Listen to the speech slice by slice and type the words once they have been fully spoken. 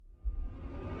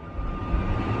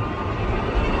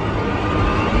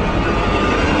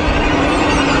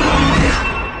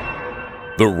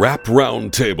The Rap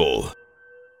Roundtable.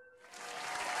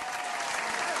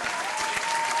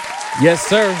 Yes,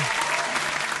 sir.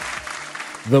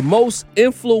 The most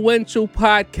influential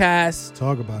podcast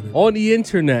Talk about it. on the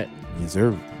internet. Yes,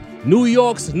 sir. New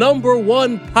York's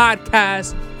 #1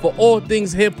 podcast for all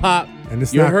things hip hop. And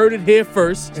it's You not, heard it here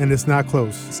first. and it's not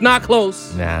close. It's not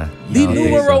close. Nah. The I don't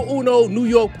think numero so. uno New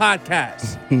York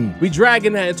podcast. We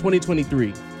dragging that in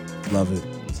 2023. Love it.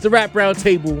 It's the Rap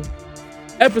Roundtable,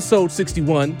 episode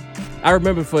 61. I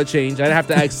remember for a change. I didn't have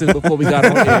to ask this before we got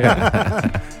on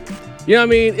here. You know what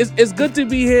I mean? It's good to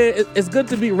be here. It's good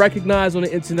to be recognized on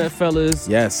the internet, fellas.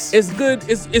 Yes. It's good.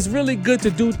 It's really good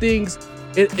to do things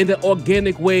in an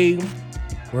organic way.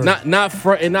 Word.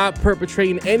 Not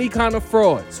perpetrating any kind of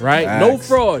frauds, right? No Facts.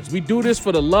 frauds. We do this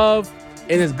for the love,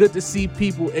 and it's good to see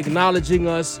people acknowledging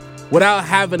us without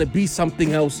having to be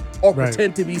something else or Right.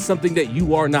 pretend to be something that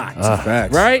you are not.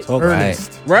 Facts. Right? Talk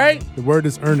Earnest. Right? The word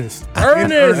is earnest.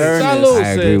 Earnest. Salute, I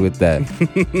agree Sid. with that.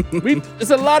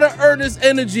 It's a lot of earnest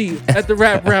energy at the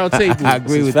Rap Round Table. I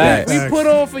agree with facts. that. We put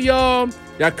on for y'all.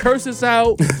 Y'all curse us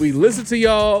out. We listen to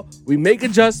y'all. We make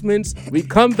adjustments. We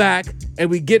come back and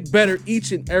we get better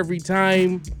each and every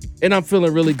time. And I'm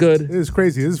feeling really good. It is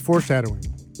crazy. This is foreshadowing.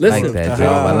 I like Listen, that, Joe.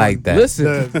 I like that.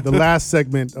 listen. The last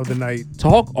segment of the night.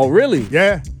 Talk. Oh, really?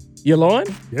 Yeah. You're on?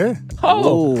 Yeah.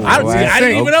 Oh, Ooh, I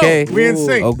didn't even okay. know. We in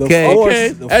sync. Okay.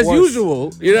 Okay, as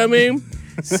usual. You know what I mean?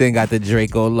 Sin got the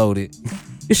Draco loaded.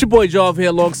 It's your boy Jov here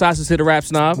alongside Sincere the Rap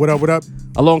Snob. What up? What up?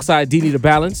 Alongside Dini the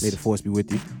Balance. May the force be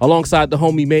with you. Alongside the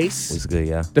homie Mace. What's good,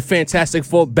 yeah? The Fantastic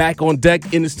Four back on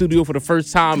deck in the studio for the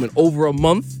first time in over a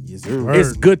month. Yes, sir. Word.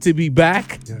 It's good to be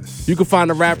back. Yes. You can find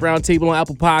the Rap Roundtable on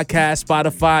Apple Podcasts,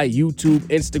 Spotify, YouTube,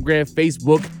 Instagram,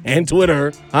 Facebook, and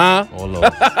Twitter. Huh? All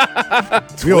over.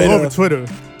 We all over Twitter.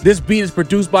 This beat is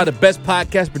produced by the best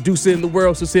podcast producer in the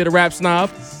world, Sincere the Rap Snob.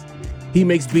 He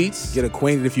makes beats. Get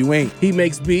acquainted if you ain't. He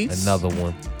makes beats. Another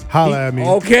one. Holla at me.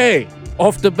 Okay.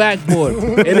 Off the backboard.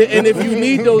 and if you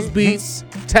need those beats,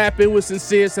 tap in with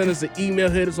Sincere. Send us an email.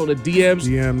 Hit us on the DMs.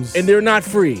 DMs. And they're not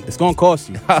free. It's gonna cost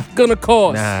you. Gonna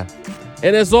cost. Nah.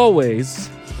 And as always,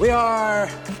 We are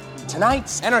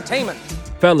tonight's entertainment.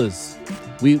 fellas,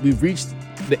 we've reached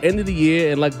the end of the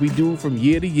year, and like we do from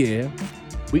year to year,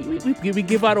 we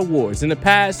give out awards. In the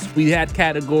past, we had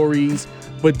categories,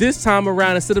 but this time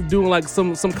around, instead of doing like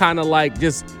some kind of like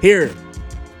just here,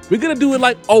 we're gonna do it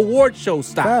like award show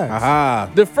style. Facts. Aha.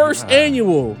 The first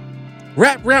annual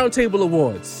Rap Roundtable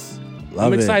Awards. Love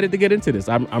I'm it. excited to get into this.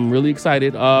 I'm really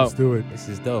excited. Let's do it. This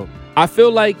is dope. I feel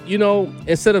like,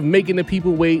 instead of making the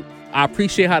people wait, I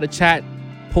appreciate how the chat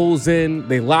pulls in,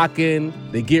 they lock in,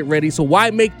 they get ready. So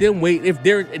why make them wait if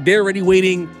they're already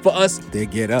waiting for us They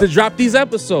get up. to drop these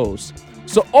episodes?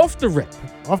 So off the rip,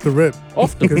 Off the rip.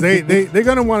 off the Because they're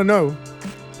going to want to know.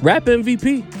 Rap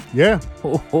MVP. Yeah.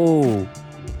 Oh.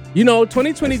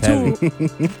 2022,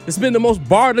 it's been the most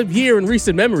barred up year in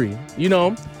recent memory.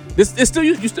 It's still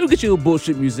you still get your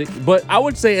bullshit music, but I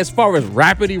would say as far as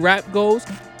rapidy rap goes,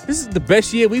 this is the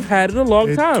best year we've had in a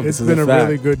long time. It's is been a a fact.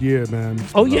 really good year, man.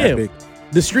 Oh yeah. Epic.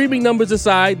 The streaming numbers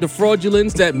aside, the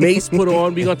fraudulence that Mace put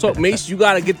on, we're gonna talk. Mace, you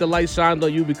gotta get the light shined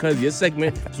on you because your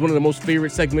segment is one of the most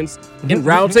favorite segments in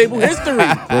Roundtable history.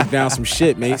 Broke down some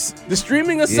shit, Mace. The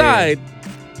streaming aside,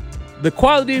 the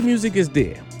quality of music is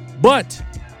there. But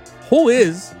who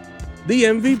is the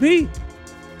MVP?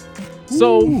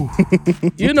 So,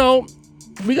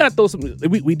 we got to throw some.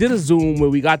 We did a Zoom where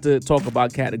we got to talk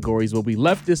about categories, but we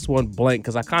left this one blank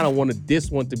because I kind of wanted this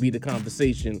one to be the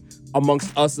conversation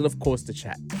amongst us and, of course, the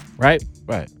chat. Right?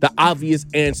 Right. The obvious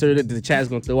answer that the chat is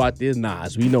going to throw out there is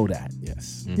Nas. We know that.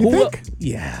 Yes. You think?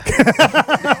 Yeah.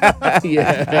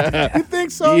 Yeah. You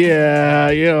think so?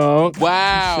 Yeah,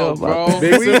 Wow, bro.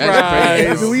 Big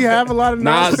surprise. Do we have a lot of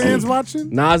Nas Nas. fans watching?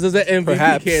 Nas is an MVP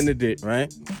Perhaps. candidate.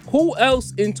 Right? Who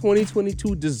else in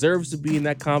 2022 deserves to be in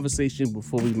that conversation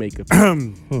before we make a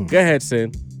pick? Go ahead,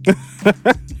 Sin.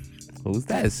 Who's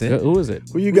that, Sin? Who is it?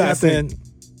 Who you got got, Sin?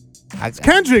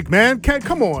 Kendrick, man.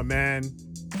 Come on, man.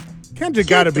 Kendrick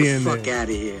got to be in there. Fuck out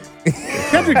of here.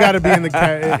 Kendrick got to be in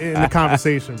the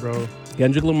conversation, bro.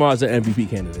 Kendrick Lamar is an MVP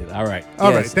candidate. All right.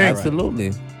 All right, Yes, thanks.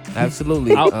 Absolutely.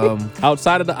 Absolutely.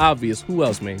 Outside of the obvious, who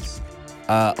else, Mace?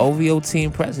 OVO team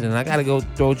president. I gotta go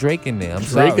throw Drake in there. I'm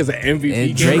sorry. Drake is an MVP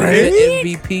And Drake candidate.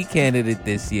 is an MVP candidate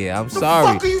this year. I'm sorry.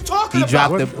 What are you talking He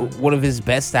about? dropped one of his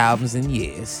best albums in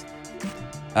years.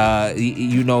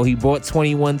 He brought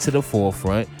 21 to the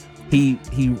forefront. He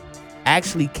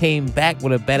actually came back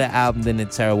with a better album than the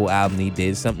terrible album he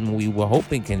did. Something we were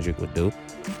hoping Kendrick would do.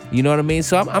 You know what I mean?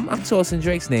 So I'm tossing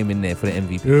Drake's name in there for the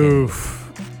MVP. Oof.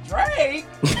 Drake?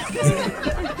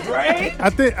 I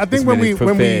think when we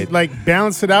prepared. like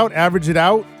balance it out, average it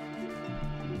out,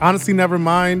 Honestly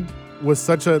Nevermind was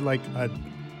such a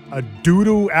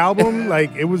doo-doo album.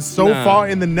 Like it was so far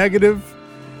in the negative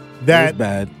It that was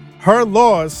bad. Her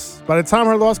Loss, by the time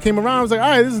Her Loss came around, I was like, all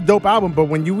right, this is a dope album. But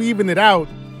when you even it out,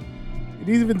 it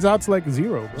evens out to like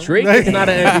 0, bro. Drake is not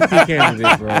an MVP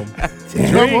candidate, bro.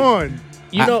 Come on.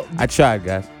 You know, I tried,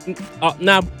 guys.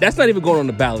 now that's not even going on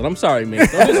the ballot. I'm sorry, man.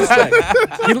 Don't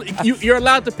disrespect. You're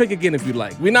allowed to pick again if you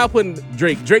like. We're not putting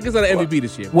Drake. Drake is not an MVP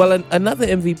this year. Well, another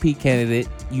MVP candidate,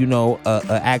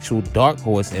 a actual dark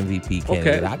horse MVP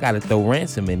candidate. I gotta throw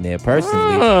Ransom in there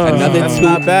personally. That's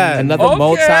not bad. Another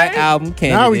multi-album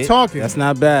candidate. Now we talking. That's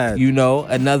not bad.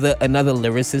 Another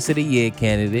lyricist of the year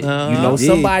candidate.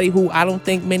 Somebody who I don't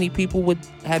think many people would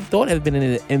have thought has been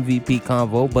in an MVP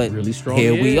convo, but Really strong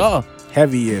here year. we are.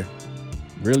 Heavy year.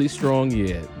 Really strong,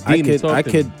 yeah. I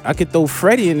could throw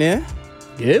Freddie in there.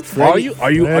 Yeah, Freddie. Are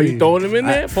you throwing him in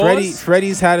there?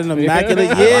 Freddie's had an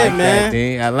immaculate year,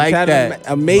 man. I like He's had that.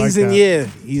 an amazing Like that. year.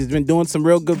 He's been doing some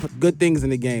real good things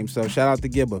in the game. So shout out to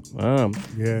Gibber.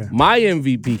 Yeah. My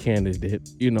MVP candidate,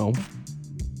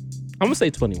 I'm gonna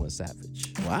say 21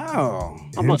 Savage. Wow.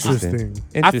 Interesting.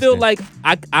 I feel like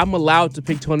I'm allowed to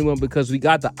pick 21 because we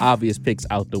got the obvious picks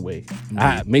out the way.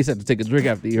 Mace had to take a drink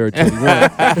after he heard 21.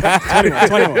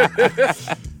 21.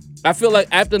 I feel like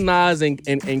after Nas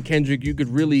and Kendrick, you could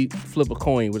really flip a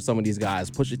coin with some of these guys.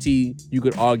 Pusha T, you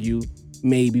could argue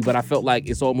maybe, but I felt like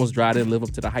it's almost dry to live up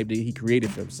to the hype that he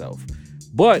created for himself.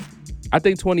 But I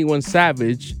think 21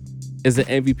 Savage is an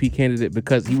MVP candidate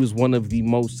because he was one of the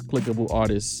most clickable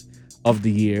artists of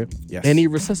the year. Yes. And he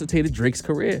resuscitated Drake's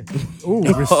career. Ooh,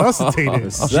 resuscitated.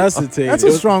 Resuscitated. That's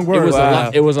a strong word.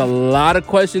 It was a lot of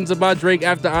questions about Drake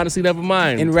after Honestly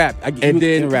Nevermind. In rap. And then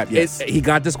in rap, yes. he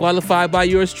got disqualified by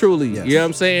yours truly. Yes. You know what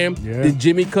I'm saying? Yeah. The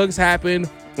Jimmy Cooks happened,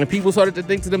 and people started to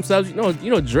think to themselves,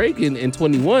 Drake in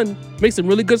 21 makes some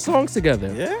really good songs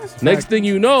together. Yes. Next thing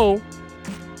you know,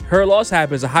 Her Loss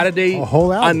happens. How did they A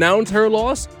whole album. announce Her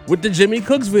Loss? With the Jimmy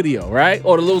Cooks video, right?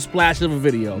 Or the little splash of a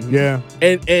video. Yeah.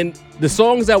 And the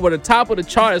songs that were the top of the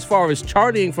chart as far as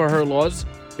charting for Her Loss,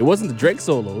 it wasn't the Drake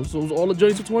solos. It was all the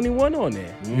joints with 21 on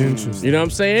there. Interesting. You know what I'm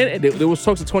saying? And there was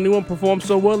talks of 21 performed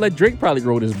so well that Drake probably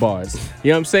wrote his bars. You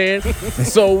know what I'm saying?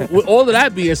 So with all of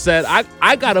that being said,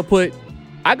 I gotta put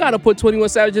 21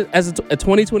 Savage as a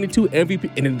 2022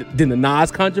 MVP. And then the Nas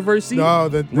controversy. No,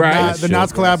 the Right. the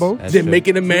Nas collabo. That's Then true.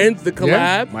 Making Amends, the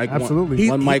collab. Mike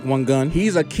Absolutely. One mic, one gun.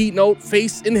 He's a keynote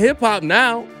face in hip hop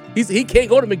now. He can't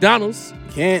go to McDonald's.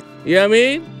 Can't. You know what I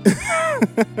mean?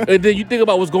 And then you think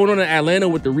about what's going on in Atlanta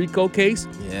with the Rico case.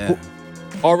 Yeah.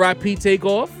 R.I.P.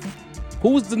 Takeoff.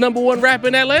 Who's the number one rapper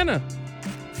in Atlanta?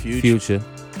 Future.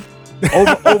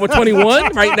 Over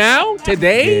 21 right now?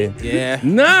 Today? Yeah.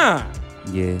 Nah.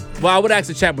 Yeah. Well, I would ask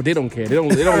the chat, but they don't care. They don't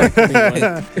like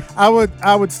 21.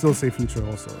 I would still say Future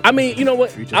also. I mean, you know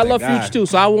what? Future's I love that guy. Future too,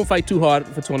 so I won't fight too hard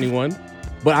for 21.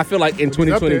 But I feel like in He's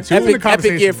up there. 2022, He's in the Epic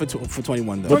conversation. year for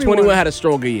 21 though. but 21 had a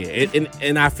stronger year.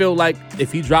 And I feel like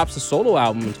if he drops a solo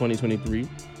album in 2023,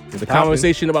 the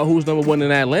conversation about who's number one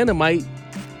in Atlanta might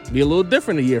be a little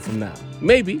different a year from now.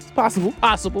 Maybe. It's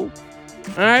possible.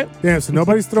 All right? Damn, so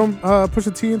nobody's thrown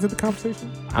Pusha T into the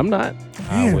conversation? I'm not.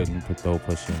 I Damn. wouldn't put those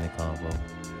Pusha in the combo.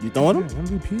 You throwing Yeah,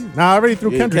 him? MVP. Nah, I already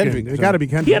threw Yeah, Kendrick Kendrick, in. It so- got to be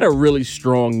Kendrick. He had a really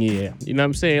strong year. You know what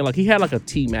I'm saying? Like, he had like a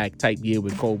T-Mac type year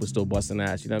with Cole was still busting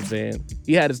ass. You know what I'm saying?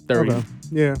 He had his 30. Okay.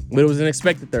 Yeah. But it was an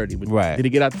expected 30. But Right. Did he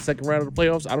get out the second round of the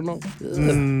playoffs? I don't know.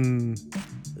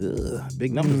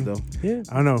 Big numbers though. Yeah.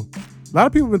 I don't know. A lot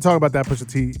of people have been talking about that Pusha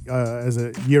T as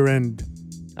a year-end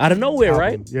Out of nowhere, album.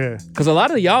 right? Yeah. Because a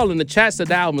lot of y'all in the chat said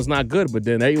the album is not good, but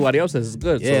then everybody else says it's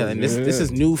good. Yeah, so, and this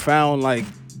is newfound. Like,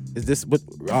 is this what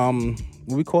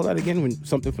we call that again? When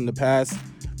something from the past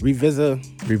revisit.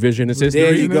 revisionist history.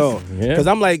 There you go. Yeah. Because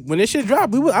I'm like, when this shit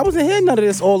dropped, I wasn't hearing none of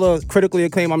this. All the critically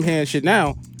acclaimed, I'm hearing shit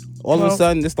now. All of a Well,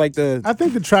 sudden, it's like the I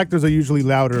think the tractors are usually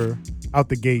louder out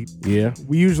the gate. Yeah.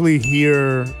 We usually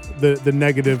hear the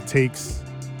negative takes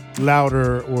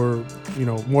louder or,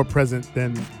 more present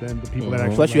than the people that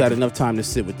actually plus you like had it. enough time to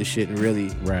sit with the shit and really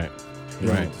Right. you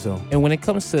know, Right. so And when it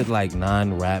comes to like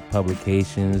non-rap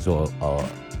publications or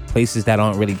places that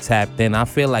aren't really tapped in, I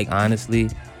feel like honestly,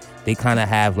 they kind of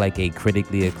have like a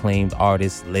critically acclaimed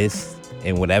artist list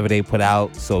and whatever they put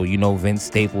out. So, Vince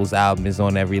Staples' album is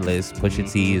on every list. Pusha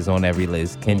T is on every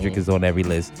list. Kendrick is on every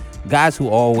list. Guys who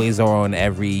always are on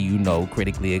every,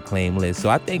 critically acclaimed list. So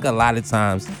I think a lot of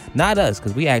times, not us,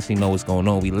 because we actually know what's going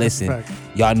on. We listen. fact.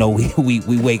 Y'all know we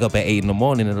wake up at 8 a.m.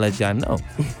 and let y'all know.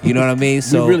 You know what I mean?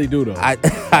 So really do, though. I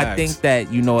think that,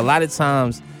 a lot of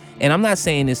times, and I'm not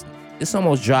saying it's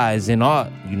almost dry as in our,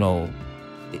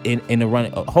 in the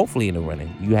running. Hopefully in the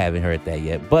running. You haven't heard that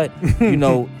yet, but you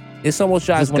know. It's almost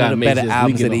shot as one of the better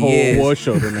albums of the year.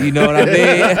 You know what I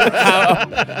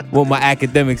mean? Well, my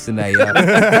academics tonight,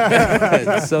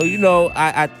 yo. So, you know,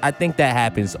 I think that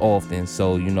happens often.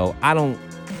 So, you know,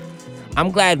 I'm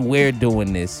glad we're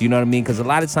doing this. You know what I mean? Because a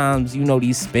lot of times, you know,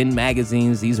 these Spin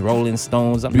magazines, these Rolling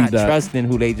Stones, I'm not trusting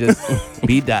who they just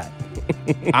B-Dot.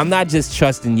 I'm not just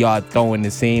trusting y'all throwing the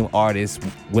same artist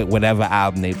with whatever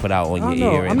album they put out on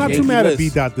your ear. I'm not too mad at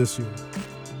B-Dot this year.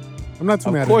 I'm not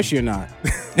too mad. Of course you're not.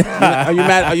 Are you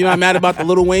mad? Are you not mad about the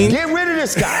Lil Wayne? Get rid of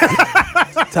this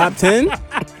guy. Top 10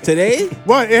 today?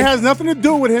 Well, it has nothing to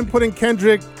do with him putting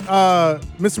Kendrick,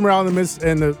 Mr. Morale, and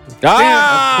the.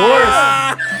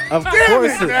 Of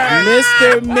course,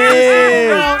 Mr.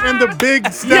 Mid And the Big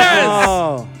Steppers. Yes!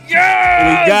 Oh,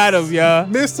 Yeah, We got him, y'all.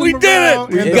 Mr. We did Morale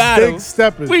it. and We got the him. Big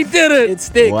Steppers. we did it. it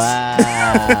sticks.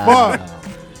 Fuck.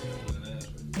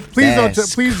 Please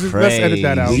let's edit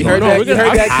that out. You No, heard no, that? we're You gonna-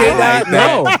 heard that, I K-Dot? like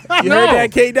No. that. You No. heard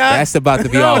that, K-Dot? That's about to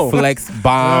be No. our flex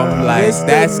bomb. Like Mr.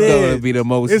 that's Mid. gonna be the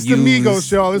most. It's the used.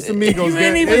 Migos, y'all. It's the Migos. You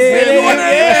ain't even It's saying him. what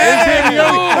It's him, yo.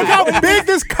 yo. Look how big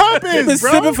this cup You've been is,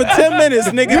 bro. sipping for 10 minutes,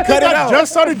 nigga. You Cut think it I out.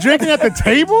 just started drinking at the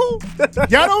table?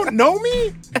 Y'all don't know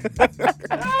me?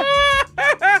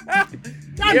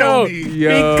 Y'all know me. We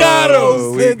got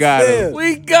him. We got him.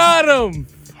 We got him.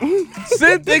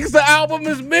 Sid thinks the album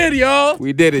is mid, y'all.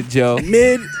 We did it, Joe.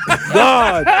 Mid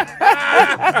God.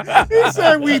 He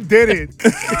said we did it.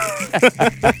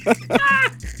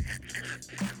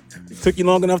 Took you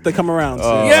long enough to come around. Sid.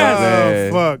 Yes. man.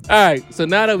 Oh, fuck. All right, so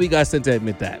now that we got Sid to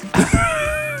admit that,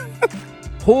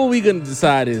 who are we gonna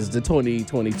decide is the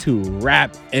 2022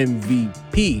 rap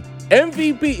MVP?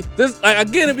 MVP. This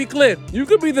again, to be clear, you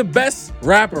could be the best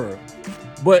rapper,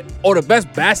 or the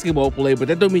best basketball player, but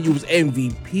that don't mean you was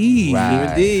MVP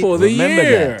Right. for the Remember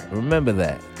year. that. Remember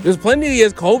that. There's plenty of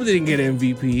years Kobe didn't get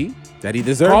MVP. That he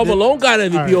deserved Karl it. Malone got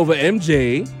MVP All right. over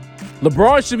MJ.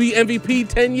 LeBron should be MVP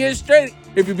 10 years straight,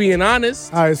 if you're being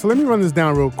honest. All right, so let me run this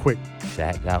down real quick.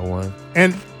 Shaq got one.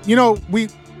 And, you know,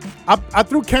 I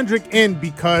threw Kendrick in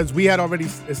because we had already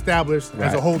established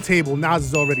as a whole table, Nas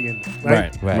is already in there,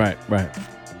 right? Right.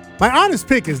 My honest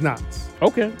pick is Nas.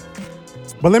 Okay.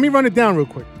 But let me run it down real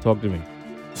quick. Talk to me.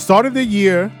 Started the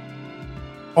year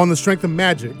on the strength of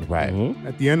Magic Right.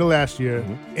 at the end of last year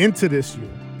into this year.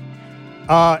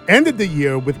 Ended the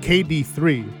year with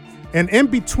KD3. And in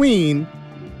between,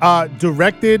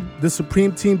 directed the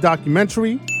Supreme Team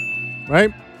documentary,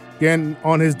 right? Then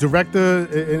on his director,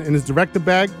 in his director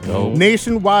bag,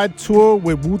 nationwide tour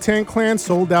with Wu-Tang Clan,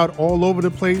 sold out all over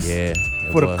the place Yeah.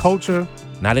 for the culture.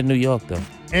 Not in New York though.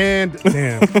 And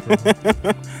damn, bro.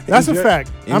 That's a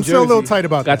fact. in I'm still a little Jersey. tight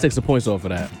about Gotta that. take some points off of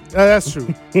that. That's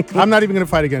true. I'm not even gonna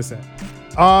fight against that.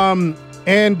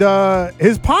 And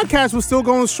his podcast was still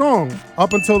going strong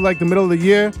up until like the middle of the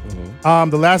year.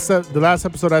 The last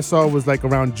episode I saw was like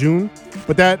around June.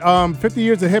 But that 50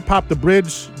 Years of Hip Hop, The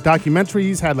Bridge documentary,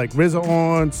 he's had like RZA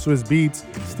on, Swizz Beatz,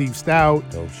 Steve Stout.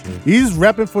 Dope shit. He's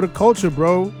repping for the culture,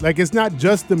 bro. Like it's not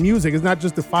just the music, it's not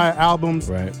just the fire albums.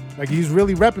 Right. Like he's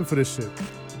really repping for this shit.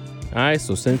 All right,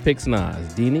 so Sin picks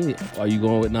Nas. Deanie, are you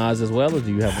going with Nas as well, or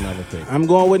do you have another pick? I'm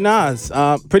going with Nas.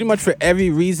 Pretty much for every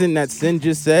reason that Sin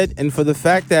just said, and for the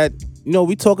fact that, you know,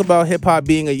 we talk about hip hop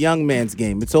being a young man's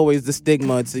game. It's always the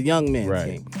stigma. It's a young man's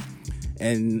Right. game.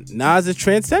 And Nas is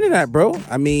transcending that, bro.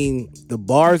 I mean, the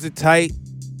bars are tight,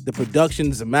 the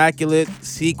production's immaculate,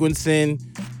 sequencing.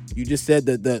 You just said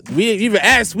we even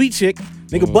asked Sweet Chick,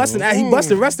 nigga he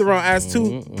busted restaurant ass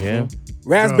too. Yeah.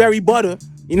 Raspberry butter.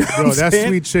 You know Bro, what I'm that saying?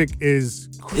 Sweet Chick is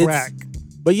crack.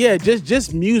 But yeah,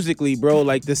 just musically, bro,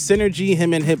 like the synergy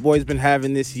him and Hit Boy's been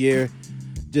having this year,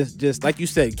 just like you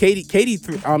said,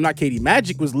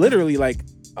 Magic was literally like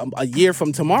a year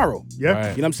from tomorrow. Yeah. Right.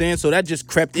 You know what I'm saying? So that just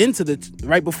crept into the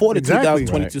right before the Exactly.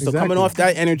 2022. Right. So coming Exactly. off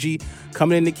that energy,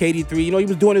 coming into KD3, you know, he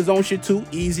was doing his own shit too,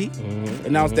 Easy.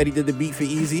 Announced that he did the beat for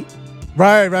Easy.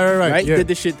 Right. Right? Yeah. Did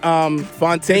the shit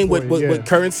Fontaine Hit Boy, with yeah.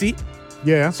 Currency.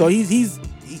 Yeah. So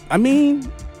I mean,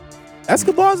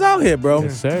 Escobar's out here, bro.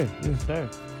 Yes, sir. Yes, sir.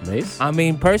 Mace? I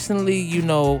mean, personally, you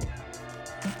know,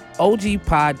 OG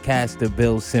podcaster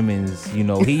Bill Simmons, you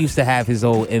know, he used to have his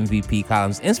old MVP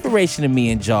columns. Inspiration to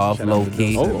me and Jaw, low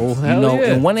key. Oh, hell you know,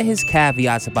 yeah. and one of his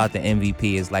caveats about the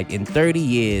MVP is like in 30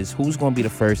 years, who's going to be the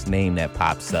first name that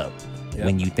pops up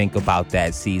when you think about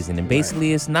that season? And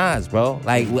basically, it's Nas, bro.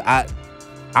 Like,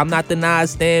 I'm not the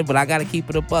Nas stan, but I got to keep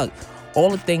it a buck. All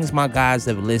the things my guys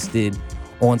have listed,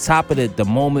 on top of the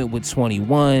moment with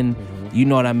 21, you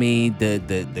know what I mean?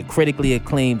 The critically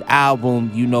acclaimed album,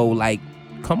 you know, like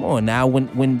come on now.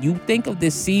 When you think of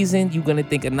this season, you're gonna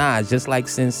think of Nas, just like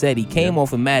Sin said. He came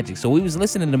off of Magic. So we was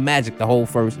listening to Magic the whole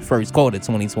first quarter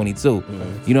 2022.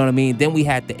 You know what I mean? Then we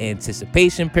had the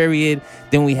anticipation period.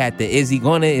 Then we had the is he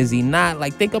gonna, is he not?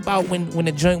 Like, think about when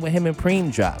the joint with him and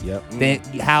Preem dropped. Yep. Then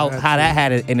how that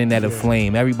had an internet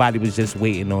aflame. Everybody was just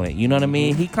waiting on it. You know what I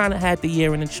mean? He kind of had the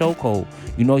year in the chokehold.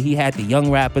 You know, he had the young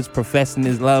rappers professing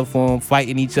his love for him,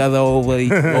 fighting each other over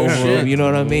him. You know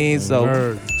what I mean?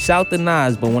 So shout to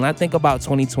Nas. But when I think about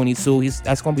 2022,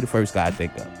 that's gonna be the first guy I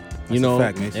think of. You know,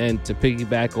 fact, Mace. and to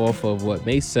piggyback off of what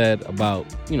Mace said about,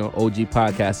 you know, OG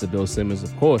podcaster Bill Simmons,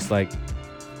 of course, like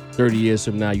 30 years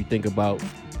from now, you think about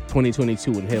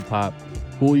 2022 in hip hop.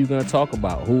 Who are you gonna talk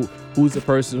about? Who's the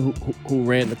person who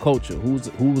ran the culture? Who was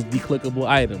the clickable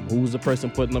item? Who's the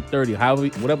person putting up 30?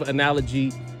 Whatever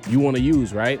analogy you want to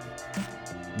use, right?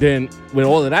 Then, with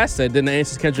all of that said, then the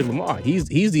answer is Kendrick Lamar. He's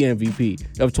the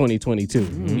MVP of 2022.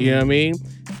 You know what I mean?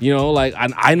 You know, like,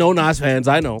 I know Nas fans,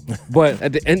 I know. But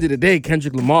at the end of the day,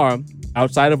 Kendrick Lamar,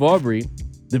 outside of Aubrey,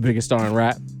 the biggest star in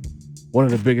rap, one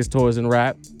of the biggest tours in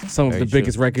rap, some of the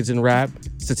biggest records in rap.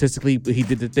 Statistically, he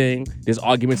did the thing. There's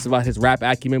arguments about his rap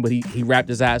acumen, but he rapped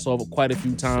his ass off quite a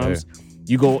few times.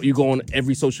 You go on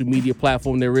every social media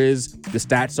platform there is. The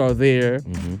stats are there.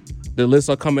 The lists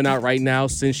are coming out right now.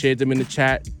 Sin shared them in the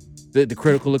chat. The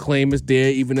critical acclaim is there,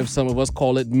 even if some of us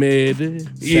call it mid.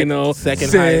 You know, second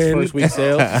highest first week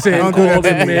sales. Sin called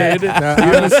it mid. You know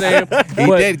what I'm saying? He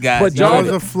did, guys. But That was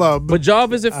a flub. But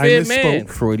Job is a fair man.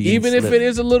 Freudian Even if slip. it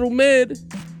is a little mid,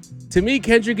 to me,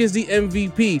 Kendrick is the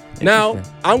MVP. Now,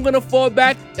 I'm going to fall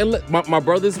back and let my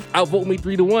brothers outvote me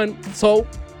 3-1. So,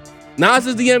 Nas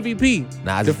is the MVP.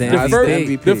 Nas The is the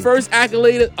MVP. The first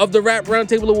accolade of the Rap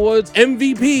Roundtable Awards,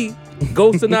 MVP,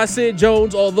 goes to Nasir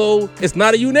Jones, although it's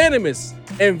not a unanimous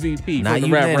MVP Not for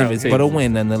the Rap unanimous, Roundtable. but a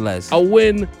win nonetheless. A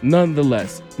win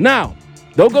nonetheless. Now,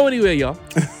 don't go anywhere, y'all.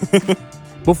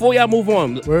 Before y'all move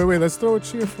on. Wait, let's throw a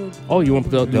cheer for. Oh, you want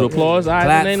to do the applause? All right,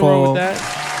 Clap then ain't wrong for- with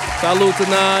that. Salute to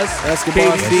Nas.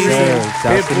 Escobar KD. season.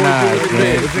 Shouts to Pitbull Nas, doing his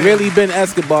man. thing. It's really been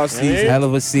Escobar season. Hell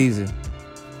of a season.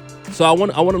 So I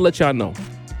want to let y'all know,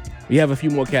 we have a few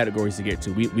more categories to get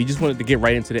to. We just wanted to get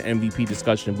right into the MVP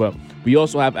discussion, but we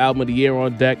also have Album of the Year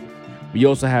on deck. We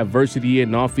also have Verse of the Year,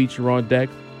 non-feature on deck.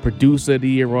 Producer of the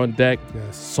Year on deck.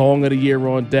 Yes. Song of the Year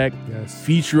on deck. Yes.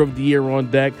 Feature of the Year on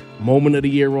deck. Moment of the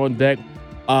Year on deck.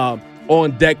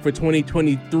 On deck for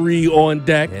 2023 on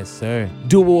deck. Yes, sir.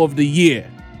 Duo of the Year.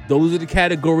 Those are the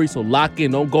categories, so lock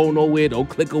in. Don't go nowhere. Don't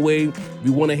click away. We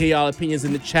want to hear y'all opinions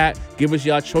in the chat. Give us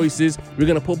y'all choices. We're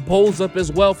going to put polls up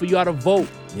as well for y'all to vote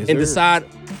and sir. decide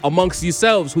amongst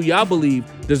yourselves who y'all believe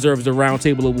deserves the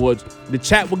Roundtable Awards. The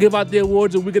chat will give out their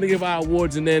awards, and we're going to give our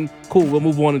awards, and then, cool, we'll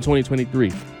move on in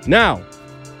 2023. Now,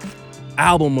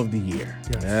 Album of the Year.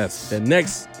 Yes. The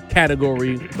next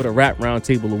category for the Rap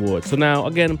Roundtable Awards. So now,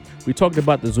 again, we talked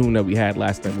about the Zoom that we had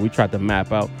last time. We tried to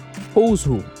map out who's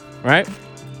who, right?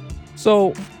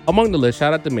 So, among the list,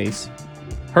 shout out to Mace.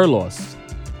 Her Loss,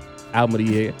 Album of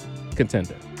the Year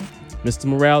contender. Mr.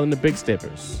 Morale and the Big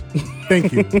Steppers.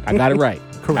 Thank you. I got it right.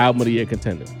 Correct. Album of the Year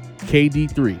contender.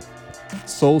 KD3,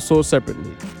 Soul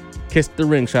Separately. Kiss the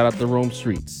Ring, shout out to Rome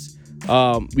Streets.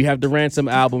 We have the Ransom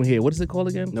album here. What is it called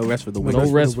again? No Rest for the Wicked. Wicked.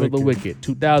 No Rest for the Wicked.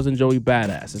 2000 Joey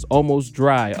Badass. It's Almost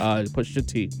Dry. Pusha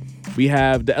T. We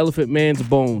have The Elephant Man's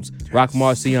Bones. Rock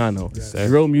Marciano.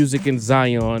 Drill Music in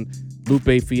Zion.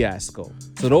 Lupe Fiasco.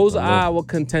 So those are our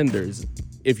contenders.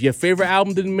 If your favorite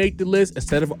album didn't make the list,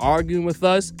 instead of arguing with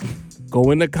us, go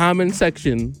in the comment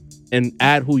section and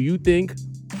add who you think,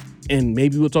 and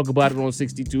maybe we'll talk about it on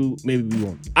 62. Maybe we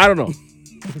won't. I don't know.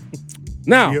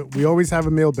 Now, We always have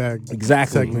a mailbag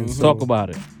exactly. segment. So Talk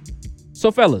about it. So,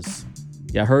 fellas,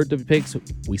 y'all heard the picks.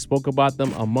 We spoke about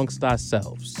them amongst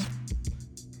ourselves.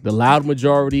 The loud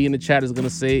majority in the chat is going to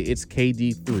say it's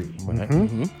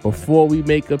KD3. Before we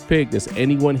make a pick, does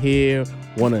anyone here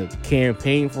want to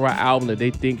campaign for an album that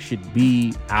they think should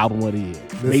be Album of the Year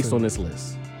based Listen. on this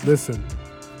list? Listen,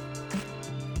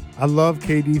 I love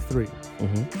KD3.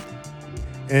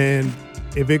 And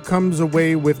if it comes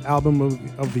away with Album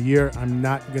of the Year, I'm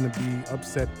not going to be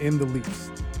upset in the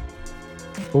least.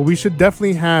 But we should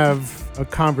definitely have a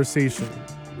conversation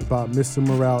about Mr.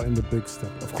 Morale and the Big Step.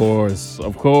 Of course.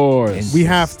 Of course. We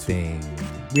have to. Interesting.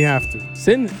 We have to.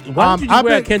 Sin, why did you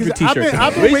wear a Kendrick t-shirt?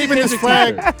 I've been Where's your waving this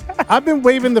Kendrick flag. t-shirt? I've been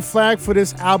waving the flag for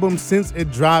this album since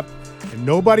it dropped, and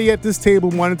nobody at this table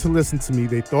wanted to listen to me.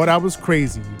 They thought I was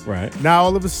crazy. Right. Now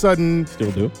all of a sudden,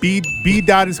 Still do. B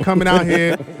Dot is coming out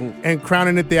here and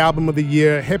crowning it the album of the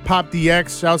year. Hip Hop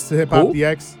DX. Shouts to Hip Hop Who?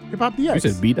 DX. Hip Hop DX. You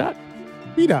said B-Dot?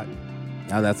 B Dot.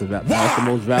 Now that's that's the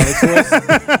most valid source.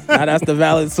 Now that's the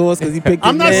valid source because he picked.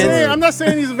 I'm not his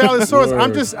saying he's a valid source.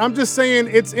 I'm just saying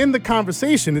it's in the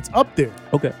conversation. It's up there.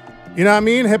 Okay. You know what I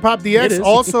mean? Hip Hop It DX is.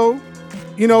 also,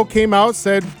 came out,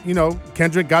 said,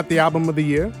 Kendrick got the album of the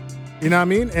year. You know what I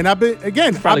mean? And I've been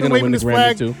Probably gonna waving win the this Grammy,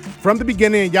 flag too. from the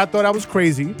beginning, and y'all thought I was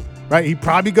crazy, right? He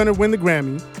probably gonna win the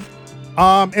Grammy.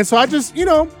 And so I just,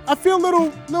 I feel a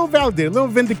little validated, a little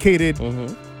vindicated,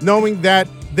 knowing that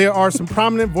there are some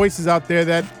prominent voices out there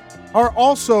that are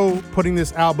also putting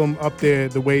this album up there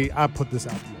the way I put this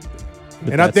album up there.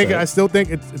 With And I that said, I still think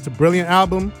it's a brilliant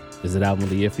album. is it album of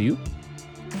the year for you?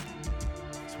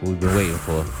 That's what we've been waiting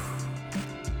for.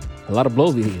 A lot of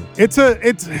blows we hear. It's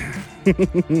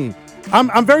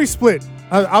I'm very split.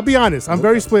 I'll be honest. I'm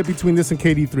very split between this and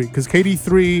KD3 because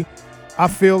KD3, I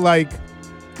feel like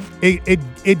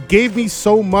it gave me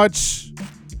so much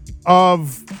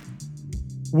of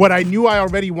what I knew I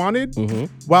already wanted,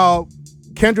 while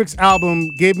Kendrick's album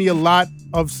gave me a lot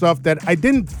of stuff that I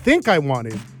didn't think I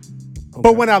wanted.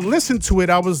 But when I listened to it,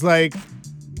 I was like,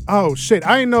 oh shit,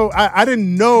 I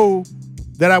didn't know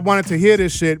that I wanted to hear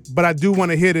this shit, but I do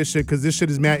want to hear this shit because this shit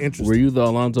is mad interesting. Were you the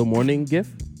Alonzo Mourning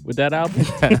gift with that album?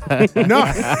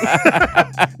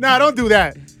 No, don't do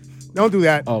that. Don't do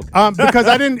that.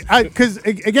 Okay. Because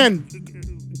again,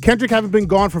 Kendrick having been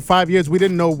gone for 5 years, we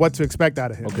didn't know what to expect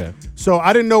out of him. Okay. So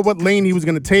I didn't know what lane he was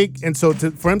going to take, and so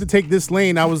for him to take this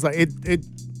lane, I was like, it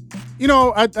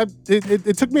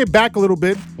took me back a little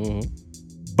bit.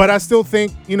 But I still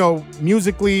think,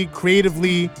 musically,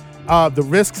 creatively, the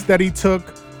risks that he took,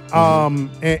 and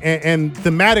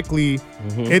thematically,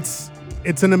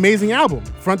 it's an amazing album,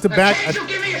 front to back.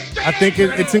 I think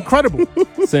it's incredible.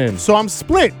 Sin. So I'm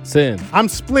split. I'm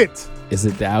split. Is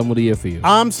it the album of the year for you?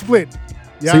 I'm split.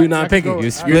 Yeah, So you're not I could picking. go-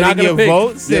 You're I- You're not Splitting gonna your pick.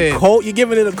 votes? You're cold. You're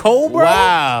giving it a cold, bro.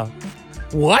 Wow.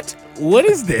 What? What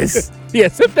is this? Yeah,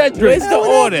 sip that drink. Where's the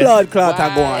order? Blood clot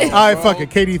I go on. All right, fuck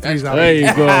it. KD3's out. There you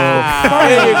go.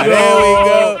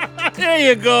 There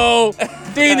you go.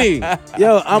 Dini.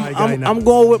 Yo, My guy now. I'm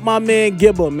going with my man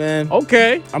Gibber, man.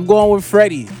 Okay. I'm going with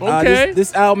Freddie. Okay.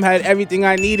 This album had everything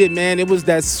I needed, man. It was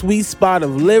that sweet spot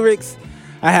of lyrics.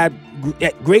 I had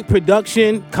great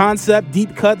production, concept,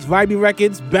 deep cuts, vibey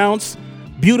records, bounce,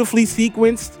 beautifully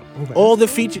sequenced. All the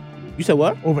features. You said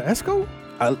what? Over Esco?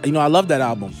 I love that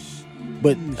album.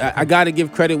 But I got to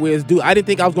give credit where it's due. I didn't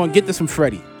think I was going to get this from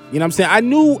Freddie. You know what I'm saying? I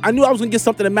knew I was going to get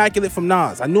something immaculate from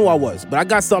Nas. I knew I was. But I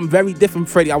got something very different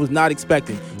from Freddie I was not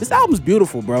expecting. This album's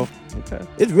beautiful, bro. Okay.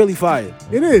 It's really fire.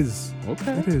 It is.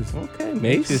 Okay. It is. Okay,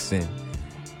 Mace.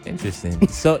 Interesting.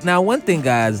 So now one thing,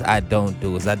 guys, I don't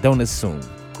do is I don't assume.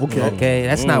 Okay,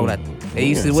 that's not what I do. They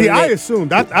used to. See, I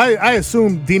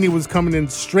assumed Dini was coming in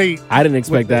straight. I didn't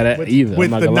expect that either. With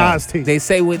I'm not the gonna lie. Nas tape. They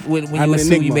say when I'm you an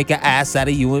assume you enigma. make an ass out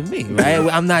of you and me, right?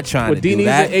 I'm not trying But to do Dini's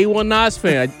that. an A1 Nas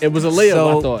fan. It was a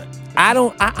layup, I thought.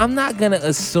 I'm not gonna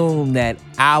assume that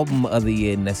album of the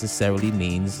year necessarily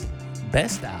means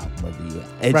best album of the year.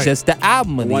 It's Right. just the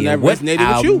album of the One year. that What resonated with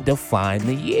album you. defined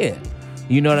the year?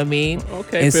 You know what I mean?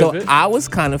 Okay, And so pivot. I was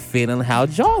kind of feeling how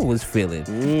John was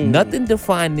feeling. Nothing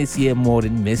defined this year more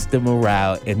than Mr.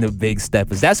 Morale and the Big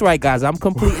Steppers. That's right, guys. I'm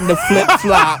completing the flip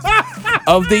flop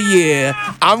of the year.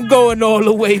 I'm going all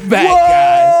the way back,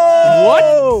 guys.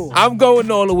 What? I'm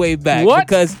going all the way back. What?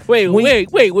 Because wait, when-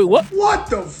 what?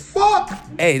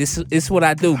 Hey, this is what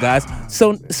I do, guys.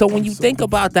 So when you think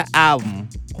about the album,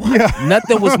 Yeah.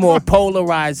 nothing was more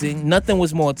polarizing. Nothing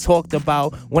was more talked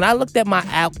about. When I looked at my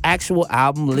actual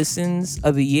album listens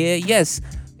of the year, yes,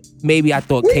 maybe I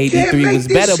thought KD3 was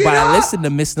better, but I listened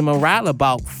to Mr. Morale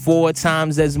about 4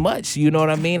 times as much. You know what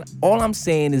I mean? All I'm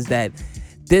saying is that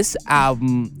this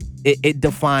album, it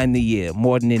defined the year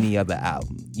more than any other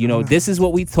album. You know, this is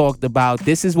what we talked about.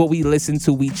 This is what we listened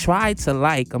to. We tried to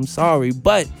like. I'm sorry,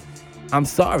 but I'm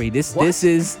sorry. This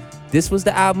was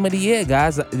the album of the year,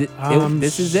 guys.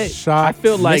 This is it. I Shocked.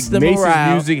 feel like Mr. Mace's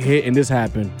Morale. music hit and this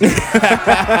happened.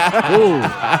 Ooh,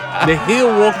 the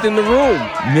heel walked in the room.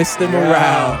 Mr.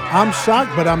 Morale. I'm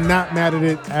shocked, but I'm not mad at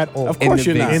it at all. Of course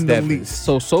you're not. In the Steppers. least.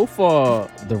 So far,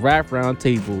 the Rap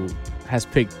Roundtable has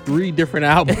picked 3 different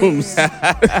albums.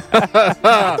 I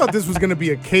thought this was gonna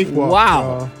be a cakewalk.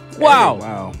 Wow. y'all. Wow.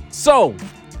 Wow. So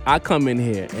I come in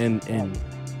here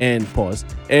and pause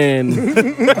and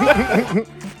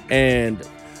and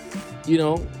you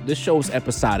know, this show is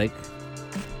episodic.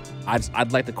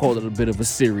 I'd like to call it a bit of a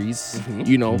series.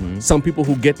 You know, some people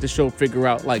who get the show figure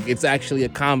out like it's actually a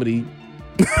comedy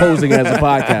posing as a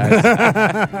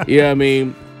podcast. You know what I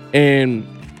mean? And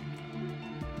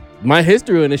my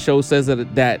history on the show says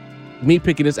that me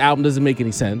picking this album doesn't make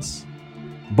any sense.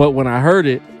 But when I heard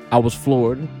it, I was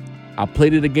floored. I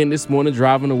played it again this morning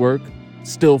driving to work.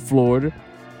 still floored.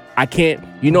 I can't.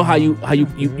 You know how you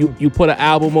put an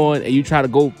album on and you try to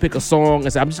go pick a song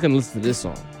and say, I'm just gonna listen to this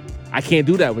song. I can't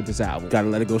do that with this album. Gotta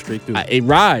let it go straight through. It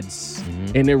rides,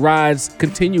 and it rides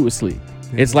continuously.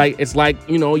 It's like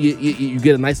you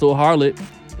get a nice little harlot,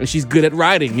 and she's good at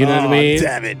riding. You know what I mean?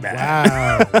 Damn it, man.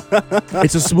 Wow.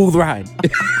 It's a smooth ride.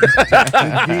 You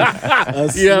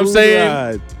know what I'm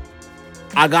saying?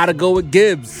 I gotta go with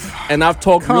Gibbs, and I've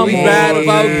talked really bad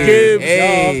about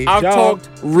Gibbs. I've talked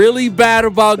really bad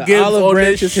about Gibbs on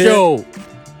this show.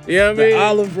 You know what I mean?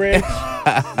 Olive branch.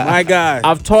 My God.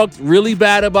 I've talked really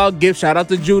bad about Gibbs. Shout out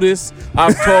to Judas.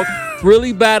 I've talked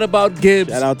really bad about Gibbs.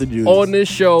 Shout out to Judas. On this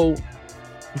show.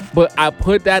 But I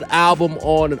put that album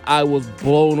on and I was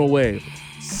blown away.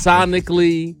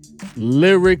 Sonically,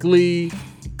 lyrically,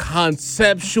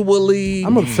 conceptually.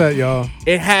 I'm upset, y'all.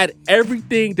 It had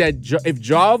everything that if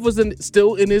Jav was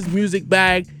still in his music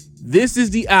bag, this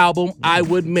is the album I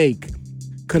would make.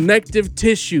 Connective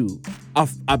tissue,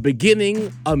 a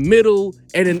beginning, a middle,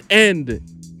 and an end.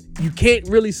 You can't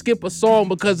really skip a song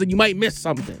because then you might miss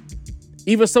something.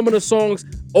 Even some of the songs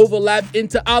overlap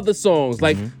into other songs.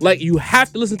 Like you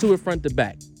have to listen to it front to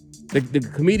back. The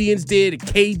comedians did,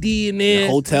 KD in there.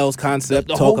 The Hotels concept.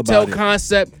 The Talk hotel about it.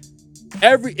 concept.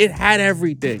 It had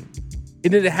everything.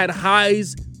 And then it had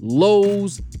highs,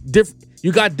 lows,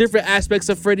 you got different aspects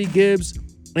of Freddie Gibbs.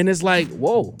 And it's like,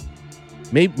 whoa.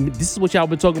 Maybe this is what y'all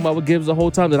been talking about with Gibbs the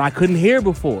whole time that I couldn't hear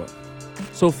before.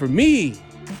 So for me,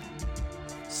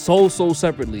 Soul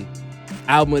Separately,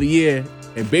 album of the year,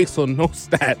 and based on no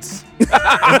stats,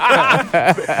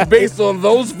 based on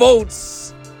those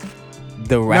votes,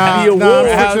 The rap.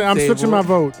 I'm switching my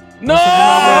vote. no,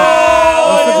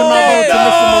 I'm switching my vote to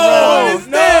Mr. Morale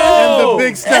and the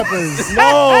Big Steppers.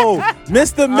 No.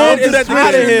 Mr. Mid is just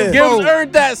out of switching here. the Gibbs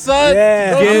earned that, son.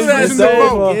 Yeah. Don't do Gibbs that, is It's the son.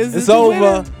 vote. over. Gibbs It's is the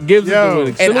over. Gibbs is Yo. the winner.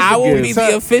 And Salute I to will Gibbs. be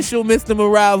the official Mr.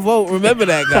 Morale vote. Remember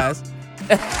that, guys.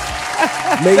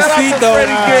 Mesito.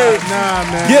 Freddie Gibbs. Nah,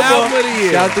 man. Give Album of the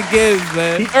year. Shout out to Gibbs,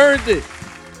 man. He earned it.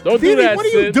 Don't do Didi, that, what are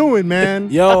you Sid. doing, man?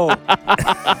 Yo,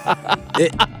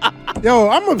 Yo,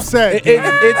 I'm upset.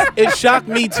 it shocked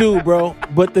me too, bro.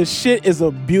 But the shit is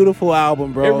a beautiful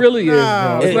album, bro. It really is,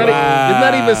 Nah, bro. It's it-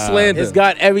 not even slander. It's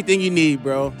got everything you need,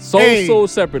 bro. Soul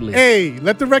Separately. Hey,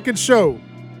 let the record show.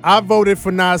 I voted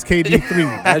for Nas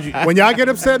KD3. When y'all get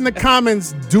upset in the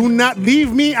comments, do not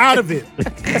leave me out of it.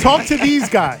 Talk to these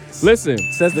guys. Listen,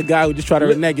 Says the guy who just tried to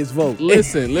renege his vote.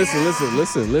 listen,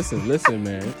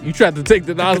 man. You tried to take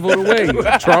the Nas vote away,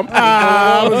 Trump.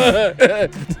 The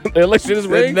election is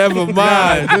rigged. Never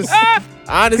mind. Because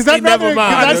Honestly, I'd never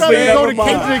mind. rather go to Never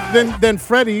mind. Kendrick than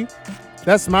Freddie.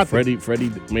 That's my thing.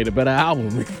 Freddie made a better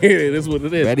album. It is what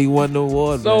it is. Freddie won the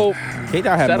award. So,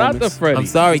 K-Dot had shout out to moments. Freddie. I'm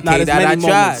sorry, Not K. as That I many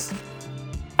tried. moments.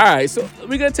 All right, so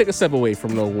we're gonna take a step away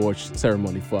from the awards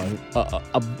ceremony for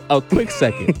a quick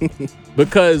second,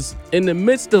 because in the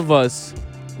midst of us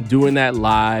doing that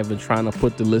live and trying to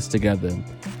put the list together,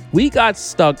 we got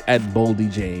stuck at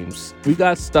Boldy James. We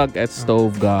got stuck at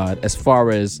Stove God as far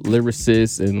as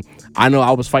lyricists, and I know I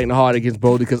was fighting hard against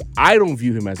Boldy because I don't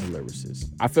view him as a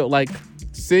lyricist. I felt like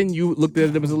Sin, you looked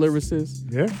at him as a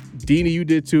lyricist. Yeah. Deanie, you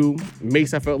did too.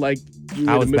 Mace, I felt like you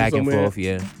were I in was the middle back and somewhere. forth,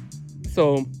 yeah.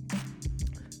 So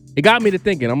it got me to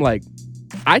thinking. I'm like,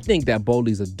 I think that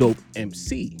Boldy's a dope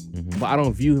MC, but I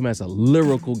don't view him as a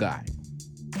lyrical guy.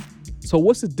 So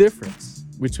what's the difference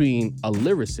between a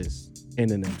lyricist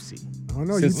and an MC? I don't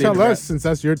know. Since you tell they- us since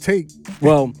that's your take.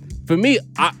 Well, for me,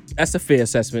 that's a fair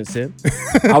assessment, Sid.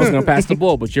 I was gonna pass the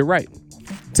ball, but you're right.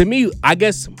 To me, I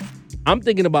guess I'm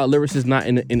thinking about lyricists not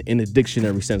in a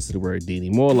dictionary sense of the word,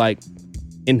 Deanie, more like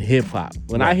in hip hop.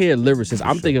 When I hear lyricists,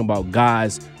 I'm thinking about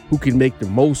guys who can make the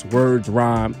most words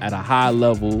rhyme at a high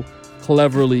level,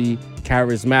 cleverly,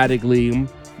 charismatically,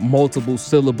 multiple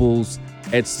syllables,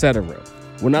 etc.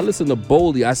 When I listen to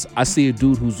Boldy, I see a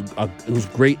dude who's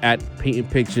great at painting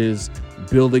pictures,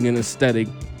 building an aesthetic,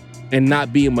 and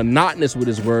not being monotonous with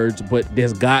his words. But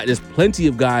there's plenty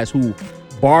of guys who,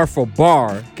 bar for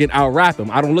bar, can out-rap him.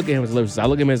 I don't look at him as a lyricist. I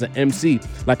look at him as an MC.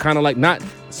 Like, kind of like, no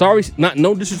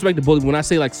disrespect to Boldy. When I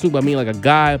say like Snoop, I mean like a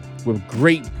guy with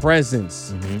great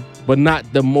presence, but not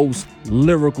the most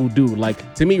lyrical dude.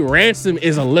 Like, to me, Ransom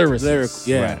is a lyricist. Lyrical,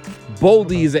 yeah. Right.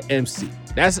 Boldy is an MC.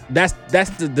 That's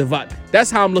the divide. That's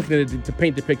how I'm looking at it to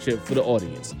paint the picture for the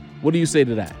audience. What do you say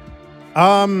to that?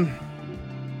 All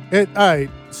right.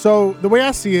 So the way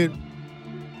I see it,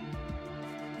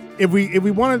 if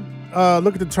we want to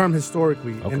look at the term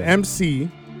historically, an MC,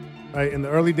 right, in the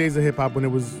early days of hip hop when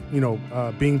it was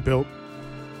being built,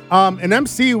 An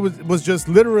MC was just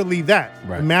literally that,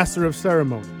 Right. a master of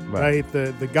ceremony, right?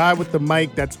 The guy with the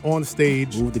mic that's on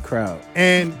stage, Move the crowd.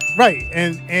 and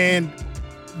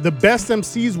the best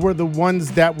MCs were the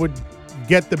ones that would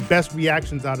get the best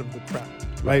reactions out of the crowd,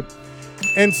 right?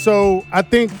 And so I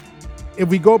think if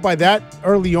we go by that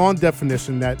early on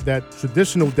definition, that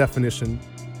traditional definition,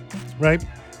 right?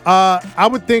 I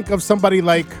would think of somebody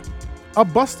like a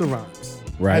Busta Rhymes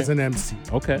as an MC.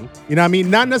 Okay. You know what I mean?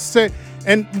 Not necessarily,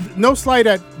 and no slight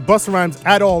at Busta Rhymes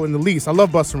at all in the least. I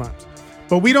love Busta Rhymes.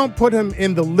 But we don't put him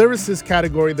in the lyricist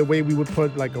category the way we would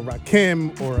put like a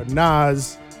Rakim or a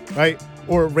Nas, right?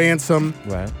 Or a Ransom.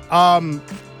 Right.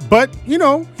 But you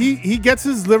know, he gets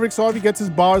his lyrics off, he gets his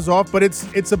bars off, but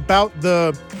it's about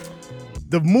the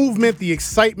movement, the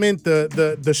excitement,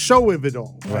 the show of it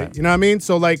all, right? You know what I mean?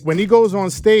 So like when he goes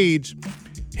on stage,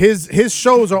 his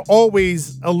shows are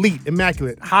always elite,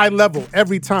 immaculate, high level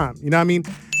every time. You know what I mean?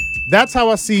 That's how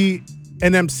I see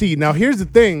an MC. Now here's the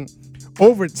thing,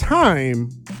 over time,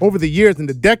 over the years and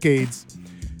the decades,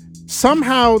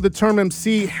 somehow the term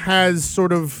MC has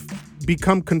sort of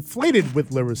become conflated with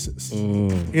lyricists.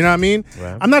 You know what I mean?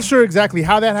 Right. I'm not sure exactly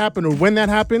how that happened or when that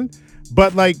happened,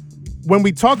 but like when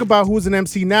we talk about who's an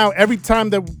MC now, every time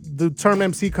that the term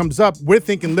MC comes up, we're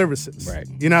thinking lyricist. Right.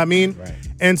 You know what I mean? Right.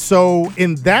 And so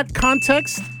in that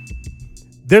context,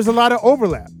 there's a lot of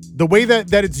overlap. The way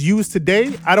that it's used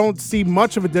today, I don't see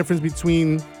much of a difference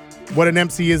between what an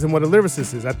MC is and what a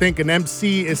lyricist is. I think an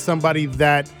MC is somebody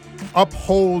that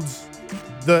upholds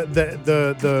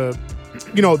the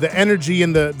you know, the energy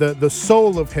and the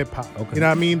soul of hip hop. Okay. You know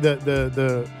what I mean?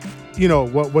 The you know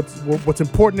what's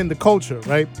important in the culture,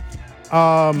 right?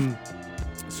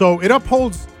 So it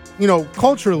upholds, you know,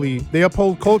 culturally. They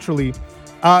uphold culturally.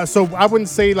 So I wouldn't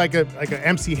say like a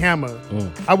MC Hammer.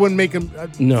 I wouldn't make him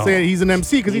say he's an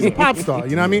MC because he's a pop star.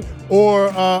 You know what I mean? Or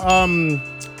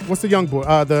what's the young boy?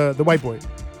 The white boy.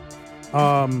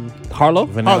 Harlow?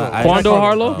 Vanilla Ice. Quando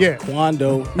Harlow? Yeah.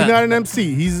 Quando. He's not an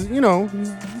MC. He's, you know,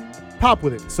 he's pop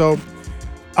with it. So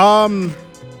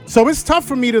it's tough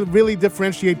for me to really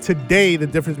differentiate today the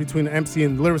difference between an MC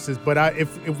and lyricist. But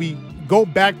if we go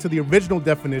back to the original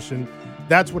definition,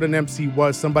 that's what an MC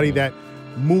was: somebody that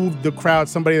moved the crowd,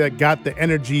 somebody that got the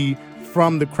energy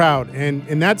from the crowd. And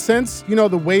in that sense, you know,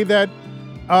 the way that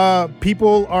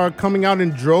people are coming out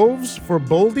in droves for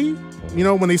Boldy, you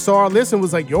know, when they saw our list and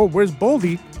was like, "Yo, where's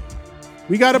Boldy?"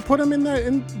 We got to put him in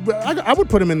I would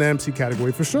put him in the MC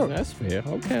category for sure. That's fair.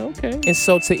 Okay. And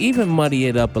so to even muddy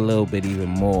it up a little bit even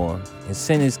more, and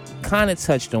Sinners kind of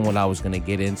touched on what I was going to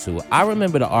get into. I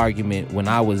remember the argument when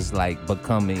I was like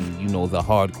becoming, you know, the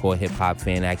hardcore hip hop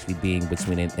fan, actually being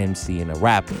between an MC and a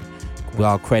rapper. With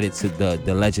all credit to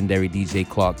the legendary DJ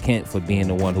Clark Kent for being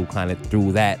the one who kind of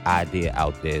threw that idea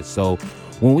out there. So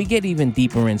when we get even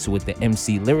deeper into it, the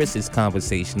MC lyricist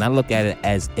conversation, I look at it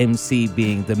as MC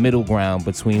being the middle ground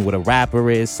between what a rapper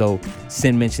is. So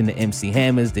Sin mentioned the MC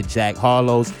Hammers, the Jack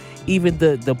Harlows, even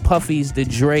the Puffies, the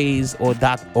Dre's, or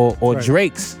Right.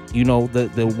 Drakes, you know,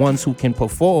 the ones who can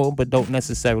perform but don't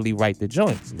necessarily write the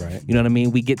joints. Right. You know what I mean?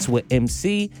 We get to an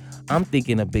MC, I'm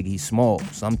thinking of Biggie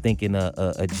Smalls. I'm thinking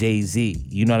a Jay-Z.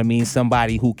 You know what I mean?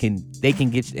 Somebody who can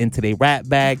get into their rap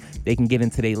bag, they can get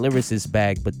into their lyricist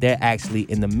bag, but they're actually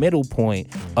in the middle point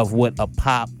of what a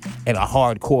pop and a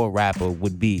hardcore rapper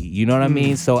would be. You know what I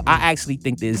mean? So I actually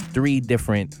think there's three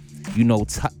different, you know,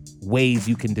 ways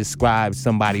you can describe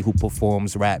somebody who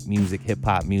performs rap music, hip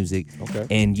hop music. Okay.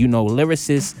 And, you know,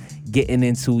 lyricists getting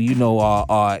into, you know,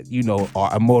 our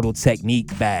Immortal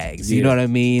Technique bags, you know what I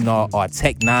mean? Our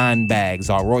Tech 9 bags,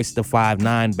 our Royce the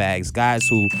 5'9" bags, guys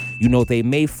who, you know, they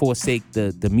may forsake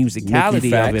the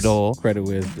musicality of it all. Credit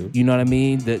where it's due. You know what I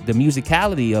mean? The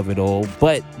musicality of it all.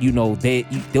 But, you know, they're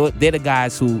the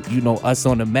guys who, you know, us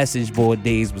on the message board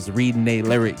days was reading their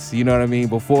lyrics, you know what I mean?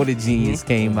 Before the Genius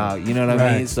came out, you know what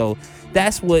I mean? So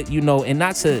that's what, you know, and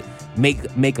not to make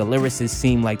a lyricist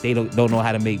seem like they don't know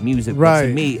how to make music. Right. But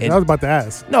to me, I was about to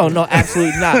ask. no,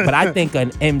 absolutely not. But I think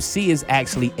an MC is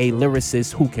actually a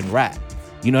lyricist who can rap.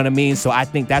 You know what I mean? So I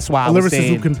think that's why I was lyricist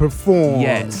saying, who can perform.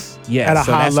 yes. At a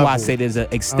So high that's why I level. say there's an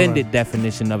extended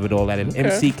definition of it all. That an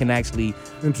MC can actually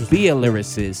Interesting. be a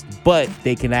lyricist, but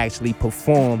they can actually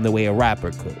perform the way a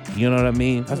rapper could. You know what I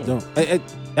mean? That's dope.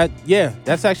 Yeah,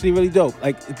 that's actually really dope.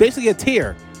 Like, it's basically a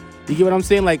tier. You get what I'm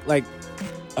saying? Like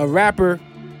a rapper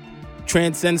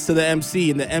transcends to the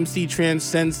MC, and the MC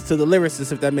transcends to the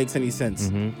lyricist, if that makes any sense.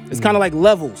 It's kind of like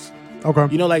levels. Okay.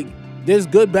 You know, like there's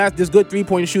good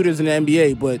 3-point shooters in the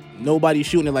NBA, but nobody's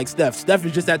shooting it like Steph. Steph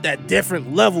is just at that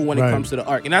different level when it Right. comes to the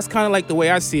arc, and that's kind of like the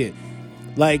way I see it.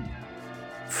 Like,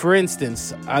 for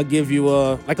instance, I'll give you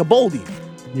like a Boldy.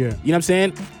 Yeah. You know what I'm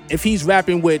saying? If he's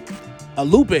rapping with a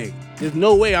Lupe, there's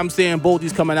no way I'm saying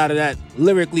Boldy's coming out of that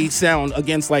lyrically sound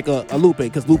against like a Lupe,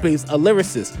 because Lupe's a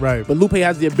lyricist. Right. But Lupe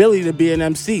has the ability to be an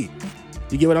MC.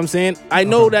 You get what I'm saying? I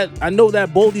know that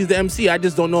Boldy's the MC. I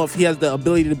just don't know if he has the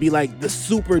ability to be like the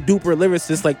super duper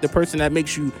lyricist, like the person that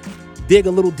makes you dig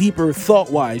a little deeper thought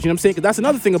wise. You know what I'm saying? Because that's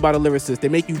another thing about a lyricist. They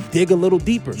make you dig a little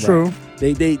deeper. True.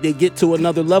 Right? They get to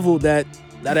another level that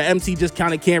an MC just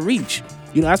kind of can't reach.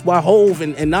 You know, that's why Hove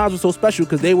and Nas were so special,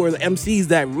 because they were the MCs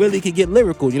that really could get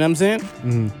lyrical. You know what I'm saying?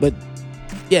 Mm-hmm. But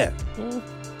yeah,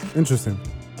 Interesting.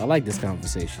 I like this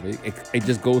conversation. It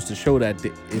just goes to show that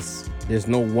there's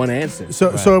no one answer. So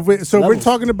if we're Levels.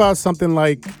 talking about something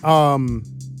like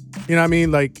you know what I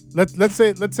mean, like let's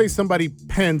say somebody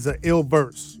pens an ill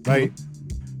verse, right?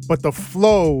 But the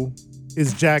flow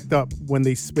is jacked up when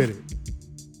they spit it.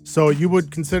 So you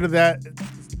would consider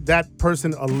that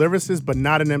person a lyricist but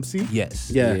not an MC? Yes.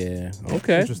 Yeah.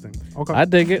 Okay. Interesting. Okay. I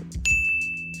dig it.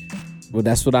 Well,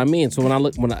 that's what I mean. So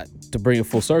to bring it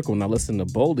full circle, when I listen to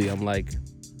Boldy, I'm like,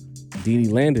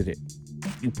 Deanie landed it.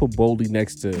 You put Boldy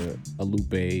next to a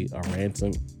Lupe, a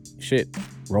Ransom, shit,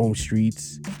 Rome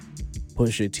Streets,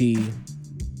 Pusha T.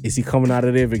 Is he coming out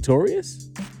of there victorious?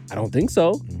 I don't think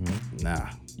so. nah.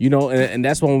 You know, and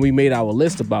that's when we made our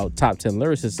list about top 10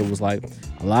 lyricists. It was like,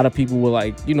 a lot of people were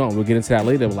like, you know, we'll get into that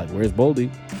later, but like, where's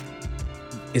Boldy?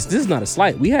 This is not a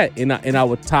slight. We had in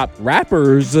our top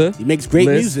rappers, He makes great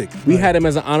list, music. we had him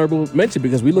as an honorable mention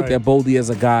because we looked Right. at Boldy as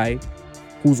a guy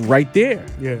who's right there.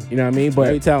 Yeah. You know what I mean?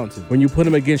 Very But talented. when you put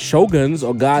him against shoguns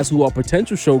or guys who are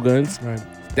potential shoguns, Right.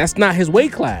 that's not his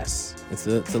weight class. It's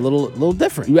a little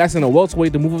different. You asking a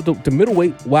welterweight to move up to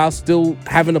middleweight while still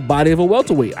having the body of a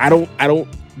welterweight. I don't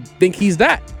think he's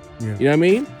that. Yeah. You know what I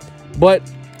mean? But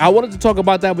I wanted to talk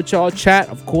about that with y'all. Chat,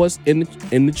 of course, in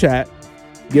the chat.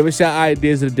 Give us your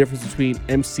ideas of the difference between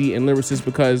MC and lyricist,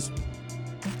 because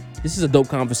this is a dope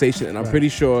conversation, and I'm pretty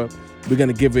sure we're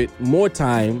gonna give it more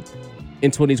time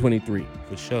in 2023.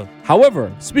 For sure.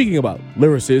 However, speaking about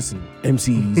lyricists and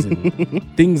MCs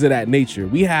and things of that nature,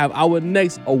 we have our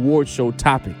next award show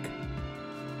topic.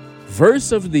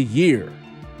 Verse of the Year,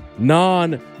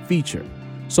 non-feature.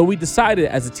 So we decided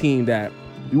as a team that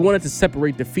we wanted to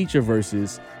separate the feature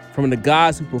verses from the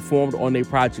guys who performed on their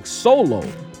project solo,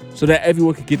 so that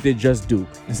everyone could get their just due,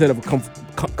 instead of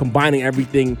combining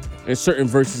everything and certain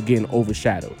verses getting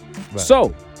overshadowed. Right.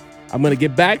 So I'm going to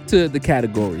get back to the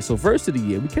category. So verse of the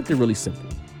year, we kept it really simple.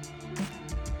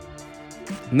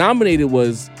 Nominated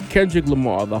was Kendrick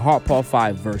Lamar, The Heart Part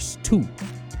 5, verse 2.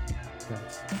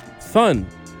 Thun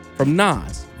from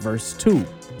Nas, verse 2.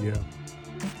 Yeah.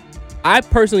 I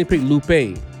personally picked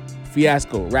Lupe,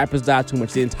 Fiasco, Rappers Die Too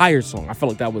Much, the entire song. I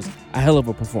felt like that was a hell of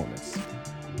a performance.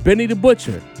 Benny the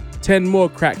Butcher, 10 More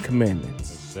Crack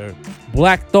Commandments. Sir.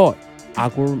 Black Thought,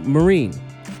 Aquamarine.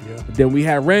 Yeah. Then we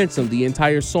had Ransom, the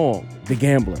entire song, The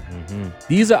Gambler.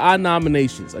 These are our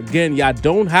nominations. Again, y'all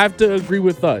don't have to agree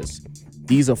with us.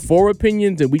 These are 4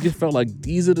 opinions, and we just felt like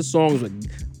these are the songs. Like,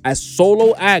 as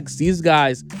solo acts, these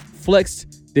guys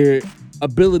flexed their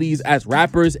abilities as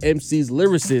rappers, MCs,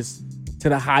 lyricists to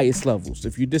the highest levels.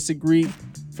 If you disagree,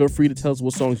 feel free to tell us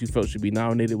what songs you felt should be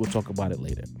nominated. We'll talk about it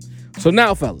later. So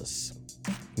now, fellas,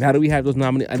 now that we have those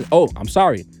nominated, oh, I'm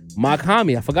sorry, Mark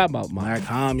Hami. I forgot about Mark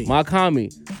Hami. Mark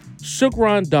Hami.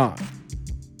 Shukran Don.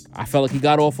 I felt like he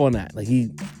got off on that. Like,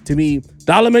 to me,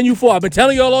 Dollar Menu 4, I've been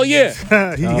telling y'all all year.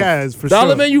 He has, for Dollar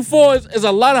sure. Menu 4 is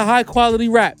a lot of high quality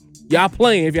rap. Y'all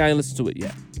playing if y'all ain't listened to it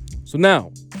yet. So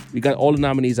now, we got all the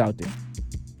nominees out there.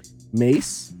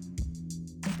 Mace,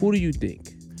 who do you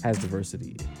think has the verse of the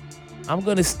year? I'm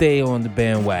gonna stay on the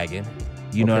bandwagon.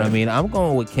 You know what I mean? I'm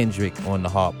going with Kendrick on The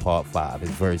Heart Part 5, his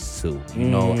verse 2. You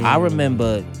know, I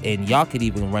remember, and y'all could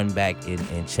even run back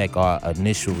and check our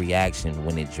initial reaction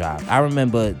when it dropped. I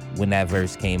remember when that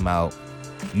verse came out,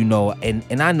 you know,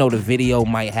 and I know the video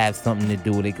might have something to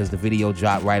do with it because the video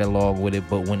dropped right along with it,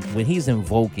 but when he's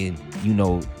invoking, you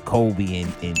know, Kobe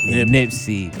and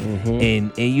Nipsey,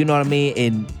 and you know what I mean?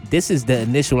 And this is the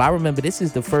initial, I remember this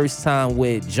is the first time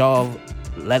where Jaw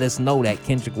let us know that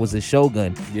Kendrick was a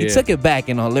Shogun. Yeah. He took it back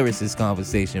in our lyricist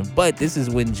conversation, but this is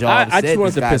when Jaw I said just wanted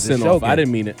this to guy's piss a him Shogun. off. I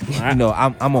didn't mean it. You know,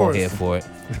 I'm all here for it.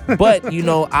 But, you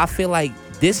know, I feel like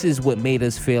this is what made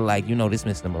us feel like, you know, this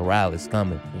Mr. Morale is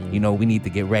coming. You know, we need to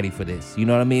get ready for this. You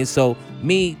know what I mean? So,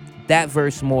 me, that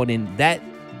verse more than that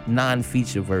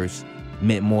non-feature verse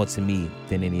meant more to me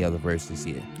than any other verse this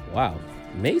year. Wow.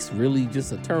 Mace really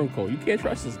just a turncoat. You can't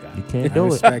trust this guy. You can't I do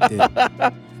it. respect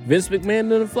it. Vince McMahon in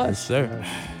the flesh. Yes, sir.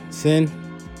 Sin,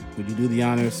 would you do the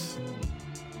honors?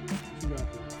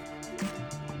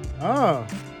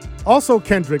 Also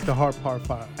Kendrick, The Heart Part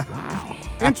 5. Wow.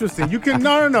 Interesting. You can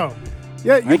no.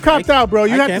 Yeah, you I copped out, bro.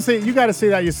 You I have can. to say you got to say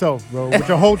that yourself, bro, with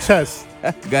your whole chest, Go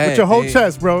ahead, with your whole Dave.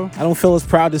 chest, bro. I don't feel as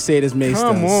proud to say it as Mace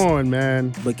Come does. on,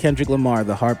 man. But Kendrick Lamar,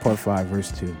 The Heart Part 5,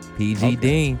 verse 2. PG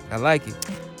Dean. I like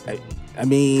it. I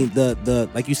mean, the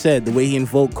like you said, the way he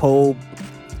invoked Cole,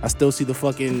 I still see the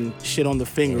fucking shit on the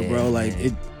finger, Yeah, bro. Like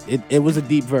man. it was a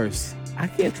deep verse. I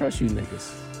can't trust you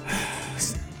niggas.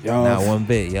 Yo, Not one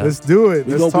bit, yo. Let's do it.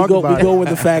 we Let's go, talk we about go it. where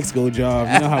the facts go, Job.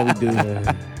 You know how we do.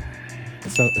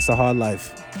 It's a hard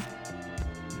life.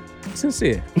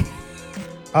 Sincere.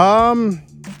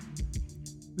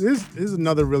 This is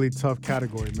another really tough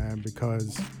category, man,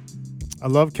 because I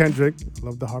love Kendrick. I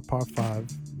love the Heart Part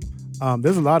 5.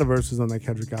 There's a lot of verses on that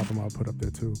Kendrick album I'll put up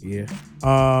there too. Yeah.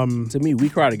 Um, To me, We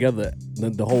Cry Together,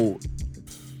 the whole,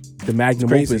 the magnum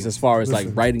crazy. opus as far as like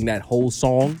Listen. writing that whole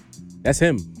song, that's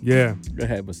him. yeah. Go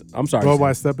ahead. But I'm sorry. Roll Sam.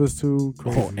 by Step is too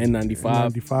crazy. Oh,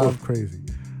 N95. N95, crazy.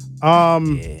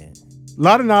 Yeah. A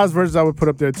lot of Nas verses I would put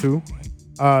up there too.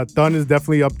 Thun is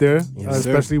definitely up there, Yes, sir.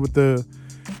 especially with the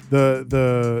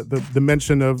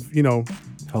mention of, you know,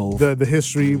 Hove. the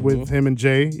history with him and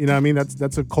Jay. You know what I mean?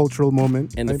 That's a cultural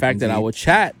moment. And the right? fact that our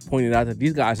chat pointed out that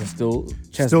these guys are still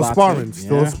chest still boxing. sparring,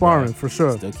 still Yeah. sparring for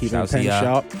sure. Still keeping Shouts the pen to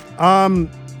y'all. sharp.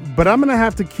 But I'm gonna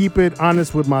have to keep it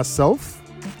honest with myself.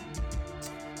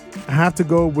 I have to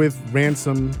go with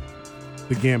Ransom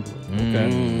the Gambler.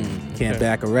 Can't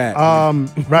back a rat.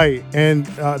 Right. And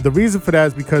the reason for that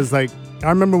is because, like, I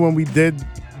remember when we did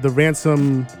the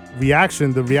Ransom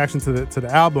reaction, to the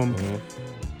album,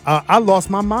 I lost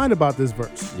my mind about this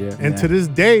verse. Yeah. And to this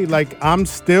day, like, I'm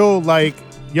still like,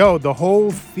 yo, the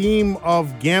whole theme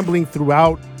of gambling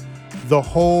throughout the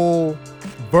whole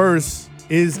verse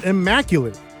is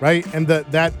immaculate, right? And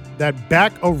that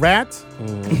back a rat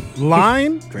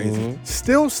line Crazy.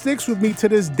 still sticks with me to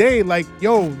this day. Like,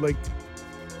 yo, like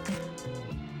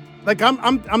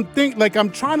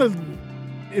I'm trying to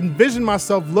envision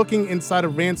myself looking inside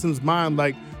of Ransom's mind,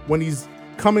 like when he's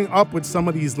coming up with some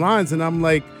of these lines, and I'm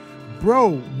like,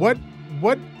 bro, what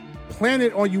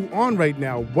planet are you on right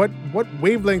now? What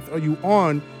wavelength are you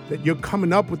on that you're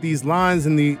coming up with these lines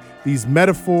and these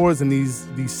metaphors and these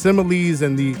similes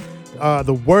and the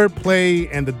wordplay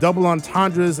and the double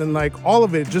entendres and like all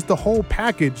of it, just the whole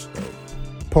package.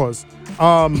 Pause.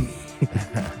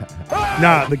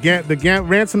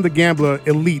 Ransom the Gambler,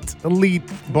 elite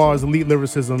bars, elite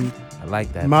lyricism. I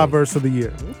like that. My pick. verse of the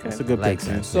year. That's a good I like pick,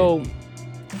 Sam. that. So,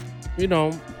 you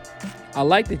know, I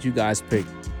like that you guys picked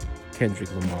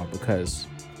Kendrick Lamar because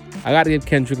I got to give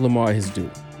Kendrick Lamar his due.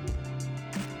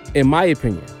 In my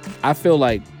opinion, I feel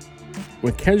like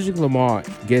when Kendrick Lamar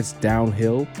gets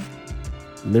downhill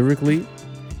lyrically,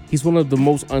 he's one of the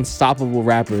most unstoppable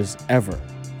rappers ever.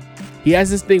 He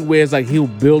has this thing where it's like he'll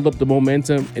build up the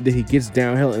momentum and then he gets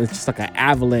downhill and it's just like an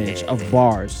avalanche of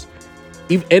bars.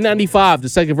 Even N95, the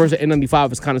second verse of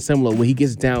N95 is kind of similar where he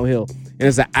gets downhill and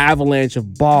it's an avalanche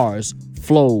of bars,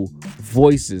 flow,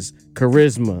 voices,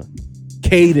 charisma,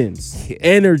 cadence,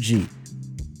 energy.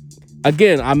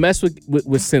 Again, I mess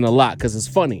with Sin a lot because it's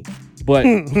funny, but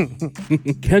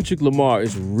Kendrick Lamar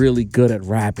is really good at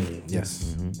rapping.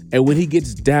 Yes. And when he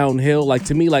gets downhill, like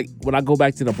to me, like when I go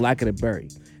back to the Black and the Berry,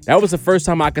 that was the first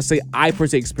time I could say I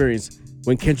personally experienced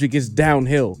when Kendrick gets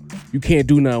downhill, you can't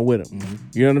do nothing with him.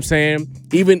 You know what I'm saying?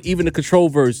 Even the Control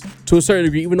verse, to a certain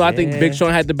degree, even though I think Big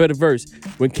Sean had the better verse,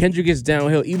 when Kendrick gets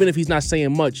downhill, even if he's not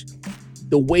saying much,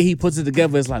 the way he puts it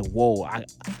together is like, whoa,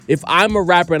 if I'm a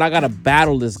rapper and I gotta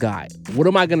battle this guy, what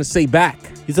am I gonna say back?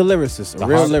 He's a lyricist, a The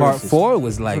real Hard Part lyricist. 4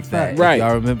 was like that. Right.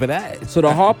 Y'all remember that? So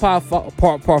the hard part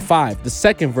 5, the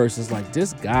second verse is like,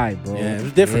 this guy, bro. Yeah, it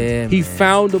was different. Yeah, He man.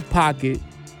 found a pocket,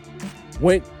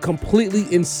 went completely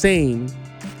insane,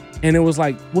 and it was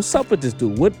like, what's up with this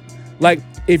dude? What, like,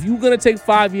 if you're gonna take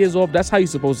 5 years off, that's how you're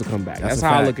supposed to come back. That's That's a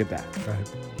how I fact. look at that.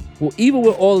 Right. Well, even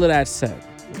with all of that said,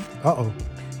 Uh-oh.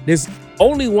 there's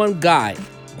only one guy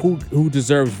who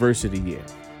deserves verse of the year.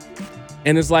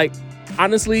 And it's like,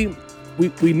 honestly,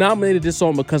 we nominated this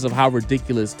song because of how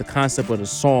ridiculous the concept of the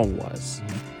song was.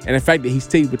 And the fact that he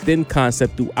stayed within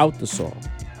concept throughout the song.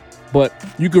 But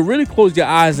you could really close your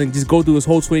eyes and just go through his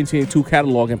whole 2022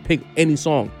 catalog and pick any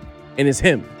song. And it's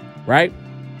him, right?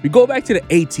 We go back to the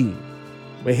 18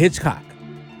 with Hitchcock.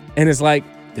 And it's like,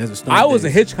 There's a Stone I was a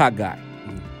Days. Hitchcock guy,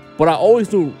 but I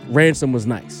always knew Ransom was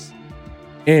nice.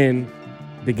 And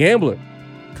The Gambler,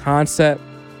 concept,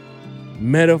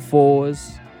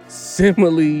 metaphors,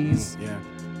 similes, Yeah.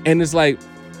 and it's like,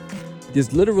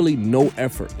 There's literally no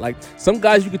effort. Like some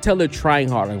guys, you could tell they're trying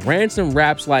hard. Like Ransom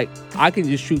raps like I can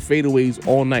just shoot fadeaways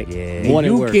all night. Yeah. And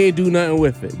Morning you work. can't do nothing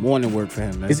with it. Morning work for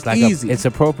him, man. It's Like easy. it's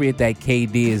appropriate that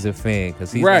KD is a fan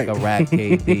because he's Right. like a rap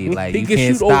KD. Like He you can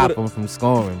can't shoot over stop the- him from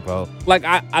scoring, bro. Like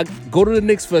I go to the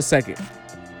Knicks for a second.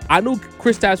 I knew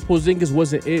Kristaps Porzingis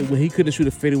wasn't it when he couldn't shoot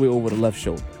a fadeaway over the left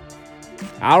shoulder.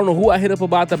 I don't know who I hit up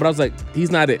about that, but I was like, he's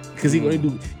not it because he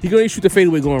can only shoot the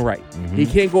fadeaway going right. He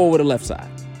can't go over the left side.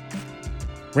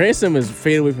 Ransom is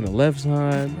fadeaway from the left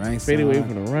side, Right fadeaway side.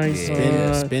 from the right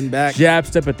Spin, side, spin back. jab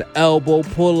step at the elbow,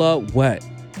 pull up, wet.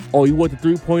 Oh, you want the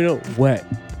 3-pointer? Wet.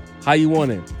 How you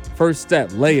want it? First step,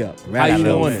 layup. Right How out you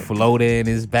of want the it? Floater in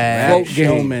his bag. Float Right, game.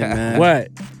 showman, man. What?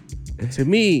 To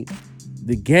me,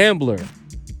 the gambler,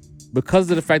 because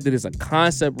of the fact that it's a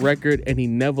concept record and he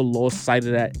never lost sight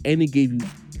of that, and he gave you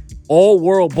all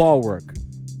world ball work,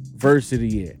 verse of the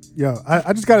year. Yo,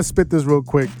 I just gotta spit this real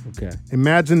quick. Okay.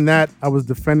 Imagine that I was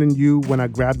defending you when I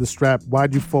grabbed the strap.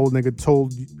 Why'd you fold, nigga?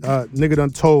 Nigga done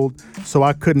told, so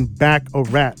I couldn't back a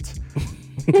rat.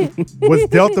 Was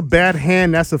dealt a bad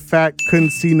hand, that's a fact. Couldn't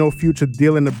see no future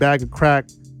dealing a bag of crack.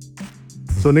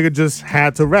 So nigga just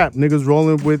had to rap. Niggas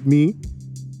rolling with me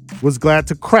was glad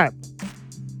to crap.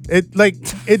 It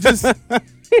just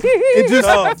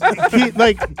he,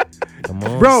 like, Come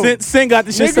on. bro. Sin got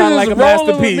the shit Niggas sound is like a rolling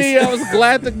with masterpiece. me. I was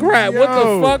glad to grab. What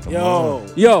the Yo.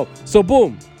 fuck? Yo. So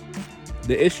boom.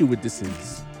 The issue with this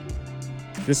is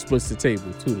this splits the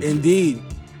table too. Indeed.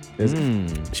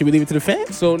 Should we leave it to the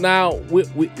fans? So now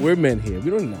we're men here. We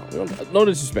don't know. No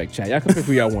disrespect, chat. Y'all can pick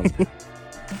who y'all want.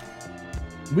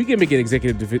 We can make an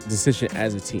executive decision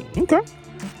as a team. Okay.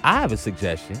 I have a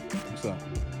suggestion. What's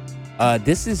up?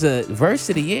 This is a verse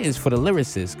of the year is for the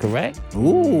lyricist, correct?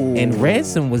 Ooh. And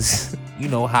Ransom was,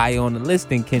 high on the list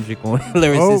than Kendrick on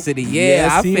lyricist of the year.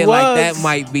 yes, I he feel like was. that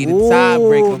might be the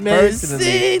tiebreaker personally.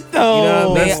 Mencito. You know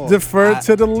what I mean? Let's defer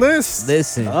to the list.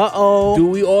 Listen, Uh-oh. Do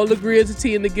we all agree as a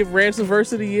team to give Ransom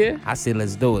verse of the year? I said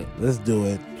let's do it. Let's do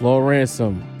it. Lord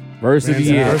Ransom, verse of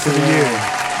the Ransom, year. verse of the year.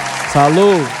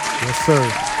 Salud, Yes,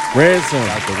 sir. Ransom.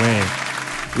 Out the ring.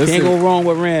 Listen, Can't go wrong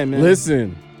with Ram, man.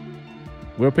 listen.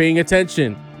 We're paying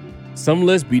attention. Some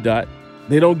lists, B-Dot,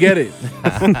 they don't get it.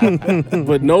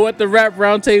 But no, at the rap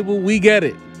round table, we get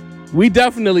it. We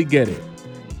definitely get it.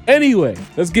 Anyway,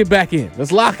 let's get back in.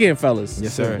 Let's lock in, fellas.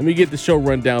 Yes, sir. Let me get the show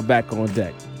rundown back on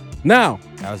deck. Now,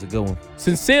 That was a good one.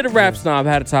 Sincere the Rap Snob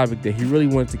had a topic that he really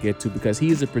wanted to get to because he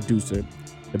is a producer,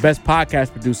 the best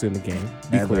podcast producer in the game.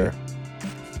 Be Ever. clear.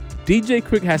 DJ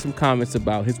Quick has some comments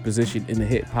about his position in the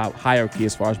hip hop hierarchy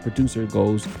as far as producer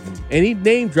goes, and he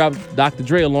name dropped Dr.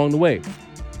 Dre along the way.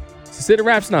 Sincere the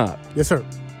Rap Snob, Yes, sir.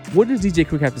 what does DJ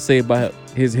Quick have to say about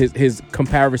his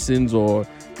comparisons or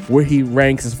where he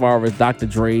ranks as far as Dr.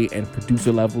 Dre and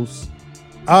producer levels?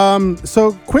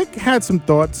 So Quick had some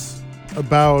thoughts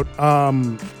about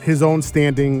his own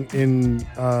standing in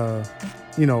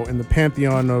in the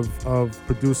pantheon of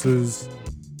producers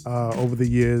over the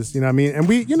years. You know what I mean? And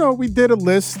we did a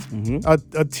list,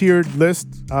 a tiered list,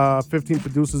 15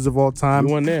 producers of all time.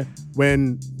 You won there.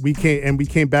 When we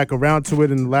came back around to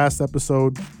it in the last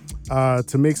episode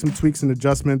to make some tweaks and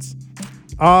adjustments.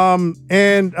 I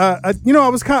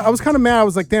was kind of mad. I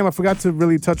was like, damn, I forgot to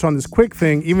really touch on this Quick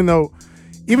thing. Even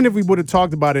if we would have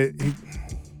talked about it,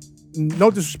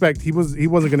 no disrespect, he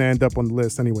wasn't gonna end up on the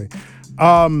list anyway.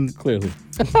 Clearly.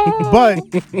 But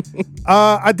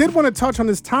I did want to touch on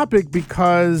this topic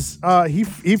because he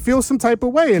feels some type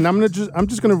of way, and I'm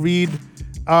just gonna read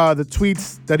the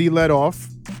tweets that he led off,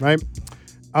 right?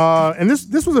 And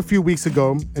this was a few weeks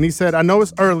ago, and he said, "I know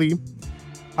it's early,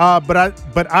 but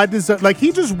I deserve." Like,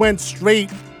 he just went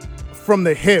straight from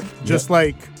the hip, just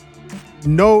like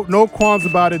no qualms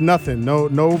about it, nothing, no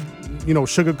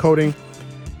sugarcoating.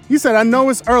 He said, "I know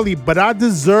it's early, but I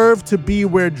deserve to be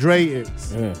where Dre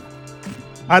is. Yeah.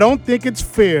 I don't think it's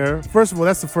fair." First of all,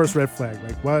 that's the first red flag.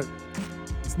 Like, what?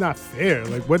 It's not fair.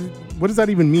 Like, what does that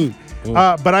even mean?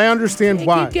 But I understand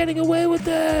why. Keep getting away with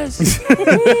this.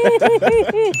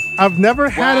 I've never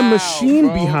had a machine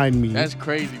bro. behind me. That's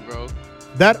crazy, bro.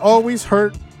 That always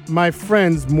hurt my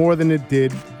friends more than it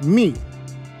did me.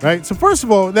 Right? So first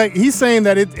of all, like, he's saying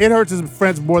that it hurts his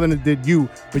friends more than it did you,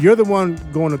 but you're the one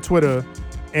going to Twitter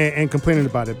and complaining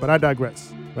about it. But I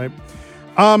digress, right?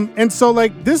 And so,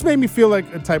 like, this made me feel like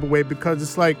a type of way because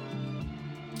it's like,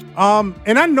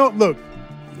 and I know, look,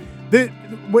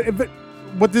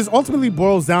 what this ultimately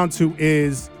boils down to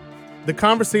is the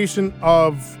conversation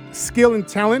of skill and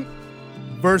talent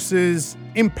versus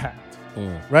impact,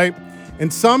 right?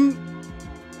 And some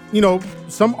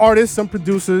artists, some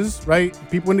producers, right?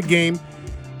 People in the game,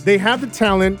 they have the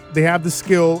talent, they have the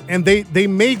skill, and they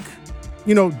make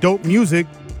dope music,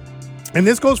 and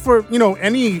this goes for,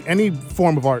 any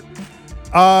form of art.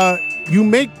 You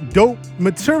make dope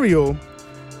material,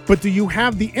 but do you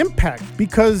have the impact?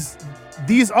 Because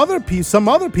some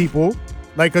other people,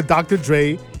 like a Dr.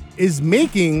 Dre, is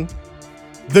making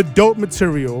the dope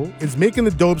material, is making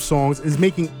the dope songs, is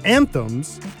making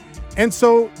anthems. And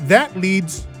so that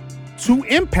leads to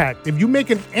impact. If you make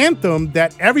an anthem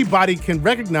that everybody can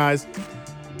recognize,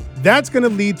 that's going to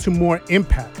lead to more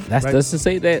impact. That's right? doesn't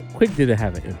say that Quick didn't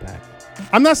have an impact.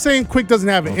 I'm not saying Quick doesn't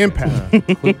have an impact.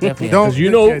 Quick definitely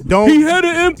Don't He had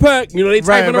an impact. They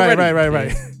typing already.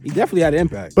 Right. He definitely had an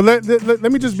impact. But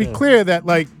let me just be clear that,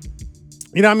 like,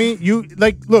 you know what I mean? You,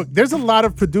 like, look, there's a lot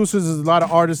of producers, there's a lot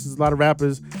of artists, there's a lot of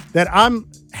rappers that I'm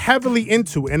heavily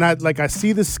into. And I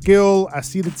see the skill, I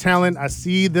see the talent, I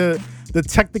see the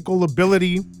technical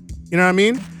ability, you know what I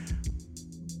mean?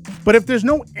 But if there's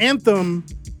no anthem,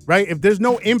 right? If there's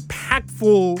no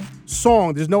impactful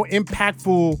song, there's no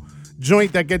impactful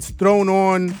joint that gets thrown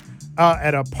on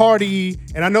at a party,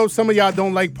 and I know some of y'all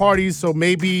don't like parties, so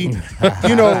maybe, maybe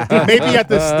at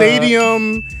the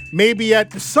stadium, maybe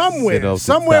at somewhere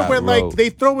where like they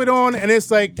throw it on and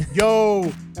it's like,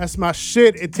 yo, that's my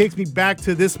shit. It takes me back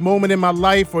to this moment in my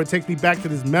life, or it takes me back to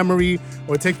this memory,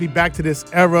 or it takes me back to this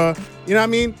era. You know what I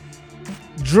mean?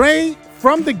 Dre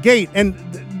from the gate, and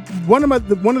one of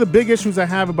the big issues I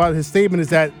have about his statement is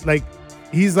that, like,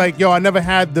 he's like, yo, I never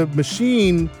had the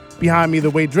machine behind me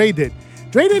the way Dre did.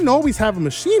 Dre didn't always have a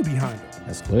machine behind him.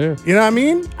 That's clear. You know what I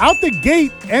mean? Out the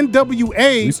gate,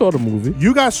 NWA. We saw the movie.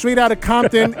 You got Straight Outta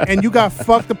Compton, and you got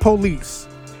Fuck the Police,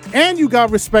 and you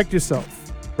got Respect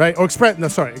Yourself, right? Or Express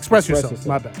Yourself.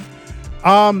 My bad.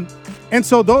 And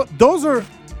so those are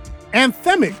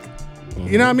anthemic. Mm-hmm.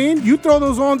 You know what I mean? You throw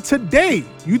those on today.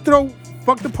 You throw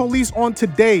Fuck the Police on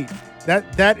today.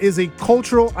 That is a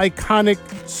cultural iconic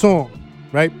song,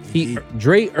 right?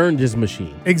 Dre earned his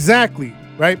machine. Exactly,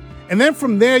 right? And then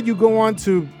from there, you go on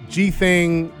to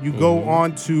G-Thing. You go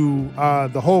on to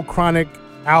the whole Chronic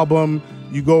album.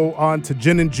 You go on to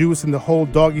Gin and Juice and the whole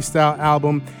Doggy Style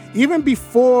album. Even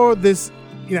before this,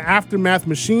 Aftermath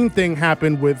Machine thing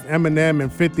happened with Eminem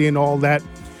and 50 and all that,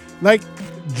 like,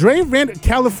 Dre ran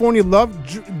California Love.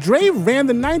 Dre ran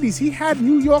the 90s. He had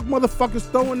New York motherfuckers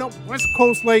throwing up West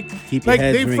Coast like Keep your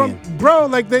heads they ringing. from, bro,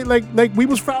 like they like we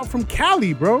was from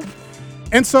Cali, bro.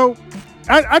 And so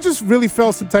I just really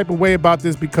felt some type of way about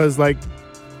this because, like,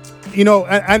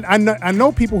 I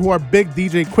know people who are big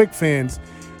DJ Quick fans,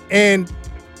 and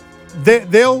they're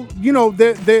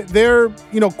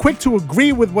quick to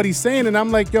agree with what he's saying, and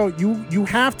I'm like, yo, you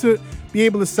have to be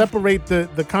able to separate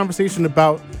the conversation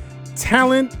about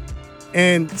talent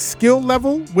and skill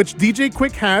level, which DJ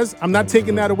Quick has. I'm not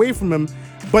taking that away from him,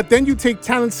 but then you take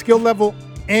talent, skill level,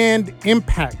 and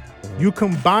impact. You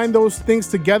combine those things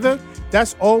together,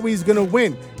 that's always gonna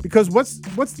win. Because what's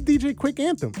the DJ Quick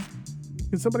anthem?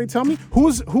 Can somebody tell me?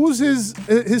 Who's his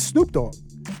Snoop Dogg?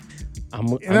 I'm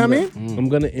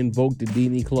gonna invoke the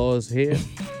Deanie clause here,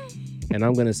 and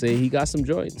I'm gonna say he got some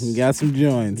joints. He got some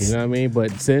joints. You know what I mean?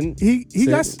 But he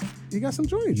got some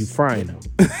joints. You frying him.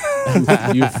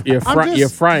 You're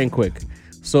frying Quick.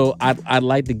 So I'd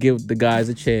like to give the guys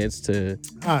a chance to.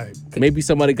 All right. Maybe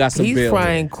somebody got some. He's bail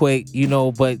frying there. Quick,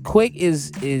 but Quick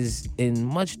is in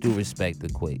much due respect to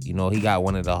Quick. He got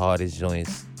one of the hardest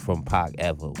joints from Pac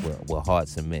ever with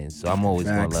Hearts and Men. So I'm always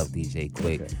gonna love DJ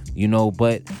Quick. Okay.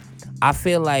 But I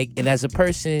feel like, and as a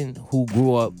person who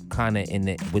grew up kind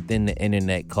of within the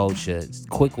internet culture,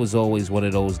 Quick was always one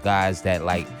of those guys that,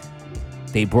 like,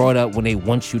 they brought up when they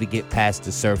want you to get past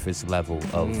the surface level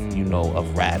of,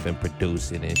 of rap and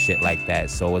producing and shit like that.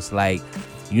 So it's like,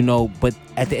 but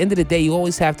at the end of the day, you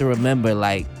always have to remember,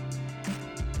 like,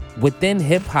 within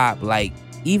hip hop, like,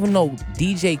 even though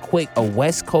DJ Quick, a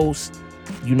West Coast,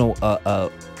 a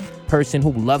person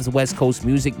who loves West Coast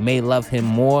music may love him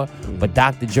more, but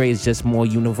Dr. Dre is just more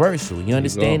universal. You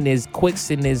understand? There's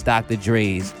Quicks and there's Dr.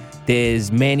 Dre's.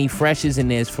 There's Manny Freshes and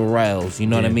there's Pharrell's. You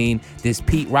know what I mean? There's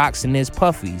Pete Rocks and there's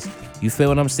Puffy's. You feel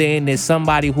what I'm saying? There's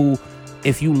somebody who,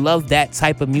 if you love that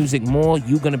type of music more,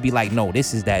 you're going to be like, no,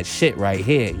 this is that shit right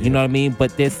here. You know what I mean?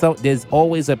 But there's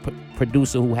always a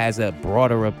producer who has a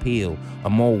broader appeal, a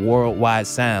more worldwide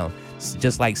sound.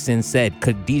 Just like Sin said,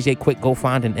 could DJ Quick go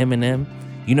find an Eminem?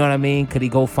 You know what I mean? Could he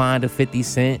go find a 50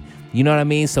 Cent? You know what I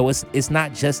mean? So it's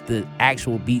not just the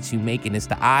actual beats you making, it's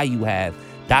the eye you have.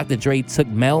 Dr. Dre took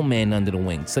Mailman under the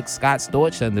wing, took Scott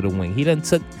Storch under the wing. He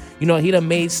done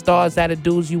made stars out of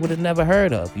dudes you would have never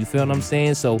heard of. You feel what I'm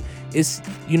saying? So it's,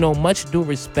 much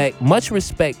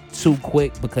respect to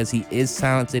Quick because he is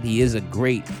talented. He is a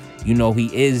great You know, he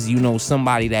is, you know,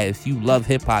 somebody that if you love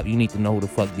hip hop, you need to know who the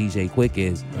fuck DJ Quick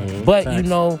is. But you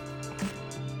know,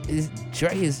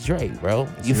 Dre is Dre, bro.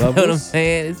 You feel what I'm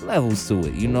saying? It's levels to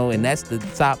it, you know, and that's the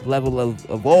top level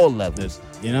of all levels.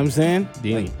 You know what I'm saying?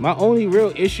 Like, my only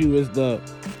real issue is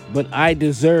but I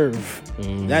deserve.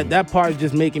 That part is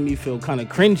just making me feel kind of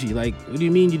cringy. Like, what do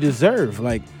you mean you deserve?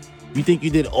 Like, you think you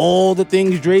did all the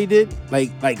things Dre did?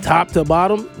 Like top to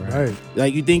bottom? Right.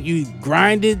 Like, you think you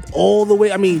grinded all the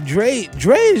way? I mean, Dre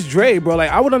is Dre, bro.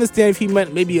 Like, I would understand if he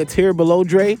meant maybe a tier below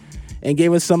Dre and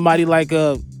gave us somebody like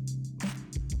a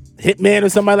Hitman or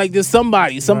somebody like this.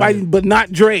 Somebody, Right. but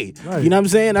not Dre. Right. You know what I'm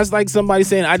saying? That's like somebody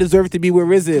saying, I deserve to be where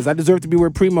Riz is. I deserve to be where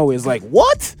Primo is. Like,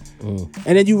 what? And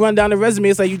then you run down the resume.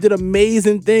 It's like you did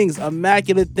amazing things,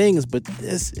 immaculate things, but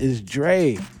this is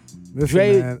Dre.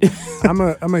 Listen, Dre-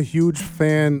 man, I'm a huge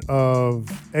fan of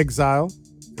Exile.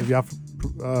 If y'all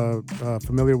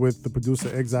familiar with the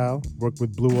producer Exile, worked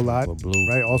with Blue a lot, With Blue,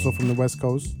 right? Also from the West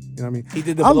Coast. You know what I mean? He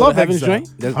did the I Below love the Heavens Exile.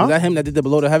 joint. Is Huh? that him that did the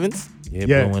Below the Heavens? Yeah,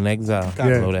 Yeah. Blue in Exile.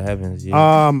 Yeah. Below the Heavens,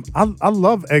 yeah. I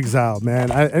love Exile,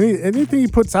 man. Anything he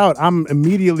puts out, I'm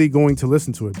immediately going to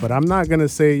listen to it. But I'm not gonna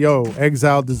say, yo,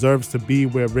 Exile deserves to be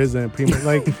where RZA and Primo.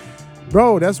 Like,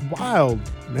 bro, that's wild,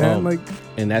 man. Well, like,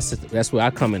 and that's where I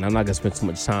come in. I'm not gonna spend too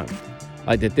much time.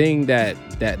 Like the thing that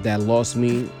lost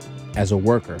me as a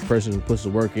worker, a person who puts the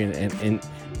work in,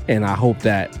 and I hope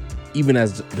that even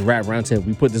as the Rap Roundtable,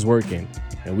 we put this work in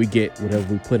and we get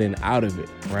whatever we put in out of it,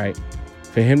 right?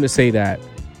 For him to say that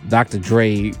Dr.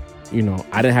 Dre, you know,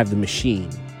 I didn't have the machine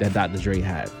that Dr. Dre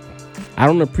had. I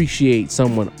don't appreciate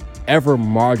someone ever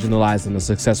marginalizing a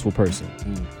successful person,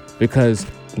 because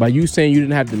by you saying you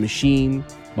didn't have the machine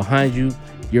behind you,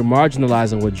 you're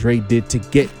marginalizing what Dre did to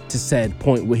get to said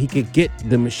point where he could get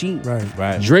the machine.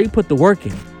 right, Dre put the work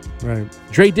in. right.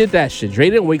 Dre did that shit. Dre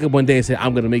didn't wake up one day and say,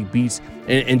 I'm going to make beats.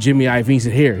 And Jimmy Iovine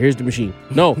said, here's the machine.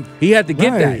 No, he had to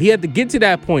get Right. that. He had to get to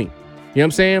that point. You know what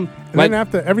I'm saying? And then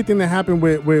after everything that happened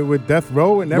with Death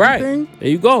Row and everything, There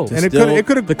you go. and it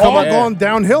could have all gone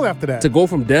downhill after that. To go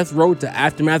from Death Row to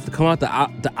Aftermath, to come out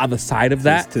the other side of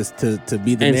that. To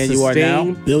be the And man you are now,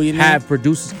 sustain, billionaire. have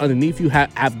producers underneath you,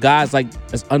 have guys like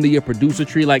that's under your producer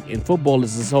tree. Like in football,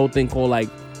 there's this whole thing called like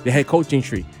the head coaching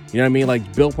tree. You know what I mean?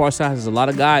 Like Bill Parcells has a lot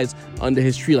of guys under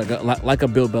his tree, like a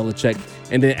Bill Belichick.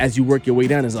 And then as you work your way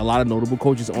down, there's a lot of notable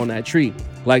coaches on that tree.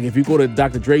 Like if you go to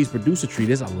Dr. Dre's producer tree,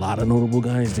 there's a lot of notable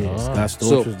guys there. Scott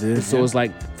So, Storch was there, so yeah. it's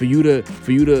like for you to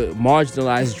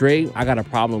marginalize Dre, I got a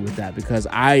problem with that, because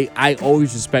I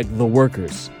always respect the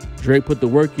workers. Dre put the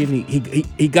work in.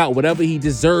 He got whatever he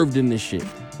deserved in this shit,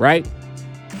 right?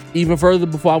 Even further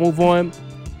before I move on,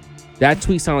 that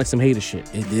tweet sounded like some hater shit.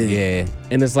 It did. Yeah.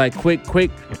 And it's like quick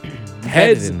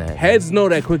Better than that. heads know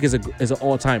that Quick is an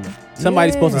all timer.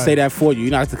 Somebody's supposed to say that for you.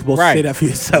 You're not supposed to say that for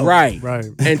yourself. Right. Right.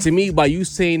 And to me, by you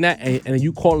saying that and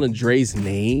you calling Dre's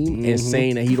name and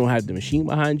saying that he don't have the machine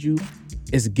behind you,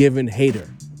 it's giving hater.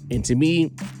 And to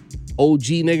me, OG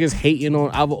niggas hating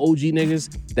on other OG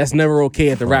niggas, that's never okay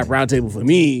at the Rap Roundtable for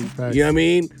me. Facts. You know what I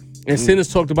mean? And Sin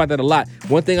has talked about that a lot.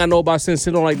 One thing I know about Sin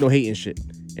don't like no hating shit.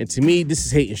 And to me, this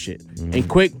is hating shit. And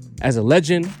Quick, as a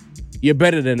legend, you're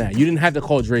better than that. You didn't have to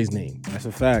call Dre's name. That's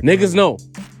a fact. Niggas know.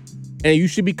 And you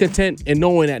should be content in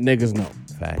knowing that niggas know.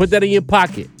 Facts. Put that in your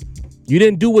pocket. You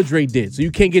didn't do what Dre did, so you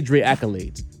can't get Dre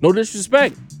accolades. No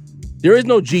disrespect. There is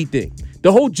no G thing.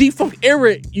 The whole G-Funk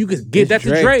era, you could get that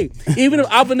to Dre. Even if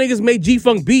other niggas made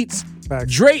G-Funk beats,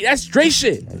 Facts. Dre, that's Dre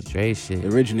shit. That's Dre shit.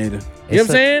 Originator. You know what I'm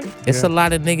saying? It's a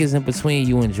lot of niggas in between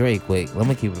you and Dre, Quick. Let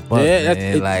me keep it a buck, Yeah,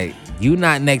 man. Like, you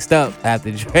not next up after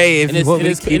Dre if And, you want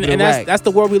me to keep it right. that's the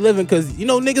world we live in, because, you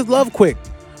know, niggas love Quick.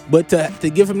 But to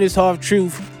give him this half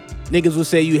truth, niggas will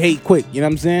say you hate Quick. You know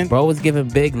what I'm saying? Bro was giving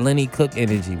big Lenny Cook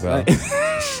energy, bro.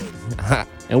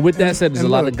 And with that said, there's a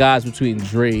And lot look. of guys between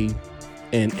Dre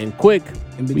and Quick.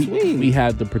 In between. We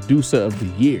have the producer of the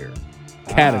year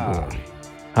category.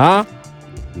 Huh?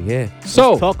 Yeah.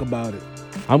 So Talk about it.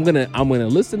 I'm gonna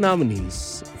list the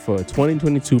nominees for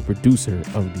 2022 Producer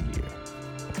of the Year.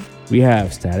 We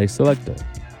have Static Selector,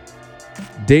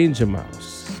 Danger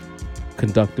Mouse,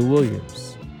 Conductor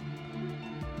Williams,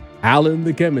 Alan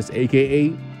the Chemist,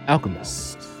 aka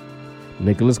Alchemist,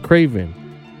 Nicholas Craven,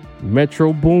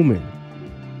 Metro Boomin,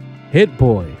 Hit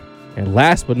Boy, and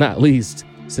last but not least,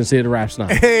 Sincere the Rap Snob.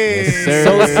 Hey,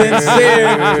 So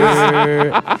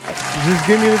sincere. just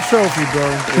give me the trophy, bro.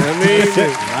 You know what I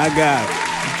mean? My God.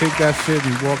 Take that shit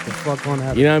and walk the fuck on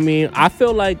out. You know what I mean? I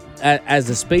feel like as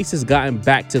the space has gotten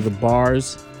back to the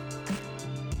bars,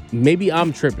 maybe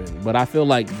I'm tripping, but I feel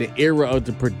like the era of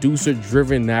the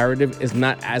producer-driven narrative is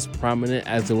not as prominent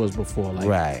as it was before. Like,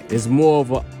 Right. it's more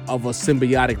of a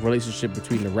symbiotic relationship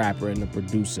between the rapper and the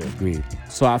producer. Agreed.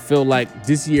 So I feel like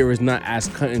this year is not as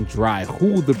cut and dry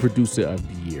who the producer of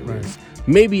the year is.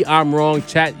 Maybe I'm wrong.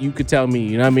 Chat, you could tell me.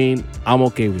 You know what I mean? I'm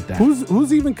okay with that.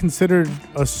 Who's even considered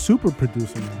a super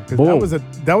producer now? Because Boom.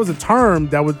 that was a term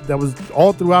that was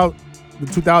all throughout the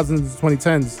 2000s and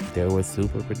 2010s. There were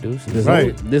super producers.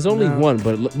 There's only No. one,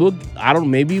 but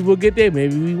maybe we'll get there,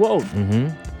 maybe we won't. Mm-hmm.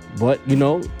 But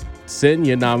Sin,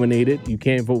 you're nominated. You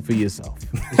can't vote for yourself.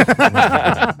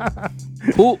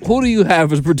 Who do you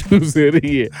have as producer of the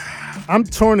year? I'm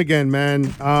torn again, man.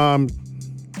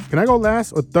 Can I go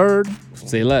last or third?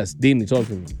 Say less. Deanie, talk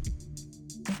to me.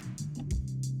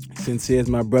 Sincere's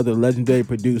my brother, legendary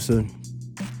producer.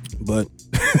 But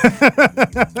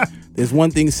there's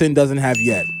one thing Sin doesn't have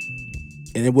yet.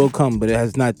 And it will come, but it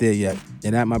has not there yet.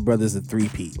 And that, my brother, is a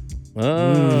three-peat.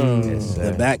 Yes, The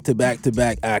sir.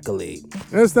 back-to-back-to-back accolade.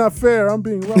 That's not fair. I'm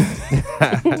being wrong.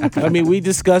 I mean, we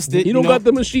discussed it. You don't got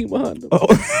the machine behind him.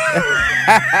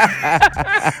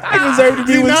 I deserve to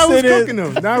be See, with now I was Sin. cooking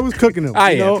him. Now I was cooking him.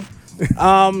 I You am.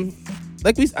 know,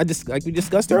 like we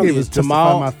discussed He earlier, was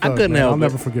justify my Tamal thug, couldn't man. help I'll it.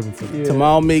 never forgive him for that.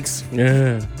 Tamal makes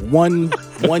Yeah. one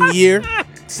year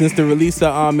since the release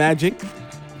of Magic.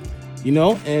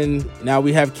 And now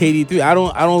we have KD3. I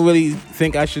don't really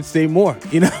think I should say more.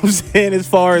 You know what I'm saying? As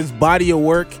far as body of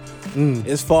work,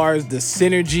 as far as the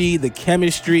synergy, the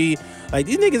chemistry. Like,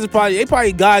 these niggas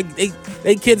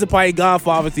they kids are probably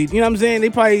godfathers. You know what I'm saying?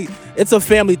 It's a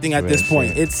family thing at Real this point.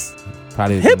 shit. It's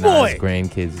Probably Hit the Nas Boy.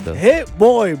 grandkids though. Hit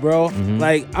Boy, bro. Mhm.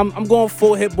 Like, I'm going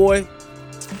full Hit Boy.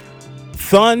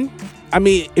 Thun. I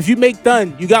mean, if you make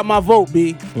Thun, you got my vote,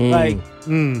 B. Like,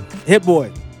 Hit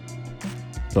Boy.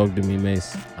 Talk to me,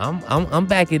 Mace. I'm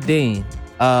back at Dean.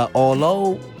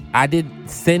 Although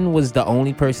Sin was the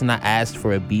only person I asked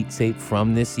for a beat tape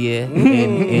from this year.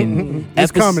 In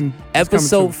It's coming. It's coming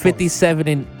episode to the 57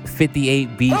 and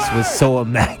 58 beats was so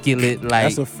immaculate. Like,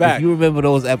 That's a fact. If you remember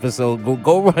those episodes,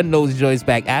 go run those joints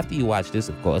back after you watch this,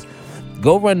 of course.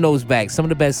 Go run those back. Some of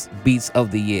the best beats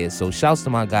of the year. So shouts to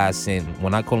my guy Sin.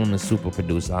 When I call him the super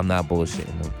producer, I'm not bullshitting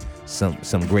him.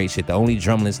 Some great shit. The only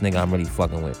drumless nigga I'm really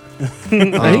fucking with. He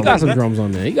got some drums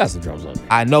on there.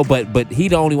 I know, but he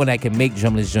the only one that can make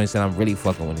drumless joints that I'm really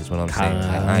fucking with. Is what I'm saying.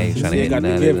 I ain't trying to Sincere get got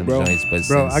none the of gift, them bro. joints, but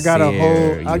Bro, I got a Sincere,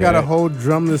 whole you heard? whole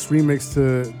drumless remix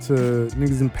to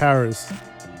niggas in Paris.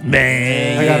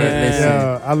 Man. I got it. Listen,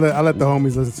 Yeah, I let the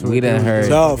homies listen to it. We done heard.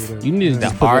 Tough. You need to The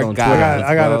just put that art on guy. Twitter.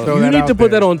 I gotta bro. throw You that need out to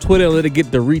put there. that on Twitter and let it get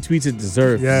the retweets it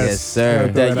deserves. Yes, sir.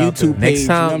 Gotta throw That out there. YouTube Next page, you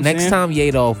know what time, I'm next saying? time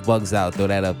Yadolf bugs out, throw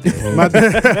that up there. My-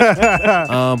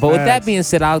 But with that Facts. being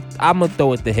said, I'm gonna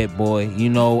throw it to Hit Boy.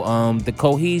 The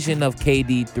cohesion of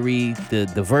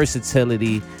KD3, the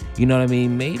versatility. You know what I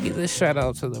mean? Maybe the shout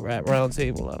out to the Rap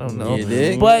Roundtable. I don't know. You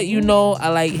dig? But I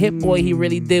like Hit Boy. He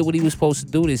really did what he was supposed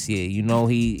to do this year.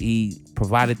 He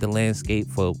provided the landscape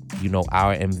for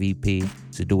our MVP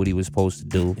to do what he was supposed to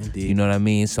do. Indeed. You know what I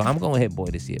mean? So I'm going Hit Boy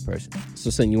this year, personally. So,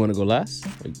 Sin, you want to go last,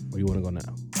 or you want to go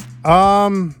now?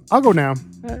 I'll go now.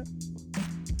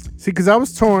 See, because I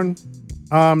was torn,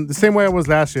 the same way I was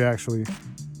last year, actually,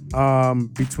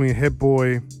 between Hit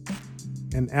Boy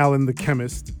and Alan the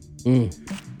Chemist.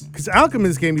 Because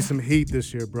Alchemist gave me some heat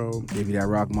this year, bro. Gave you that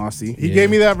Rock Marcy. He gave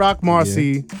me that Rock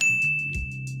Marcy.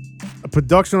 The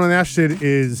production on that shit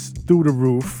is through the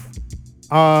roof.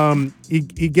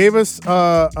 He gave us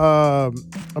a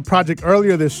project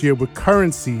earlier this year with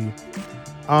Currency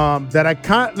that I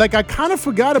kind of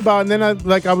forgot about, and then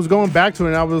I was going back to it,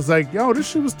 and I was like, yo, this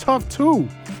shit was tough too.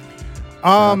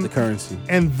 The Currency.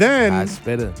 And then I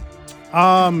spitter.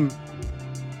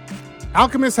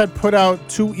 Alchemist had put out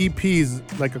 2 EPs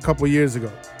like a couple years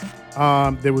ago.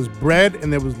 There was Bread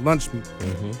and there was Lunch Meat.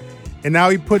 And now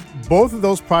he put both of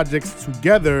those projects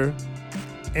together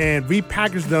and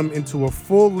repackaged them into a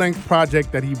full-length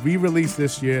project that he re-released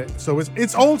this year. So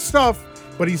it's old stuff,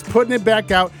 but he's putting it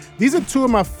back out. These are 2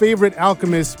 of my favorite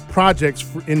Alchemist projects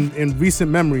in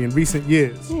recent memory, in recent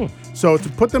years. So to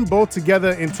put them both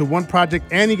together into one project,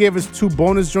 and he gave us 2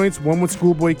 bonus joints, one with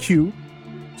Schoolboy Q.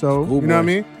 So, you know what I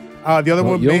mean? The other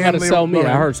one, You don't Mayhem got to sell me.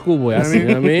 Lauren. I heard Schoolboy. I see. You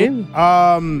know what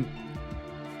I mean?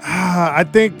 I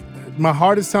think my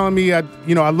heart is telling me, I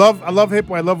love Hit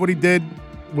Boy. I love what he did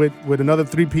with another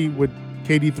 3P with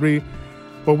KD3.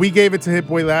 But we gave it to Hit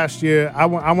Boy last year. I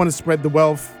want to spread the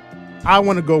wealth. I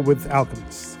want to go with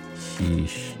Alchemist.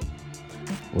 Sheesh.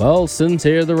 Well,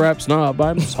 Sincere the Rap Snob,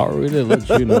 I'm sorry to let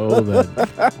you know that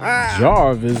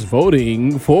Jarv is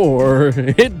voting for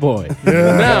Hit Boy.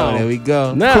 There Now, we go.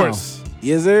 Of now, course.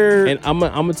 Yes, sir. And I'm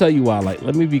gonna tell you why. Like,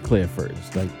 let me be clear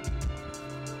first. Like,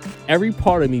 every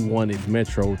part of me wanted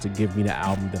Metro to give me the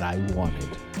album that I wanted,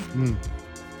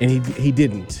 and he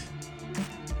didn't.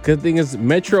 Because the thing is,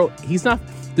 Metro, he's not.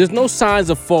 There's no signs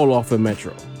of fall off in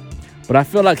Metro, but I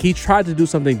feel like he tried to do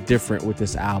something different with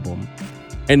this album,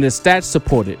 and the stats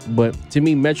support it. But to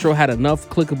me, Metro had enough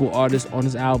clickable artists on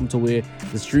his album to where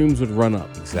the streams would run up.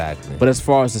 Exactly. But as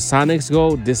far as the Sonics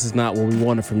go, this is not what we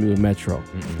wanted from you in Metro,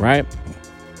 right?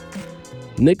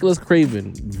 Nicholas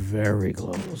Craven, very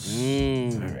close.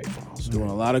 Very close. Doing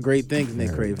a lot of great things,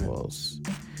 Nick Craven. Close.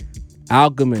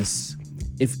 Alchemist.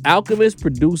 If Alchemist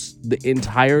produced the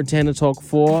entire Tana Talk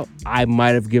 4, I might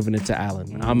have given it to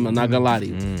Alan. I'm not gonna lie to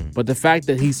you. But the fact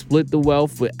that he split the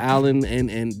wealth with Alan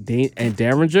and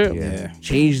Derringer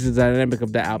changed the dynamic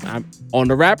of that album. On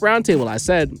the Rap Roundtable, I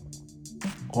said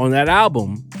on that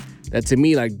album that to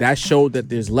me, like, that showed that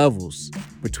there's levels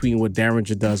between what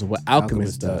Derringer does and what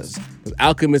Alchemist does. But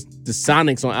Alchemist, the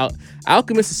Sonics on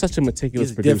Alchemist is such a meticulous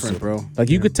He's producer, different, bro.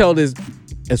 Like, you could tell there's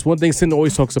one thing Sin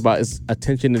always talks about is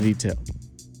attention to detail.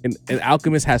 And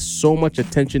Alchemist has so much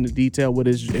attention to detail with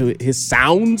his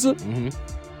sounds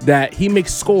that he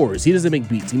makes scores. He doesn't make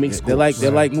beats. He makes scores. They're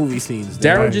like movie scenes.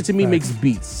 Derringer to me makes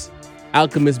beats.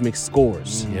 Alchemist makes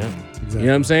scores. Yeah. Exactly. You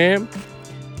know what I'm saying?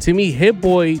 To me, Hit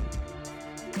Boy,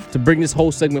 to bring this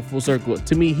whole segment full circle,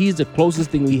 to me, he's the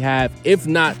closest thing we have, if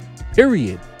not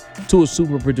period, to a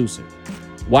super producer.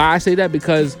 Why I say that?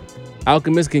 Because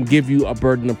Alchemist can give you a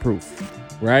burden of proof,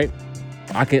 right?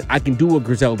 I can do what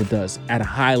Griselda does at a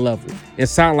high level. It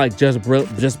sounds like Just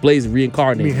Blaze I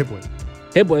reincarnated. mean, Hit Boy.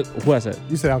 Hit Boy, who I said?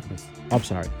 You said Alchemist. I'm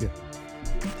sorry. Yeah.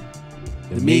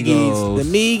 The Migos.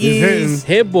 He's hitting.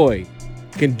 Hit Boy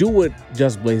can do what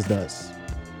Just Blaze does.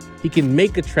 He can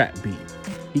make a trap beat.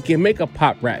 He can make a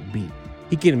pop rap beat.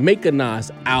 He can make a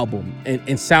Nas album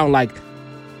and sound like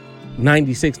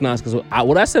 96 Nas. Because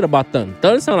what I said about Thun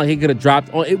sounded like he could have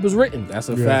dropped on It Was Written. That's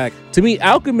a fact. To me,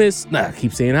 Alchemist, I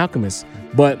keep saying Alchemist,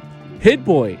 but Hit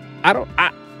Boy,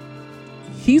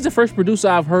 he's the first producer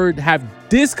I've heard have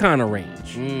this kind of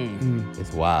range.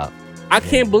 It's wild. I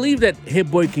can't believe that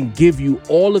Hit Boy can give you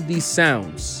all of these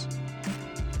sounds.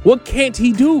 What can't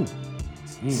he do?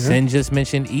 Sin just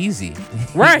mentioned Easy.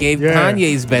 Right. He gave Yeah.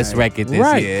 Kanye's best record this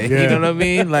Right. year. Yeah. You know what I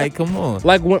mean? Like, come on.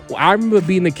 Like, when I remember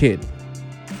being a kid,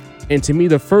 and to me,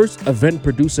 the first event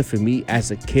producer for me as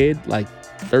a kid, like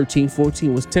 13,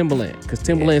 14, was Timbaland. Because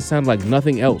Timbaland sounded like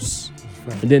nothing else.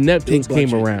 And then Neptunes Big came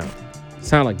budget. around.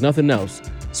 Sounded like nothing else.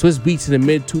 Swiss Beats in the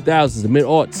mid-2000s, the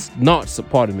mid-aughts,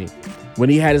 pardon me. When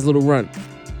he had his little run,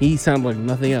 he sounded like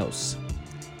nothing else.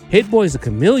 Hit Boy's a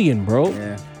chameleon, bro.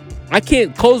 Yeah. I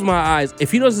can't close my eyes.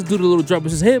 If he doesn't do the little drum,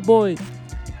 it's just Hit Boy.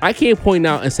 I can't point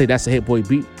out and say that's a Hit Boy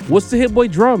beat. What's the Hit Boy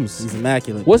drums? He's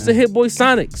immaculate. What's the man. Hit Boy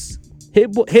sonics?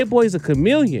 Hit Boy is a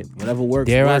chameleon. Whatever works.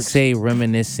 Dare I works. say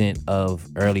reminiscent of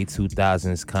early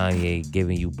 2000s Kanye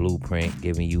giving you Blueprint,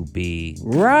 giving you B,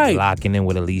 Right. locking in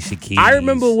with Alicia Keys. I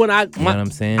remember when You know what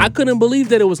I'm saying? I couldn't believe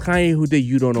that it was Kanye who did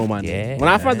You Don't Know My Name. Yeah, When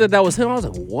I found man. that was him, I was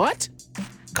like, what?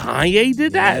 Kanye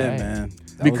did that? Yeah, man.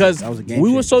 That Because that was a game we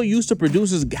were changer. so used to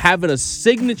producers having a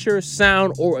signature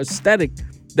sound or aesthetic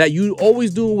that you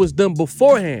always do was done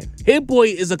beforehand. Hit Boy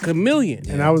is a chameleon.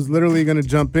 And I was literally going to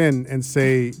jump in and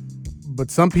say, but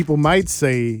some people might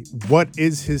say, what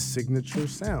is his signature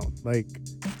sound? Like,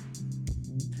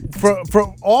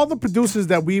 for all the producers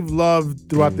that we've loved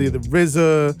throughout the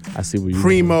RZA, I see what you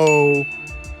Primo,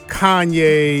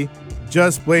 Kanye,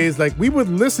 Just Blaze, like, we would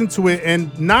listen to it,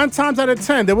 and 9 times out of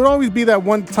 10, there would always be that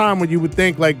one time when you would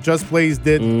think, like, Just Blaze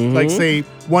did, like, say,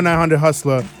 1-900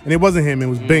 Hustler, and it wasn't him, it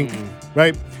was Bink,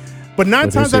 right? But 9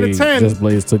 times out of 10, Just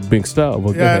Blaze took Big Star.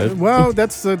 Well, go yeah, ahead. well,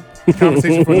 that's a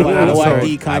conversation for another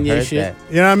OID episode. I've Kanye heard shit. that.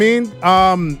 You know what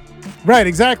I mean? Right,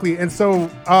 exactly. And so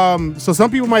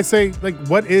some people might say, like,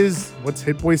 what's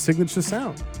Hit Boy's signature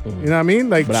sound? You know what I mean?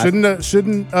 Like, But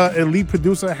shouldn't elite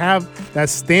producer have that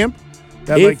stamp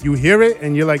that If- like you hear it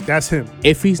and you're like, that's him?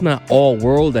 If he's not all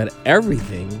world at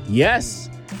everything, yes.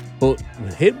 But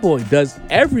Hit Boy does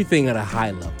everything at a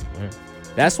high level.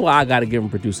 That's why I got to give him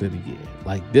producer of the year.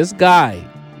 Like, this guy,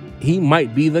 he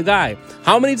might be the guy.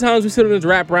 How many times we sit on this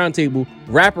rap roundtable,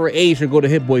 rapper A should go to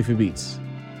Hit Boy for beats?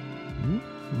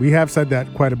 We have said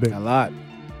that quite a bit. A lot.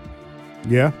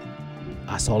 Yeah.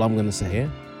 That's all I'm gonna say.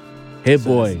 Hit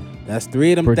Boy, That's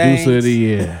 3 of them producer things. of the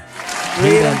year.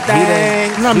 3 of them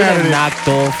things. I'm not mad at it. Knocked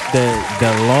off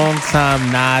the long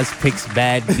time Nas picks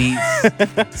bad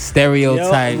beats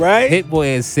stereotype. Yo, right? Hit Boy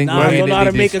is Nas don't know how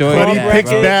to single-handedly make a destroyed But he Club that, picks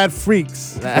bro. bad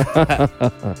freaks.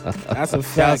 That's a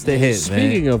Shouts fact. to Hit,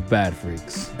 Speaking man. of bad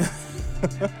freaks,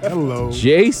 Hello.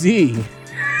 Jay-Z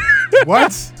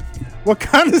What? What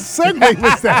kind of segue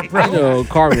was that, bro? You know,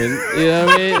 Carmen. You know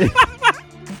what I mean?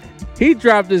 He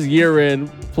dropped his year-end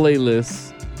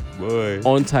playlist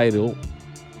on Tidal,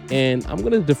 and I'm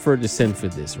gonna defer to Sin for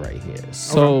this right here.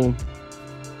 So,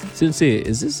 Sincere,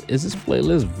 is this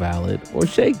playlist valid or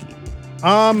shaky?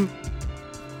 I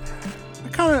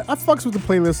fucks with the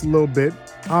playlist a little bit.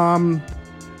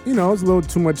 You know, it's a little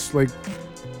too much like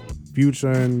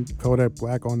Future and Kodak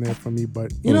Black on there for me,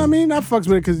 but you know what I mean? I fucks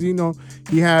with it because, you know,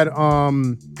 he had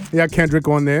Kendrick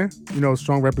on there, you know,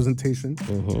 strong representation.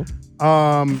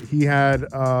 He had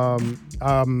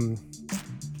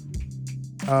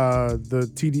the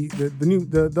TD,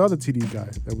 the other TD guy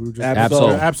that we were just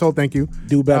Absol, thank you.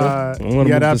 Do better. I want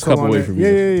He to had move this cup Absol on away there. from you.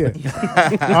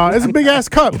 Yeah. It's a big ass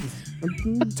cup.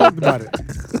 We talked about it.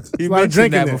 He A lot of mentioned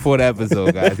drinking that there. before the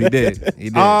episode, guys. He did.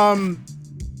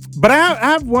 But I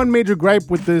have one major gripe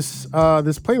with this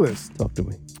playlist. Talk to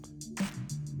me.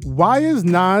 Why is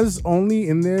Nas only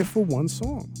in there for one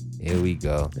song? Here we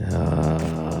go.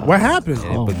 What happened?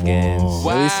 And it begins.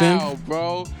 Wow,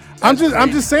 bro. I'm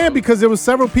just saying because there was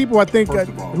several people I think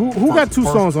who got two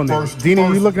songs on there.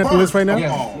 Dini, you looking at the list right now?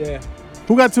 Yeah.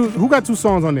 Who got two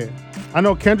songs on there? I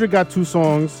know Kendrick got two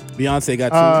songs. Beyonce got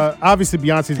two. Obviously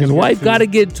Beyonce's His gonna wife get got to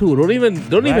two. get two. Don't even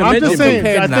I'm mention just saying,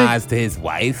 Compare I think- Nas to his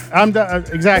wife.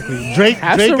 Exactly. Drake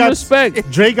Have Drake some got respect.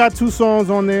 Drake got two songs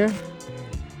on there.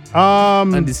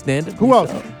 Understandable. Who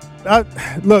else?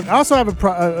 Look, I also have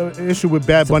a issue with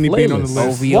Bad Bunny being on the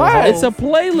playlist. list. OVO. Why? It's a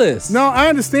playlist. No, I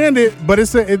understand it, but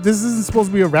this isn't supposed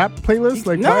to be a rap playlist.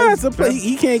 Like, why Nah, is it's a play.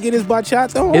 He can't get his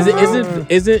bachata on.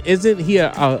 Isn't he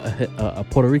a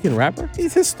Puerto Rican rapper?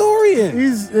 He's historian.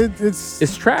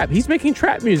 It's Trap. He's making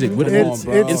trap music with it's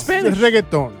in Spanish.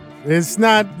 reggaeton. It's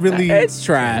not really. It's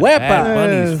trap. Bad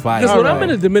Bunny's fire. Because when I'm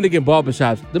Alright. in the Dominican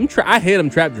barbershops, I hear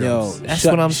them trap Yo, drums. That's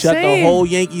shut, what I'm shut saying. the whole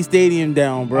Yankee Stadium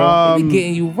down, bro. He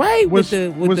getting you right was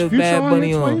with was the Future Bad on Bunny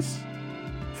here on. twice?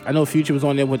 I know Future was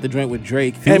on there with the drink with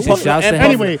Drake. Future shouts to heaven.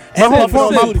 Anyway, and my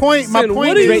Puffin' point Sin,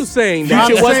 what are is you saying? Future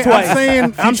I'm was saying- twice. I'm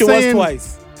saying- Future was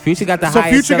twice. Future got the So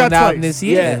highest Future got selling album twice. this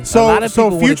year. Yeah. A lot So of people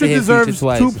wanted Future to hear deserves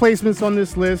twice. two placements on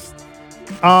this list.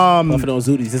 Puffin' on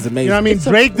Zooties is amazing. You know what I mean? It's a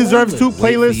Drake deserves two Wait for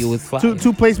You is playlists, fire.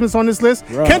 two placements on this list.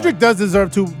 Bruh. Kendrick does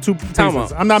deserve two Time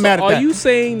placements. out. I'm not mad at Are that. you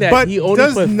saying that But he only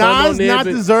does put fun on Nas there? not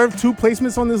but- deserve two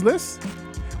placements on this list?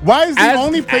 Why is the As-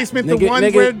 only placement the Nigga- one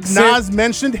nigga, where Sin- Nas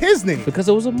mentioned his name? Because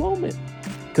it was a moment.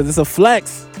 Because it's a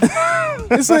flex.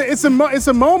 It's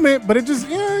a moment, but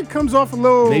it comes off a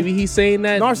little. Maybe he's saying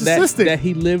that Narcissistic. that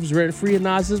he lives rent free in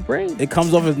Nas's brain. It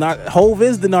comes off as not. Hove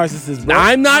is the narcissist, bro.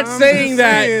 I'm not I'm saying just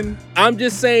that. saying- I'm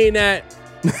just saying that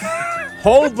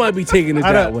Hove might be taking it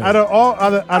that way. Out of all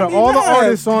the yeah.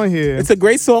 artists on here, It's a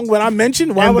great song. When I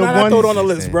mentioned, why And would the I not throw it ones- on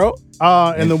the list, bro?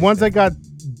 and the ones that got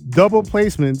double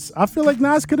placements, I feel like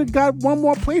Nas could have got one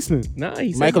more placement. Nah,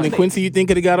 he said Michael my and name. Quincy, you think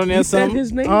could have got on there He said something?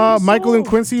 his name. in the Michael and song.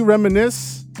 Quincy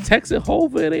reminisce. Texas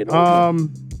Hove, it ain't over. You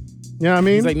know what I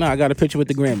mean? He's like, nah, I got a picture with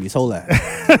the Grammys. Hold that.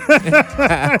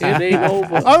 It ain't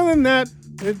over. Other than that,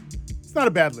 it's not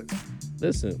a bad list.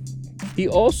 Listen, he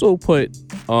also put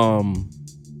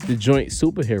the joint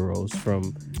superheroes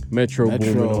from Metro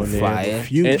Boomin on there, fire.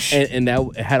 Fuge. and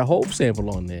that had a Hove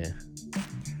sample on there.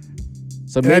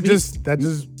 So And maybe that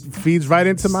just feeds right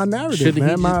into my narrative, should he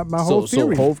man. just- My whole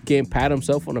theory. So Hove can't pat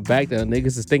himself on the back that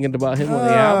niggas is thinking about him on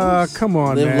the albums. Come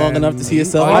on, Live man. long enough to see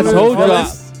yourself. I told y'all.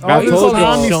 I All this told time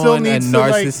y'all. he still Showing a needs to,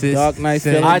 like, narcissist. Dark Knight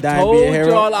saying- feeling. I Dying, be a told hero.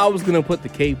 y'all I was gonna put the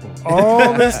cape on.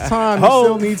 all this time he Hov.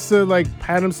 still needs to like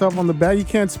pat himself on the back. You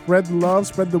can't spread the love,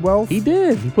 spread the wealth. He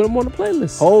did. He put him on the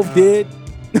playlist. Hove did.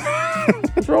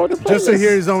 What's wrong with the playlist? just to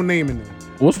hear his own name in there.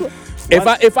 What's wrong?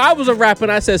 If I was a rapper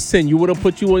and I said Sin, you would have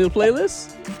put you on your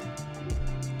playlist?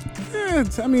 Yeah,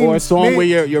 I mean, Or a song may-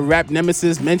 where your rap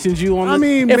nemesis mentions you on I the.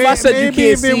 mean, If I said you maybe can't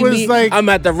if it see was me, like, I'm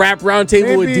at the rap round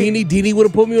table with maybe- Deanie would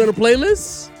have put me on the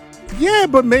playlist. yeah,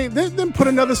 but then put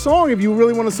another song if you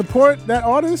really want to support that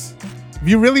artist. If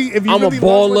you I'm really a love what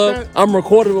baller. that- I'm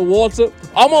recording with Walter.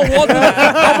 I'm on Walter's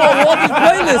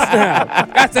playlist now.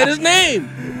 I said his name.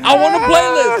 I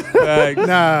want the playlist.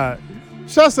 Nah,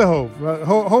 shouts to Hov.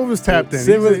 Hov is tapped in.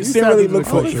 He's Sim tapped really into the looked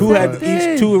for culture. who had But-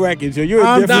 each two records. Yo, you're a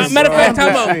I'm different. Matter of fact, I'm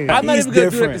time just out. saying. I'm not He's even going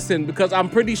to do that to different. Sin because I'm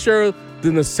pretty sure the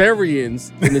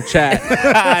Nasarians in the chat They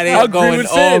agree are going with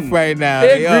off Sin. right now.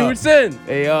 They agree with Sin.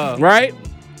 They are. Right?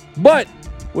 But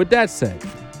with that said,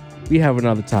 we have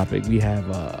another topic. We have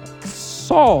a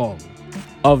song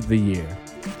of the year.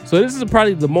 So this is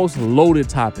probably the most loaded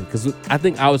topic because I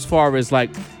think as far as like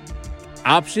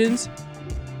options,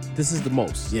 this is the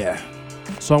most. Yeah.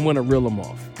 So I'm going to reel them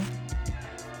off.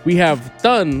 We have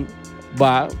Done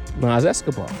by Nas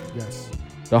Escobar. Yes.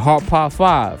 The Heart Pop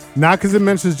 5. Not because it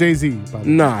mentions Jay-Z. By the way.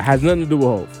 Nah, it has nothing to do with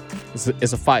Hov.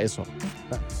 It's a fire song.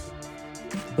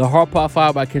 The Heart Pop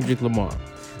 5 by Kendrick Lamar.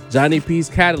 Johnny P's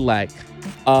Cadillac,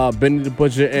 Benny the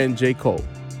Butcher and J. Cole.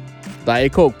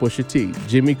 Diet Coke, Pusha T.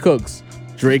 Jimmy Cooks,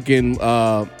 Drake and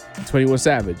 21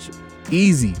 Savage.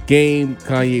 Easy, Game,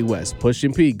 Kanye West.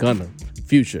 Pusha P, Gunna,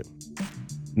 Future.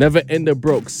 Never Ender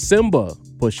Broke, Simba,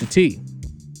 Pusha T.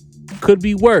 Could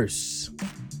Be Worse.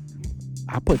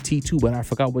 I put T2, but I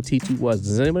forgot what T2 was.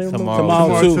 Does anybody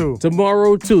remember?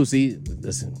 Tomorrow 2. See,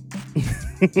 listen.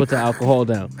 Put the alcohol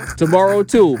down. Tomorrow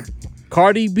 2.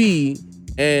 Cardi B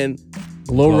and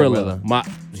Glorilla.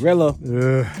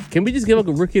 Can we just give a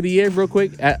Rookie of the Year real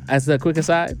quick as a quick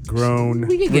aside? Grown.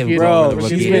 We can give Bro,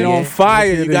 she's been on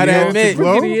fire. You gotta admit.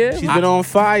 Rookie of the Year? She's been on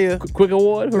fire. Quick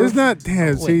award? It's not.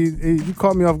 Damn. See, you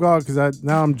caught me off guard because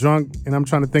now I'm drunk and I'm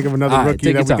trying to think of another All right,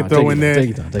 rookie take that your we time, could throw take in your there. time,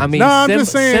 take your time. I mean, No, I'm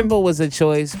just saying- Simba was a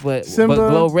choice, but Simba-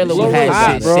 Glorilla Glorilla's had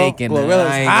hot, shit bro. shaking.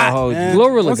 Glorilla's I ain't hot, gonna hold man. you.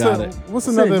 Glorilla got it. What's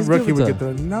Say, another just give rookie it we to could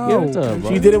her. throw? No. Give it to her, bro.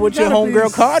 She did it with your Gotta be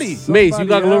homegirl Cardi. Mace, you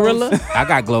got somebody Glorilla? else. I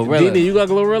got Glorilla. Dina, you got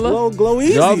Glorilla? Glow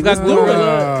easy. Y'all got Let's do it.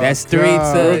 Glorilla? That's 3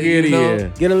 God. to Rookie of the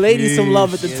Year. Get a lady some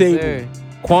love at the Yes, table. sir.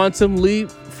 Quantum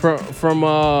Leap from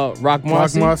Rock Rock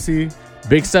Marcy. Marcy.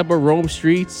 Big Stepper, Rome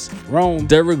Streets. Rome.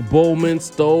 Derek Bowman,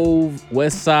 Stove,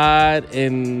 West Side,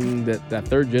 and that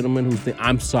third gentleman who's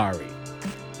I'm sorry.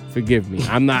 Forgive me.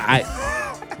 I'm not.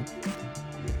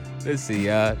 Let's see,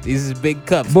 these is big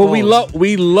cups. But Pause.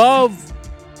 we love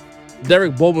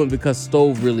Derek Bowman because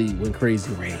Stove really went crazy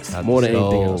more than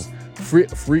anything else. Free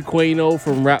Quano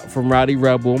from Rowdy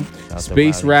Rebel, to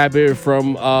Space Rowdy. Rabbit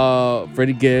from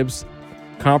Freddie Gibbs,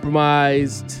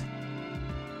 Compromised.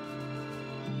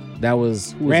 That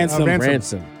was who was Ransom. it?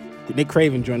 Ransom. Nick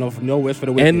Craven joined off No West for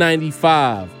the Wicked.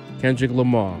 N95, Kendrick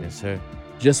Lamar. Yes, sir.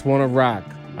 Just Wanna Rock,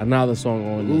 another song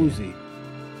on there. Uzi.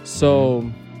 So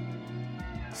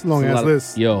It's a long it's a ass lot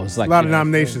list. Yo, it's like a lot of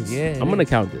nominations. Yeah. I'm gonna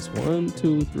count this. 1,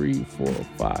 2, 3, 4,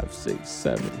 5, 6,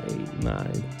 7, 8,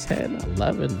 9, 10,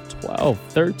 11, 12,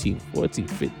 13, 14,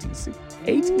 15, 16,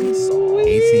 18 songs.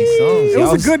 18 songs. It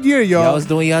was a good year, Y'all y'all. was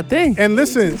doing your thing. And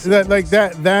listen, that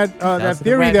for the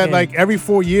theory rap that game. like every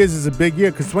 4 years is a big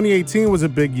year because 2018 was a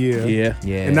big year. Yeah.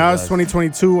 Yeah. And now it it's was.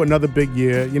 2022, another big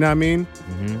year. You know what I mean?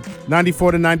 Mhm.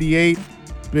 94 to 98,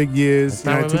 big years.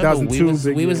 I remember 2002,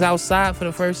 big we was year. outside for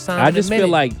the first time. I in a just feel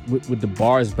minute. like with the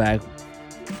bars back,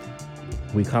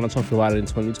 we kind of talked about it in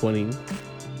 2020,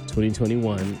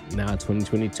 2021, now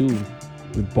 2022.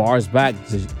 With bars back,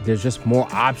 there's just more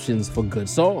options for good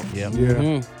songs. Yeah.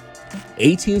 Yeah.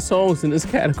 18 songs in this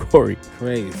category.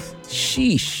 Crazy.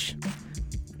 Sheesh.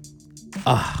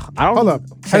 I don't Hold up.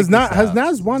 Check Has this out.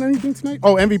 Nas won anything tonight?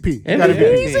 Oh, MVP. You gotta be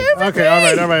MVP. MVP. Okay, all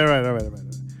right.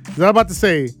 I was about to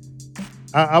say,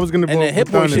 I was gonna vote And the for hip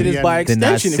hop Thurman. shit is Yeah. by The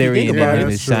extension if you think Nasirian about Yeah, is it.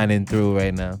 that's true. shining through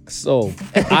right now. So,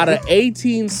 out of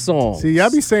 18 songs. See, y'all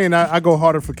be saying I go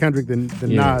harder for Kendrick than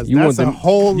Yeah, Nas. you That's want a them-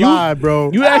 whole you- lie,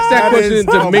 bro. you asked that question is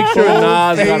to a make sure Nas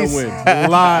gotta bold-faced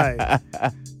win. Lie.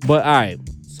 But all right,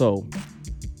 so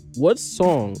what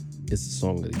song is the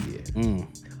song of the year?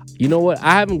 You know what?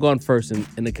 I haven't gone first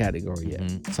in the category yet,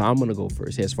 so I'm gonna go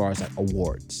first as far as like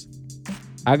awards.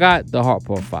 I got the Heart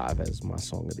Pop 5 as my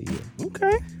song of the year.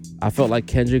 Okay. I felt like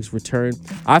Kendrick's return.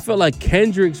 I felt like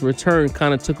Kendrick's return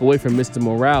kind of took away from Mr.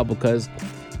 Morale because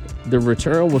the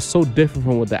return was so different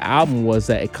from what the album was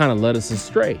that it kind of led us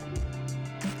astray.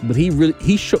 But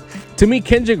he showed to me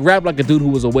Kendrick rapped like a dude who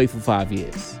was away for 5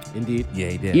 years. Indeed. Yeah,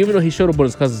 he did. Even though he showed up on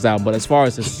his cousin's album, but as far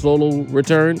as his solo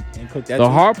return, And cook that the too.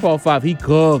 Heart Pop 5, he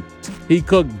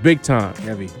cooked big time.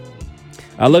 Heavy.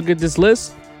 I look at this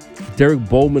list. Derek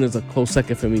Bowman is a close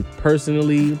second for me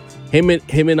personally. Him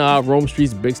and Rome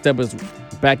Street's Big Step is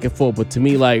back and forth, but to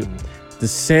me, like the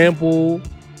sample,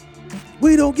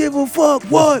 We don't give a fuck.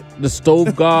 What? the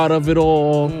stove god of it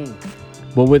all.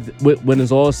 But with when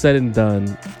it's all said and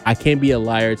done, I can't be a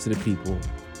liar to the people.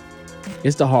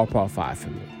 It's the Heart Pop 5 for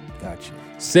me. Gotcha.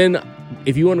 Sin,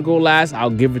 if you want to go last, I'll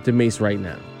give it to Mace right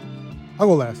now. I'll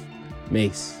go last.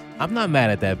 Mace. I'm not mad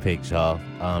at that pick, y'all.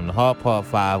 The Hard Part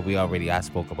 5, I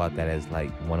spoke about that as like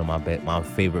one of my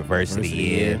favorite verse of the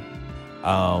year.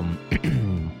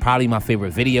 Probably my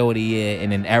favorite video of the year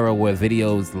in an era where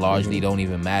videos largely don't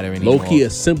even matter anymore. Low key, a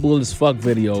simple as fuck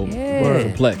video. Yeah.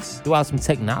 Complex. Threw out some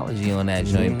technology on that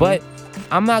joint. But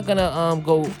I'm not gonna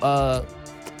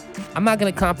I'm not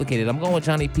gonna complicate it. I'm going with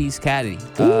Johnny P's Caddy.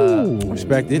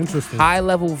 Respect it. Interesting. High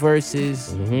level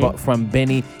verses but from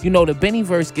Benny. You know, the Benny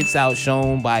verse gets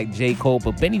outshone by J. Cole,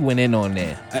 but Benny went in on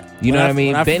there. You know what I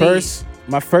mean? When I Benny, first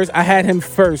I had him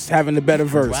first having the better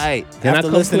verse. Right. Can I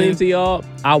After complain to y'all?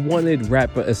 I wanted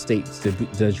Rapper Estates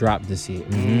to drop this year.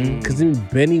 Because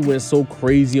Benny went so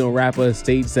crazy on Rapper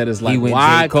Estates that it's like, went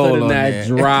why J. Cole couldn't on that there.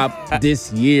 drop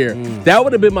this year? That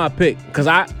would have been my pick. Because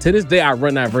to this day, I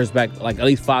run that verse back like at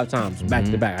least 5 times back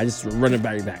to back. I just run it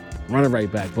right back.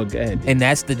 But go ahead. And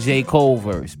that's the J. Cole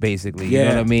verse, basically. You know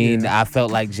what I mean? I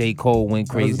felt like J. Cole went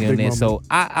That was a crazy on big there. moment. So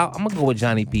I'm going to go with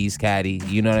Johnny P's Caddy.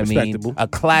 You know what I mean? Respectable. A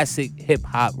classic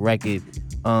hip-hop record.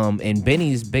 And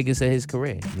Benny's biggest of his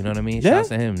career. You know what I mean? Yeah. Shouts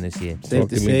to him this year. Safe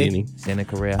to say. Send a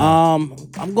career.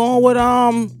 I'm going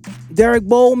with Derek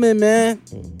Bowman, man.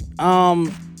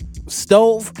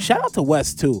 Stove. Shout out to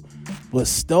West too, but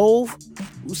Stove.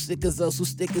 Who sick as us? Who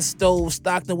stick as Stove?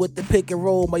 Stockton with the pick and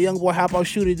roll. My young boy, how about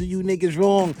shooter? Do you niggas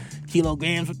wrong?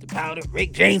 Kilograms with the powder.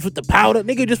 Rick James with the powder.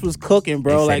 Nigga just was cooking,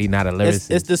 bro. They said like he not a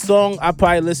lyricist. It's the song I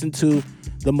probably listened to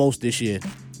the most this year.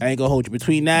 I ain't gonna hold you.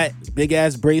 Between that big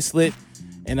ass bracelet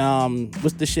and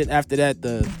what's the shit after that?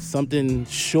 The something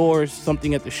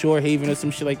at the Shore Haven or some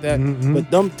shit like that.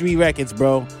 But them 3 records,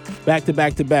 bro, back to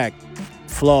back to back,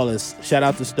 flawless. Shout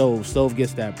out to Stove. Stove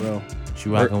gets that, bro.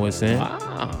 You rocking with Sam?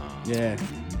 Wow. Yeah,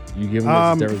 You giving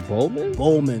this to Derek Bowman?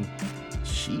 Bowman.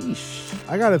 Sheesh.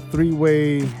 I got a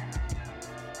three-way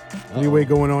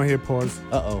going on here. Pause.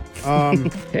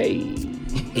 Hey.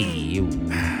 Hey, you.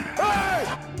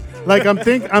 Like I'm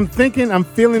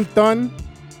feeling Thun.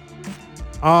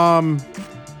 I'm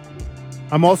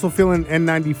also feeling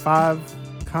N95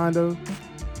 kind of.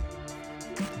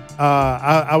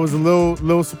 I was a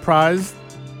little surprised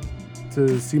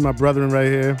to see my brethren right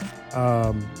here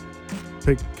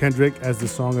pick Kendrick as the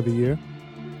song of the year.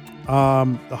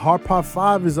 The Hard Part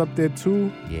 5 is up there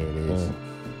too. Yeah, it is.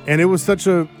 And it was such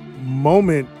a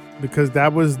moment because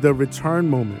that was the return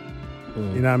moment. You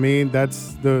know what I mean?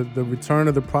 That's the return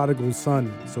of the prodigal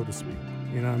son, so to speak.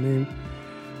 You know what I mean?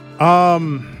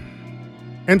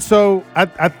 And so I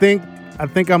think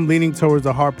I'm leaning towards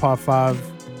the Hard Part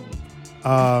 5.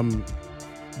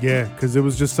 Yeah, because it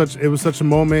was such a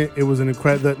moment. It was an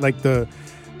incredible, like the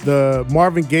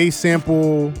Marvin Gaye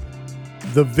sample,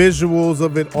 the visuals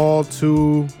of it all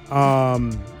too.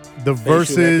 The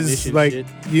verses, like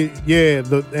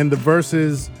the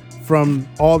verses from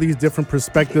all these different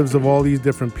perspectives of all these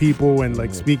different people and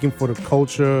like speaking for the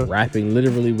culture. Rapping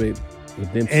literally with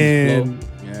them And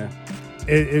flow.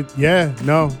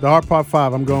 the Hard Part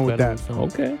 5, I'm going with that.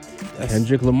 Okay.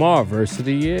 Kendrick Lamar, verse of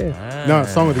the year. No,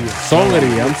 song of the year. Song of the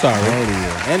year, I'm sorry.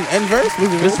 And verse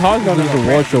was It's hard to do the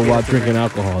award show while drinking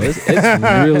alcohol. It's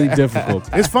really difficult.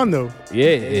 It's fun though. Yeah,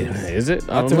 is it?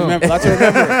 I lot don't to know. remember.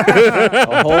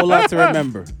 A whole lot to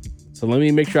remember. So let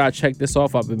me make sure I check this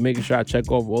off. I've been making sure I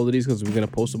check off all of these because we're going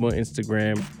to post them on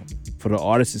Instagram for the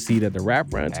artists to see that the Rap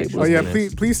Roundtable. Oh yeah,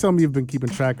 please tell me you've been keeping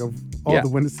track of all Yeah. the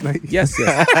winners tonight. Yes.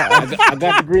 I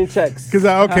got the green checks. Because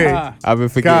okay, I've been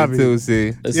forgetting too,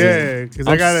 see. Listen, yeah, because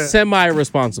I I'm gotta.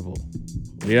 semi-responsible.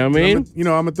 You know what I mean? I'm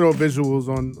gonna throw visuals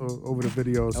on over the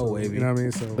video. So, wavy. you know what I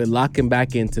mean? So But locking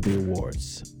back into the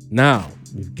awards. Now,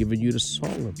 we've given you the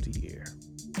song of the year,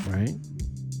 right?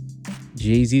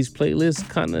 Jay-Z's playlist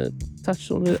kind of touched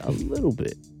on it a little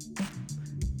bit.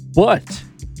 But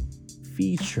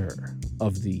feature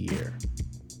of the year.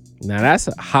 Now, that's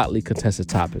a hotly contested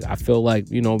topic. I feel like,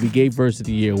 we gave verse of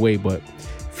the year away, but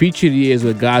feature of the year is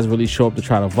where guys really show up to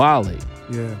try to violate.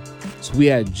 yeah, So we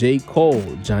had J. Cole,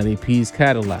 Johnny P's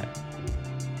Cadillac.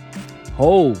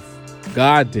 Hove,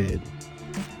 God Did.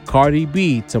 Cardi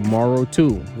B, Tomorrow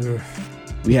 2. Ugh.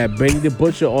 We had Benny the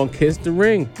Butcher on Kiss the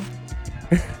Ring.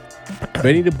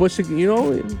 Benny the Butcher,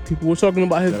 people were talking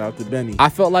about his. Shout out to Benny. I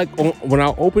felt like when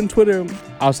I opened Twitter,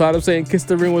 outside of saying Kiss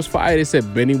the Ring was fire, they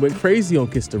said Benny went crazy on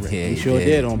Kiss the Ring. Yeah, He sure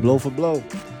did on Blow for Blow.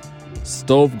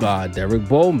 Stove God, Derek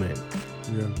Bowman.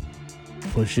 yeah.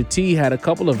 Pusha T had a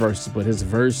couple of verses, but his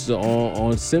verse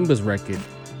on Simba's record,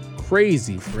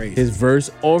 crazy. His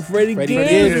verse on Freddie Gibbs'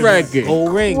 Gibbs' record, Whole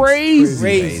rings. crazy.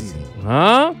 Crazy.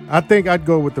 Huh? I think I'd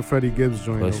go with the Freddie Gibbs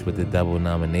joint. Push over with the there. double But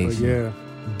nomination. yeah,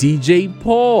 DJ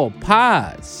Paul,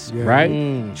 Paz, Yeah.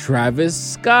 right? Travis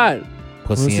Scott,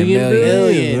 Pussy and and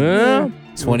Million. Huh?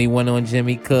 21 on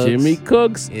Jimmy Cooks. Jimmy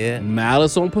Cooks, Yeah.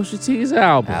 Malice on Pusha T's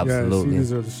album, Absolutely. Yeah, she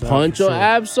deserves a shout Punch for on sure.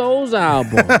 Ab-Soul's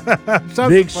album, Shout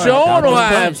Big to Sean Punch.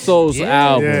 on Ab-Soul's Yeah.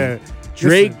 album, Yeah.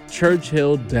 Drake, Listen,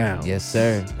 Churchill Down. Yes,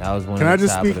 sir. That was one Can of I the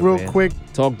just top speak of the real band. quick?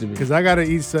 Talk to me. Because I gotta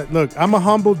eat. Look, I'm a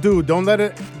humble dude. Don't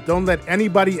let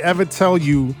anybody ever tell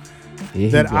you Here he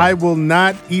that go. I will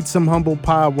not eat some humble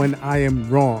pie when I am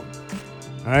wrong.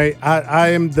 All right, I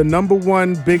am the number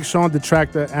one Big Sean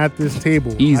detractor at this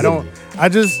table. I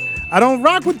don't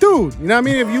rock with dude. You know what I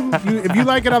mean? If you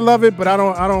like it, I love it, but I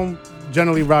don't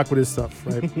generally rock with his stuff,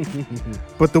 right?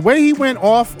 But the way he went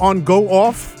off on Go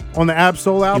Off on the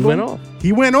Ab-Soul album,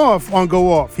 He went off on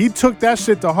Go Off. He took that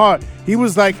shit to heart. He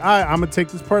was like, I'm gonna take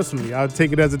this personally. I'll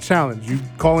take it as a challenge. You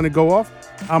calling it Go Off?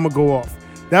 I'm gonna go off.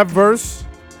 That verse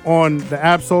on the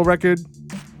Ab-Soul record,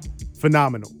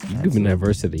 phenomenal. You giving that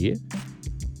verse of the year?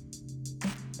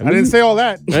 I didn't say all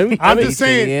that. I'm just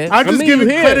saying. I'm just giving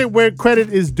credit where credit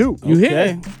is due. You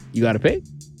hear? You gotta pay.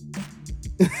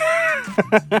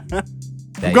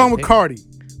 I'm going with Cardi.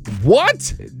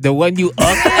 What? The one you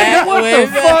up at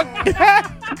What the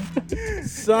fuck?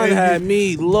 Son had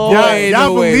me low.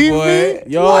 Y'all believe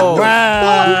me? Yo.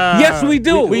 Wow. Yes, we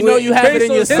do. We know you have it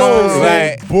in your soul.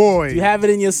 Oh, boy. You have it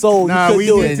in your soul. Nah, we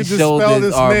need to dispel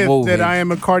this myth moving. that I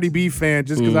am a Cardi B fan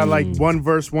just because I like one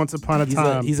verse once upon a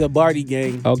time. He's a Barty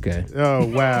gang. Okay. Oh,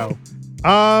 wow.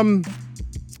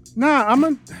 Nah, I'm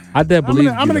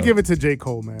gonna give it to J.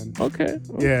 Cole, man. Okay.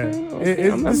 Yeah,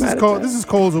 I'm not this mad is at Cole. that. This is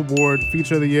Cole's award,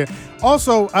 Feature of the Year.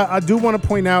 Also, I do want to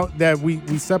point out that we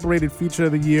separated Feature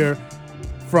of the Year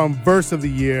from Verse of the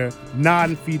Year,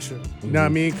 non-feature. You know what I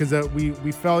mean? Because we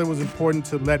felt it was important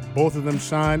to let both of them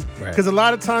shine. Because a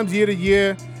lot of times, year to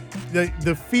year,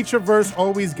 the feature verse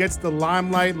always gets the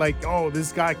limelight. Like, oh,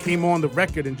 this guy came on the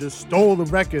record and just stole the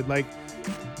record. Like,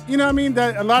 you know what I mean?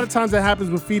 That a lot of times that happens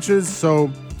with features. So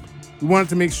we wanted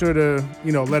to make sure to,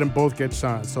 let them both get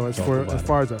shine. So as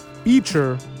far as a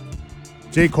feature,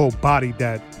 J. Cole bodied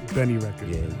that Benny record.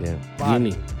 Yeah.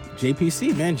 Johnny.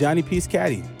 JPC, man. Johnny Peace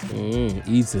Caddy.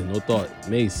 Easy, no thought.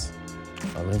 Mace.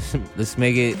 Let's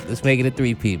make it a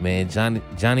three-peat, man.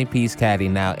 Johnny Peace Caddy.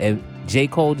 Now, if J.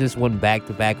 Cole just won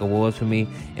back-to-back awards for me,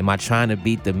 am I trying to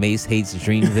beat the Mace Hates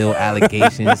Dreamville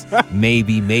allegations?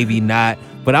 Maybe not.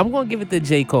 But I'm gonna give it to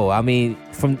J. Cole. I mean,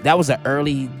 that was an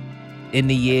early in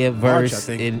the year verse, March,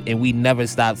 I think. and we never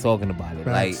stopped talking about it. Facts.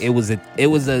 Like it was a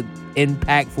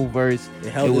impactful verse.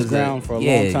 It held its ground for a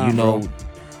long time, bro. bro.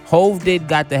 Hove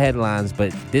got the headlines,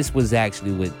 but this was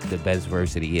actually with the best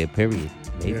verse of the year, period.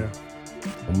 Maybe. Yeah.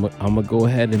 I'm gonna go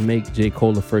ahead and make J.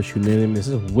 Cole the first unanimous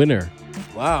winner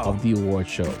Wow. of the award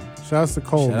show. Shouts to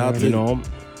Cole. Shout out man. to- You know,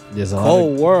 there's a lot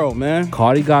Whole of, world, man.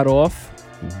 Cardi got off,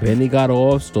 Benny got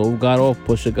off, Stove got off,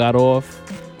 Pusha got off.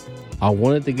 I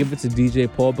wanted to give it to DJ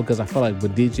Paul because I felt like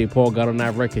when DJ Paul got on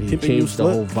that record, he Tipping you changed the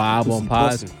slip. whole vibe Pussy on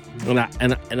Paz.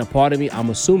 bustin'. And a part of me, I'm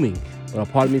assuming, but a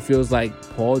part of me feels like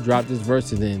Paul dropped his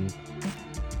verse and then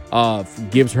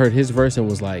Gibbs heard his verse and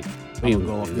was like, I'ma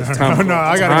go off this it's time. time No,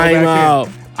 I gotta go time back in. out.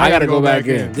 I gotta go back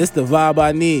in. This the vibe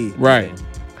I need. Right.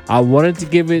 I wanted to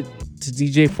give it to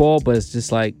DJ Paul, but it's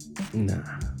just like, nah.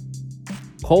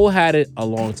 Cole had it a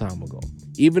long time ago.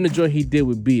 Even the joint he did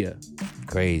with Bia,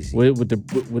 Crazy. with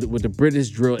the British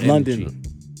drill London. energy.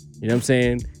 You know what I'm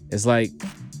saying? It's like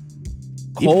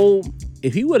Cole,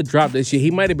 if he would have dropped this shit,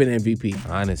 he might have been MVP.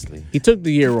 Honestly. He took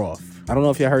the year off. I don't know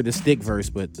if y'all heard the stick verse,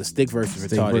 but the stick verse is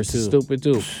Stick retarded verse too. is stupid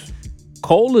too.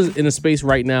 Cole is in a space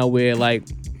right now where, like,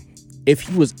 if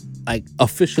he was like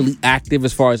officially active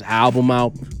as far as album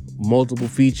out, multiple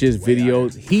features,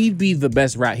 videos, he'd be the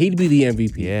best rap. He'd be the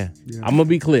MVP. Yeah. I'm gonna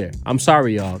be clear. I'm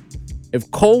sorry, y'all. If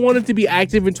Cole wanted to be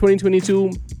active in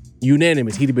 2022,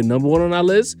 unanimous. He'd have been number one on our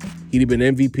list. He'd have been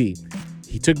MVP.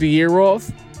 He took the year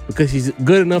off because he's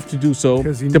good enough to do so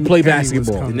Because he to knew play Kenny was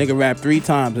basketball. coming. The nigga rapped 3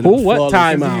 times. And Who? it was What flawless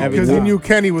time every out? Because he time. knew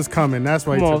Kenny was coming. That's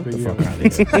why he Come on, took get the the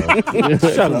year.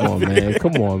 fuck out of here, bro. Come on, man.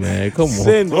 Come on, man. Come on.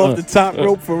 Send off the top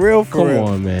rope for real, for Come real.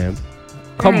 on, man.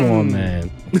 Come on, man.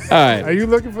 All right. Are you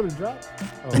looking for the drop?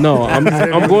 No, I'm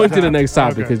going to the next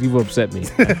topic Okay. because you've upset me.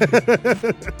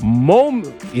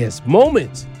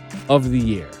 Moment of the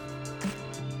year.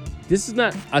 This is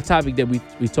not a topic that we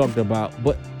talked about,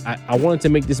 but I wanted to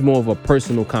make this more of a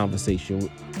personal conversation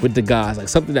with the guys, like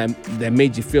something that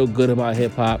made you feel good about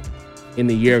hip hop in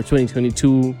the year of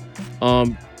 2022.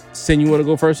 Sin, you want to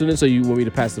go first on this, or you want me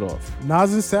to pass it off?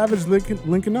 Nas and Savage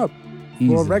linking up for a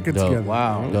Easy. record Dope. together.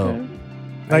 Wow. Dope.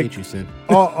 I hate you, Sin.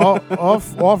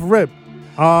 off rip.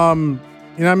 You know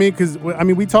what I mean? Because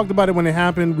we talked about it when it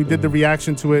happened. We did the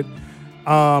reaction to it.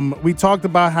 We talked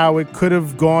about how it could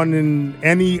have gone in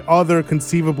any other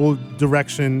conceivable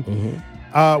direction.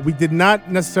 We did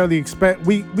not necessarily expect.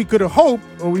 We could have hoped,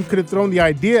 or we could have thrown the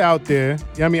idea out there.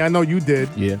 I mean, I know you did.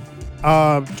 Yeah.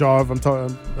 Jarv, I'm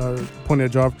talking pointing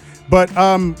at Jarv. But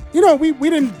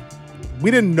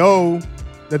we didn't know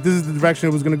that this is the direction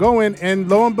it was going to go in. And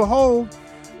lo and behold,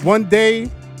 one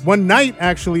night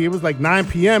actually, it was like 9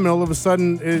 p.m. and all of a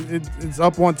sudden it's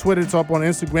up on Twitter, it's up on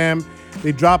Instagram.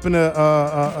 They dropping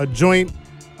a joint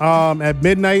at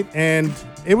midnight, and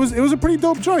it was a pretty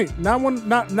dope joint. Not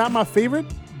my favorite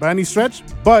by any stretch,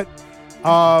 but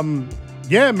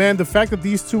Yeah, man, the fact that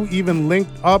these two even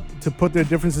linked up to put their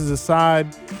differences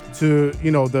aside, to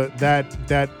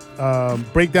that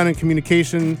breakdown in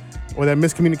communication or that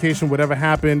miscommunication, whatever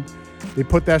happened, they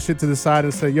put that shit to the side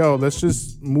and say, yo, let's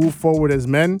just move forward as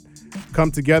men,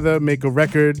 come together, make a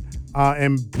record,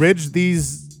 and bridge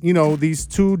these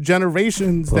two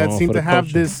generations that seem to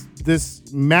have this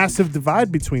massive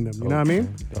divide between them. You know what I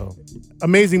mean?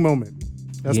 Amazing moment.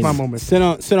 That's my moment. Sit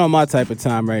on my type of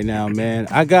time right now, man.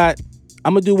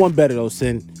 I'm gonna do one better though,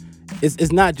 Sin.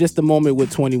 It's not just the moment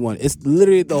with 21. It's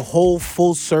literally the whole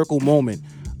full circle moment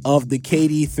of the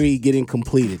KD3 getting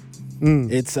completed.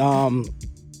 It's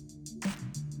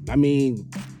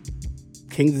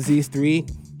King's Disease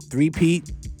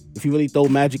 3-peat. If you really throw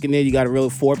Magic in there, you got a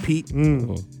real 4-peat.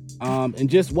 And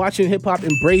just watching hip hop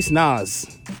embrace Nas,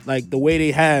 like the way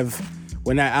they have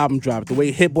when that album dropped, the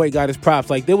way Hit Boy got his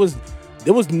props, like there was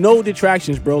no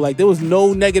detractions, bro. Like there was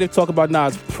no negative talk about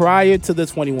Nas prior to the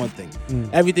 21 thing.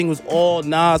 Everything was all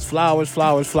Nas, flowers.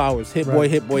 Hit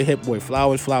Boy,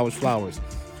 flowers.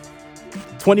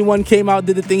 21 came out,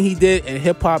 did the thing he did, and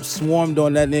hip hop swarmed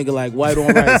on that nigga like white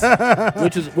on rice,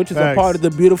 which is a part of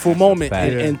the beautiful moment.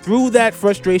 And through that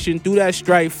frustration, through that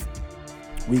strife,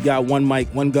 we got one mic,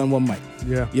 one gun, one mic.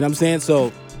 Yeah, you know what I'm saying.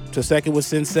 So to second what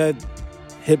Sin said,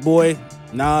 Hit Boy,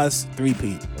 Nas,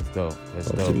 3-peat. Let's go.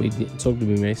 Talk to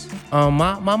me, Mace.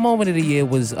 My moment of the year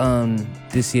was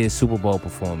this year's Super Bowl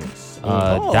performance.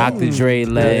 Dr. Dre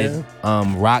led,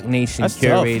 Rock Nation That's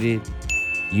curated. Tough.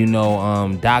 You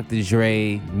know, Dr.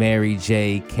 Dre, Mary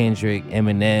J, Kendrick,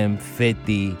 Eminem,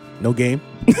 50. No game.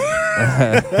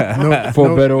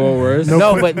 For better or worse.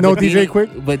 No DJ Quick.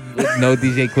 But no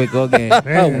DJ Quick or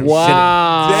game.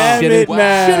 Wow. Damn it,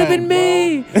 man. Should have been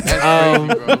me.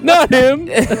 Not him.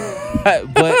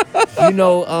 But you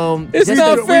know, it's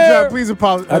not fair. Please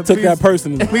apologize. I took that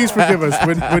personally. Please forgive us.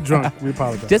 We're drunk. We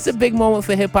apologize. Just a big moment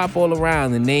for hip hop all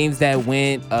around. The names that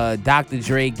went, Dr.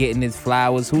 Dre getting his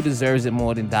flowers. Who deserves it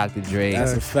more than Dr. Dre?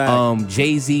 That's a fact.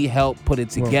 Jay-Z helped put it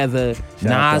together.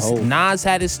 Nas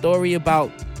had his story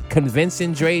about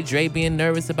convincing Dre being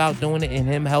nervous about doing it, and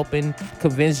him helping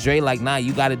convince Dre like, nah,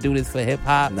 you got to do this for hip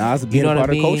hop. Nas being part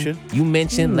of culture. You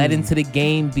mentioned led into the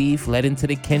Game beef, led into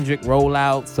the Kendrick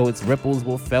rollout, so its ripples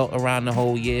were felt around the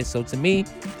whole year. So to me,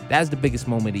 that's the biggest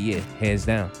moment of the year, hands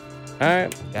down. All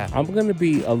right, I'm gonna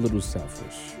be a little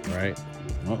selfish, right?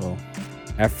 Uh-oh.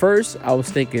 At first, I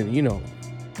was thinking,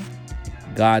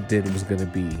 God Did was gonna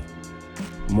be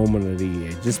moment of the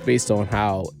year, just based on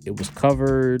how it was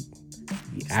covered.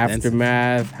 The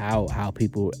aftermath, how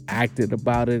people acted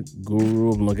about it.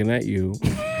 Guru, I'm looking at you.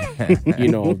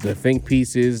 The think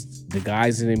pieces, the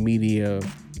guys in the media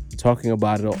talking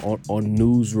about it on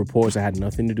news reports that had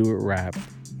nothing to do with rap.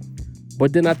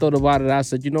 But then I thought about it. I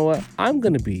said, you know what? I'm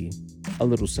going to be a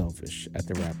little selfish at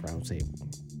the Rap Roundtable.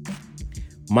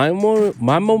 My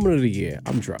moment of the year,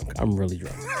 I'm drunk. I'm really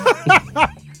drunk.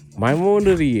 My moment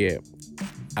of the year,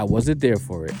 I wasn't there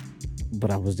for it, but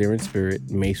I was there in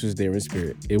spirit. Mace was there in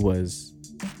spirit. It was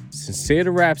Sincere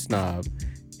the Rap Snob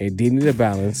and Dini the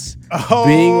Balance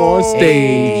being on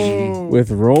stage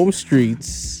with Rome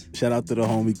Streets. Shout out to the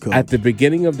homie coach. At the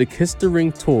beginning of the Kiss the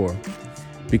Ring tour,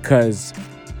 because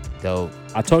Dope.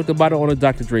 I talked about it on the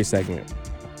Dr. Dre segment.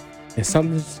 It's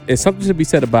something to be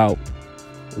said about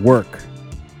work.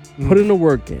 Putting the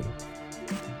work in.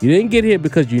 You didn't get here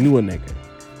because you knew a nigga.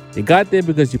 You got there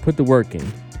because you put the work in.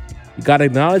 You got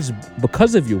acknowledged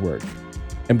because of your work.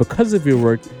 And because of your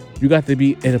work, you got to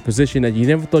be in a position that you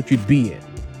never thought you'd be in.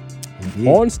 Indeed.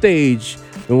 On stage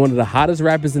with one of the hottest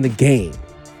rappers in the game.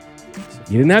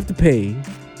 You didn't have to pay.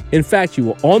 In fact, you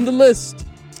were on the list.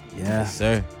 Yeah. Yes,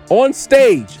 sir. On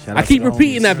stage. Shout I out keep to the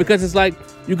repeating homies, that sir. because it's like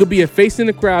you could be a face in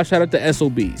the crowd, shout out to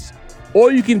SOBs.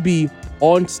 Or you can be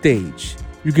on stage.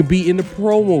 You can be in the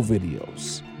promo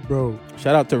videos. Bro,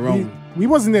 Shout out to Rome. we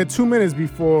wasn't there 2 minutes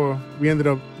before we ended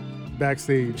up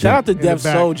backstage. Shout out to In the Def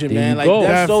back. Soldier, There man. you Like go.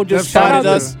 Def Soldier Def shouted Soldier.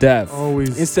 us Def.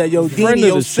 Always. and said, "Yo, Friend Dini, of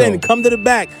yo, the Sin, show. come to the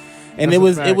back." And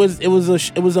That's a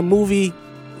it was a movie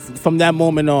from that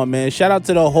moment on, man. Shout out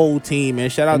to the whole team, man.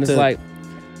 Shout out And it's to like,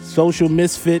 Social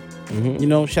Misfit.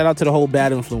 Shout out to the whole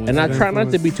Bad Influence. and I Bad try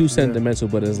not to be too influence, yeah. sentimental,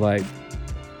 but it's like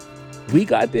we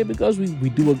got there because we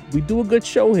do a good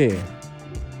show here.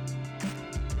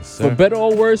 For better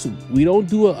or worse, we don't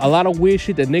do a lot of weird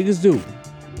shit that niggas do.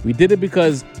 We did it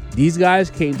because these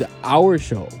guys came to our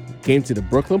show, came to the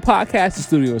Brooklyn Podcast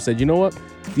Studio and said, you know what?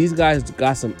 These guys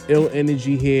got some ill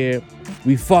energy here.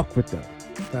 We fuck with them.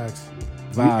 Facts.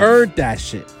 We earned that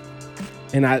shit.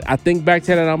 And I think back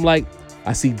to that, I'm like,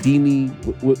 I see Dini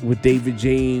with David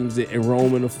James and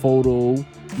Rome in the photo.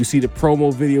 You see the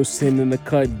promo video, Sin in the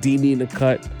cut, Dini in the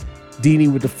cut.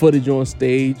 Deanie with the footage on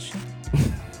stage.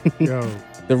 Yo,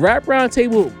 The Rap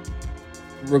Roundtable,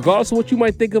 regardless of what you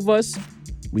might think of us,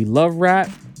 we love rap.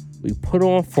 We put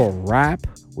on for rap.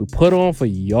 We put on for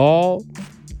y'all.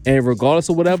 And regardless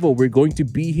of whatever, we're going to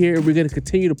be here. We're going to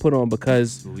continue to put on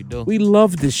because What we do. we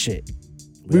love this shit.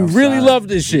 We outside. really love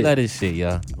this shit. Love this shit,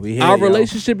 y'all. We here, Our yo.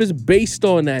 relationship is based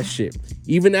on that shit.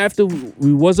 Even after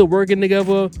we wasn't working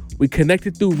together, we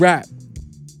connected through rap.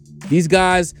 These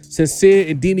guys, Sincere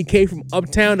and Deanie, came from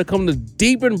uptown to come to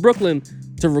deep in Brooklyn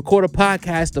to record a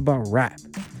podcast about rap.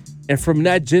 And from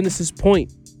that Genesis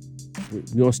point,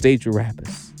 we on stage with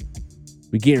rappers.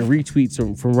 We getting retweets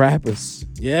from rappers.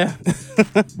 Yeah.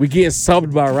 We getting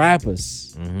subbed by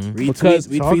rappers. Because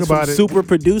we talk tweet about some it. super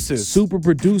producers. Super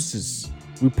producers.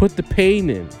 We put the pain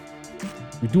in.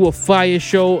 We do a fire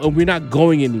show and we're not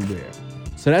going anywhere.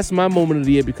 So that's my moment of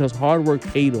the year because hard work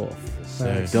paid off.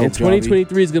 Facts. Dope, And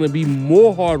 2023 is going to be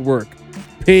more hard work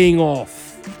paying off.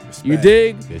 You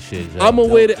dig? Good shit, y'all. I'm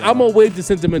gonna wave the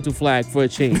sentimental flag for a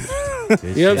change.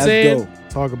 Good You know what I'm That's saying? dope.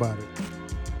 talk about it.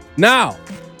 Now,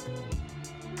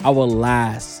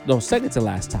 our second to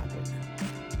last topic.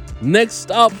 Next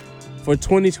up for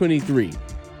 2023.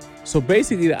 So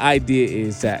basically the idea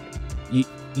is that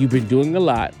you've been doing a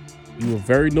lot. You were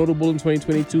very notable in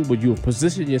 2022, but you have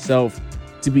positioned yourself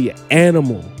to be an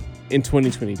animal in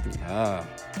 2023.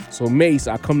 So Mace,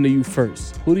 I come to you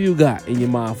first. Who do you got in your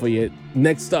mind for your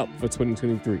next up for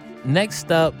 2023?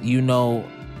 Next up,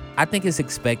 I think it's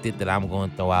expected that I'm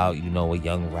going to throw out, a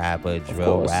young rapper,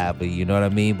 drill course. rapper, you know what I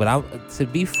mean? But to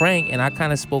be frank, and I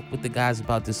kind of spoke with the guys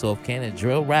about this off camera,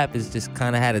 drill rap has just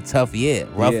kind of had a tough year,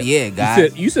 rough year,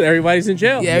 guys. You said everybody's in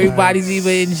jail. Yeah, everybody's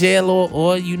either in jail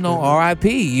or RIP.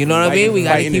 You know what I mean? We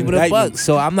gotta Fighting keep it a buck. indictments.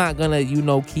 So I'm not gonna,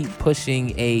 keep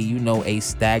pushing a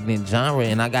stagnant genre,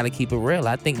 and I gotta keep it real.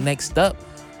 I think next up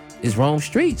is Rome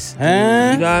Streets. Huh?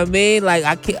 You know what I mean? Like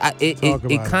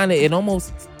it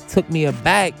almost took me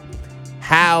aback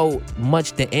how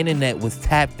much the internet was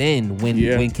tapped in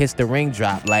when Kiss the Ring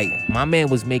dropped. Like my man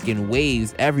was making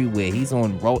waves everywhere. He's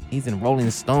in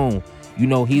Rolling Stone.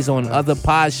 He's on other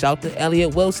pods. Shout to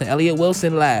Elliot Wilson. Elliot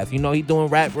Wilson laugh. He doing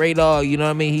Rap Radar. You know what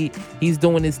I mean? He's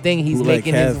doing his thing. He's Bootleg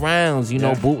making Kev. his rounds.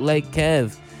 Bootleg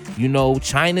Kev.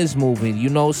 China's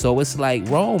moving. So it's like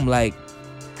Rome. Like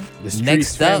The Streets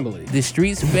next family. up, the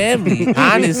Streets family.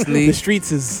 Honestly, The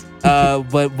streets is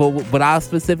but I'll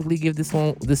specifically give this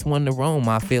one to Rome.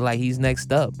 I feel like he's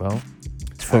next up, bro.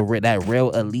 For that real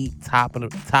elite top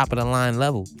of the line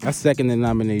level. I second the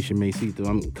nomination, Macito.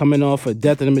 I'm coming off of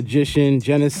Death of the Magician,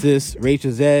 Genesis,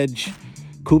 Rachel's Edge,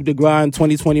 Coup de Grace in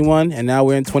 2021, and now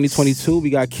we're in 2022.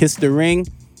 We got Kiss the Ring.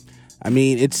 I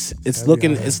mean, it's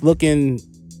looking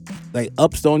like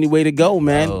up's the only way to go,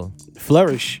 man. Oh.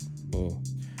 Flourish.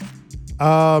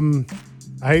 I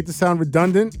hate to sound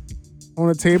redundant on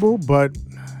the table, but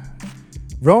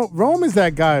Rome is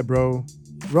that guy, bro.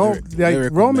 Lyrical,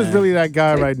 Rome is man. really that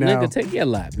guy right now. Nigga, take your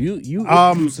lap. You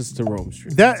introduced us to Rome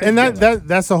Street.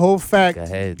 That's a whole fact. Go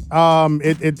ahead.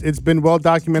 It's been well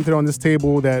documented on this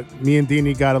table that me and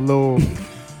Deanie got a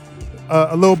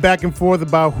little back and forth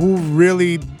about who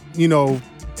really,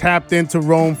 tapped into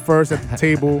Rome first at the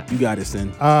table. You got it,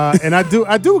 Sin. And I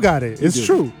do got it. It's do.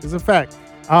 true. It's a fact.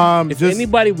 If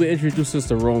anybody would introduce us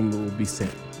to Rome, it would be Sin.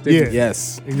 Yeah.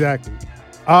 Yes. Exactly.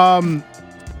 And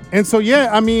so,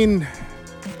 I mean,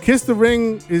 Kiss the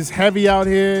Ring is heavy out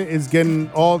here. Is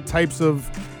getting all types of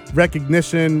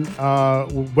recognition,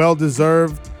 well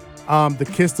deserved. The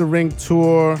Kiss the Ring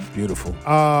tour, Beautiful.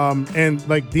 and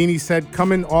like Deanie said,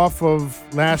 coming off of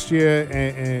last year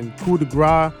and Coup de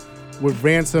Grace with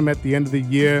Ransom at the end of the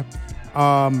year.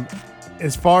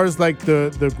 As far as like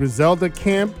the Griselda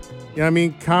camp, you know what I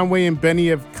mean? Conway and Benny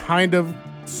have kind of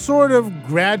sort of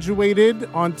graduated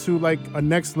onto like a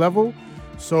next level.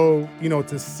 So,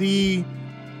 to see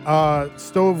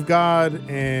Stove God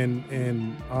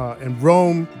and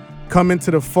Rome come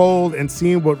into the fold and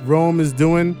seeing what Rome is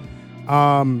doing,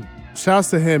 shouts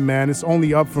to him, man. It's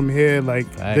only up from here. Like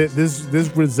this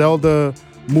Griselda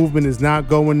movement is not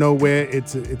going nowhere.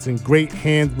 It's in great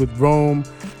hands with Rome.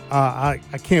 I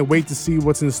can't wait to see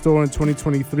what's in store in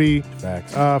 2023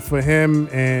 for him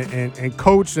and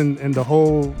Coach and the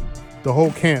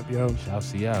whole camp, yo.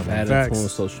 Shouts to y'all, Bad man. influence on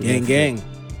social Gang, media. gang.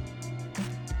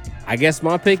 I guess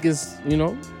my pick is,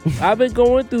 I've been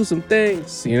going through some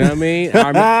things. You know what I mean?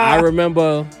 I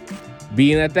remember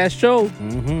being at that show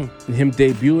and him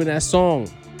debuting that song.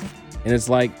 And it's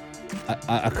like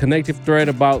a connective thread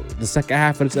about the second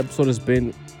half of this episode has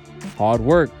been hard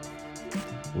work.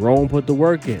 Rome put the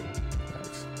work in.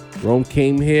 Rome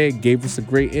came here, gave us a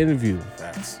great interview.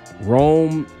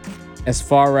 Rome, as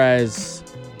far as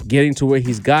getting to where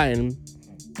he's gotten,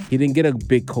 he didn't get a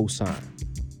big cosign.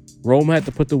 Rome had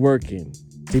to put the work in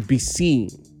to be seen.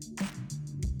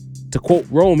 To quote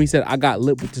Rome, he said, "I got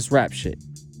lit with this rap shit."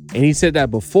 And he said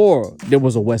that before there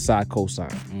was a West Side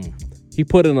cosign. He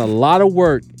put in a lot of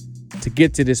work to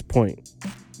get to this point.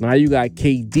 Now you got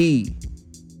KD,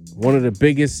 one of the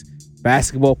biggest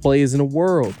basketball players in the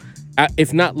world.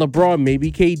 If not LeBron,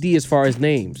 maybe KD as far as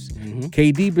names.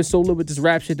 KD been so lit with this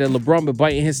rap shit that LeBron been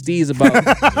biting his steez about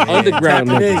underground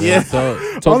niggas.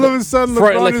 Yeah. All of a sudden,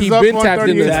 Front, LeBron like is he up been on tapped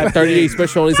into 38. 38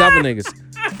 special on these other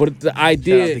niggas. But the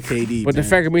idea, Shout out to KD, but the man.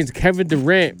 fact remains, Kevin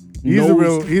Durant He's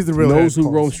knows, the real knows head who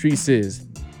coach. Rome Streets is.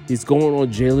 He's going on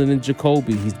Jalen and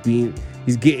Jacoby.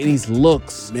 He's getting these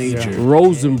looks. Major.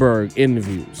 Rosenberg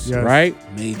interviews, Yes. right?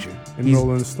 Major. And He's-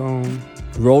 Rolling Stone.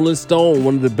 Rolling Stone,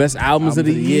 one of the best albums of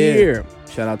the year.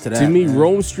 Shout out to that. To me, man.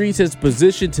 Rome Streets has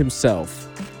positioned himself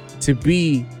to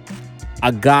be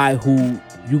a guy who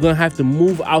you're gonna have to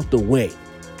move out the way.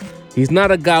 He's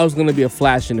not a guy who's gonna be a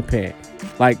flash in the pan.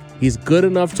 Like, he's good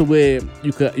enough to where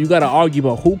you gotta argue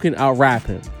about who can out rap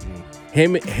him.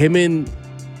 Him and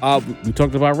we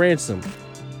talked about Ransom.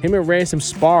 Him and Ransom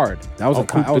sparred. That was on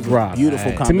Coup de Grace.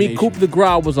 beautiful Right. To me, combination. Coup de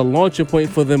Grace was a launching point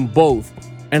for them both.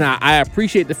 And I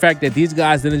appreciate the fact that these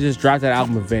guys didn't just drop that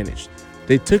album and vanish.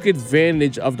 They took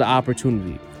advantage of the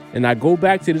opportunity. And I go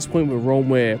back to this point with Rome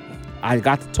where I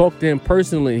got to talk to him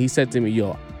personally, and he said to me,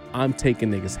 "Yo, I'm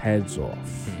taking niggas' heads off."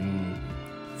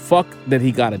 Fuck that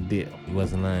he got a deal. He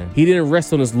wasn't lying. He didn't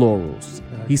rest on his laurels.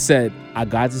 He said, "I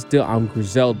got this deal. I'm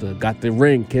Griselda. Got the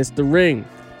ring. Kissed the ring."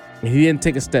 And he didn't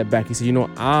take a step back. He said, "You know,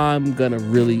 I'm gonna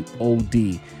really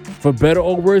OD." For better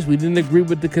or worse, we didn't agree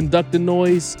with the conductor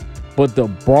noise, but the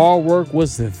bar work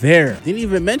was there. Didn't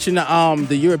even mention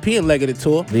the European leg of the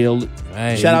tour.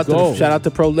 Right. Shout go. out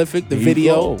to Prolific, the There you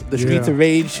video, go. the Streets Yeah. of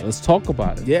Rage. Let's talk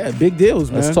about it. Yeah, big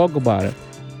deals, man. Let's talk about it.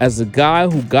 As a guy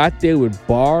who got there with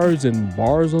bars and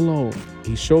bars alone,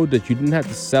 he showed that you didn't have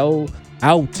to sell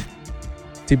out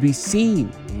to be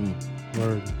seen.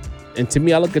 Word. And to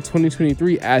me, I look at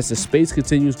 2023 as the space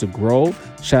continues to grow.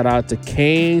 Shout out to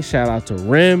Kane, shout out to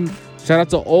Rim, shout out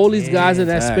to all these guys in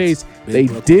that facts. space. Big They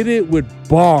Brooklyn. did it with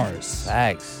bars.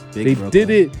 Facts. Big They Brooklyn. did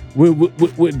it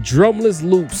with drumless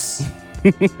loops.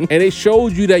 And they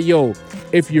showed you that, yo,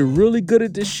 if you're really good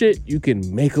at this shit, you can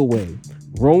make a way.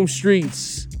 Rome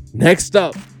Streets, next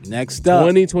up, Next up.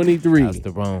 2023. That's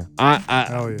the wrong. Hell I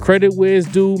yeah. credit where it's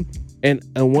due. And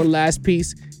one last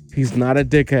piece, he's not a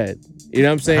dickhead. You know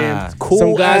what I'm saying? Ah. Cool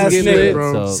Some guys ass get nigga, lit,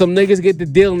 bro. So- some niggas get the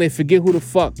deal and they forget who the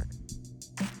fuck.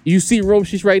 You see Rome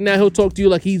Streets right now, he'll talk to you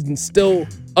like he's still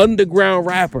underground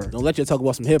rapper. Don't let you talk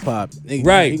about some hip hop.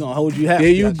 Right. He gonna hold you half. There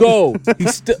you go.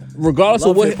 He's still, regardless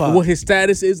of Love hip-hop. what his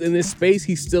status is in this space,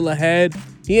 he's still ahead.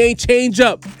 He ain't change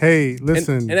up. Hey, And,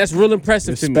 listen. and that's real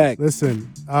impressive Respect. to me.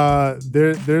 Listen,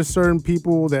 there's certain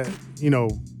people that, you know,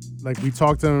 like we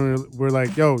talked to them and we're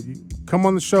like, yo, you come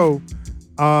on the show.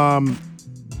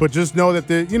 But just know that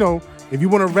if you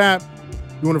want to rap,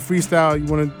 you want to freestyle, you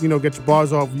want to, get your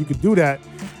bars off, you could do that.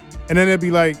 And then they'd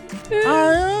be like,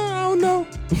 I don't know.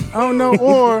 I don't know.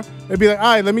 Or they'd be like, all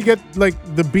right, let me get like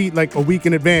the beat like a week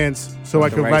in advance so I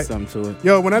To can write write. something to it.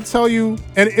 Yo, when I tell you,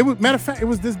 and it was, matter of fact, it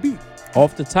was this beat.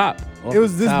 Off the top. Off It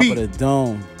was the this top beat. of the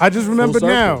dome. I just remembered circle.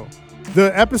 now.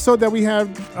 The episode that we had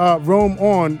Rome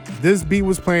on, this beat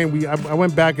was playing. I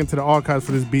went back into the archives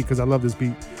for this beat because I love this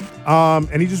beat.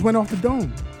 And he just went off the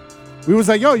dome. We was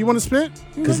like, yo, you want to spit?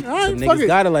 He was like, all right, Some fuck niggas it.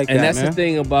 got it like And that, that's man. the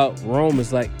thing about Rome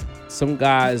is like some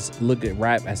guys look at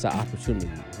rap as an opportunity.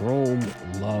 Rome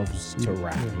loves to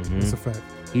rap. That's a fact.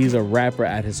 He's a rapper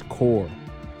at his core.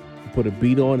 You put a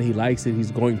beat on, he likes it,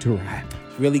 he's going to rap.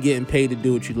 Really getting paid to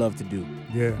do what you love to do.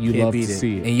 Yeah. You Can't love to beat it.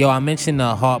 see it. And yo, I mentioned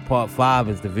Heart Part 5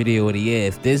 as the video of the year.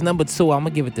 If there's number 2, I'm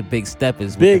gonna give it to Big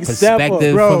Steppers. Big with the Stepper,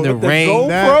 perspective bro, from the with the rain. GoPro,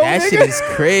 That shit nigga. is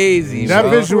crazy. That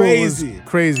bro. visual Crazy. was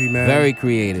crazy, man. Very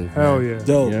creative. Hell man. yeah.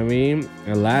 Dope. You know what I mean?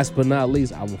 And last but not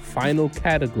least, our final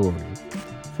category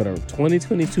for the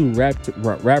 2022 Rap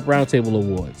Roundtable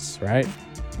Awards, right?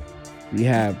 We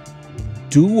have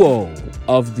Duo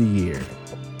of the Year.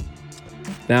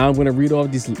 Now I'm gonna read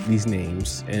off these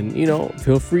names, and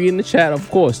feel free in the chat, of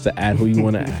course, to add who you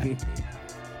want to add.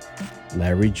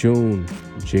 Larry June,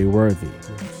 Jay Worthy,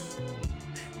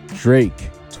 Drake,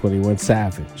 21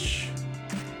 Savage,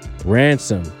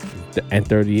 Ransom, and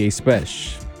 38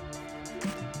 Special,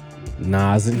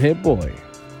 Nas and Hit Boy,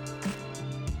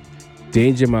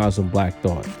 Danger Mouse and Black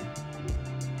Thought,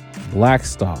 Black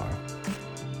Star,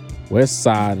 West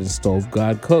Side and Stove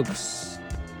God Cooks,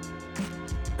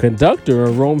 Conductor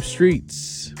of Rome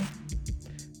Streets,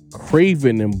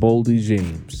 Craven and Boldy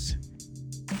James,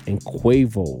 and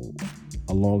Quavo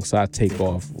alongside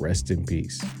Takeoff. Rest in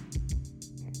peace.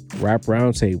 Rap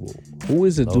Roundtable. Who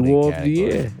is the Loaded duo of the category.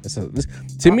 year?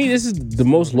 To me, this is the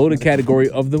most loaded category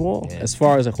of them all. Yeah. As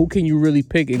far as who can you really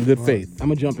pick in good faith? I'm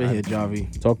gonna jump in here,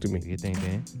 Javi. Talk to me. What do you think,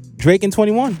 Dan? Drake and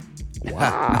 21.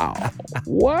 Wow.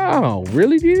 Wow.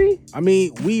 Really, Didi? I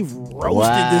mean, we've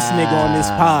roasted this nigga on this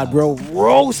pod, bro.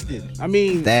 Roasted. I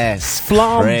mean, That's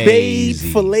flambéed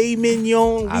crazy. filet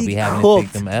mignon. I We be having to cooked.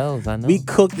 take them L's. I know. We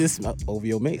cooked this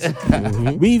OVO Mace.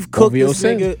 We've cooked OVO this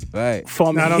Sin. nigga right.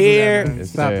 from Nah, don't do here that, man.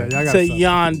 Stop sir. that. Y'all gotta to stop.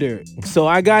 yonder. So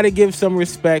I gotta give some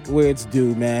respect where it's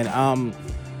due, man.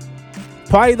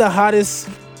 Probably the hottest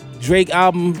Drake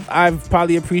album I've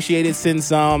probably appreciated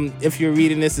since if you're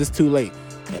reading this, it's too late.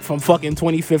 From fucking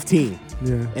 2015.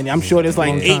 Yeah. And I'm sure there's like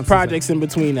Long time 8 since projects in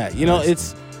between that. You know,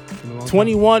 it's Been a long time.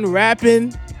 21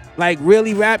 rapping, like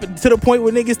really rapping to the point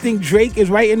where niggas think Drake is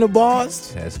writing the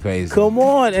bars. That's crazy. Come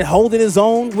on, and holding his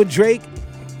own with Drake.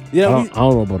 You I know, don't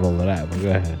know about all of that, but go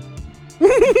ahead.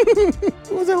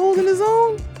 was it holding his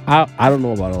own? I don't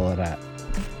know about all of that.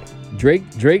 Drake,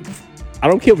 I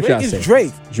don't care what y'all Drake say. is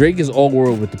Drake. Drake is all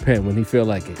world with the pen when he feel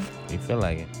like it. You feel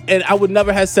like it? And I would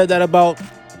never have said that about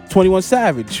 21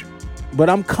 Savage. But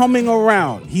I'm coming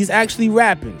around. He's actually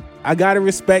rapping. I gotta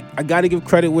respect, I gotta give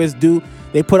credit where it's due.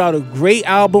 They put out a great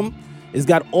album. It's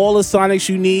got all the sonics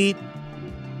you need.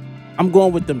 I'm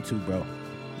going with them too, bro.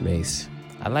 Mace.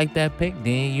 I like that pick,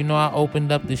 Dan. You know, I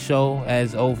opened up the show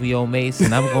as OVO Mace,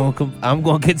 and I'm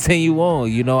going to continue on.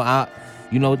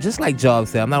 Just like Job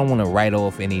said, I'm not want to write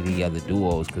off any of the other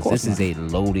duos because this is a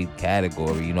loaded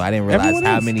category. You know, I didn't realize Everyone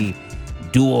how is. many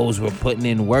duos were putting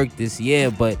in work this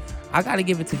year, but I got to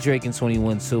give it to Drake and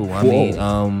 21 too. I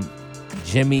mean,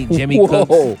 Jimmy Whoa.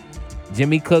 Cooks,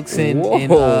 Jimmy Cooks and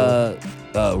Whoa.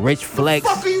 Rich Flex.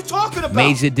 What the fuck are you talking about?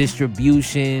 Major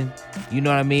distribution. You know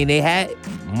what I mean? They had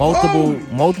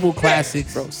multiple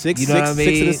classics. Bro, you know what I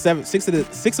mean? six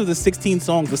of the 16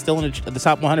 songs are still in the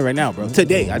top 100 right now, bro.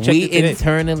 Today, I checked We it today.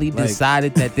 internally Like-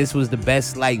 decided that this was the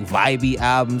best like vibey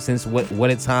album since What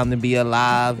a Time to Be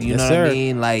Alive. You Yes, know sir. what I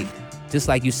mean? Like just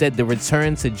like you said, the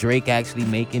return to Drake actually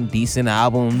making decent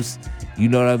albums. You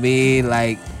know what I mean?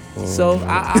 Like so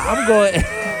I'm going.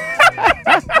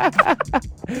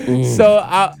 So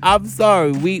I'm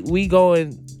sorry. We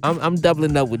going. I'm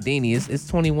doubling up with Deanie. It's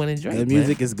 21 and Drake. Good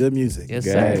music is good music. Yes,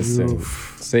 Guys, sir.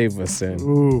 Save us, Sin.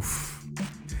 Oof.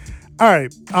 All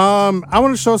right. I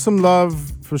want to show some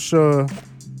love for sure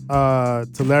to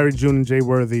Larry June and Jay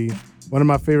Worthy. One of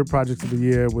my favorite projects of the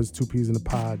year was Two Peas in a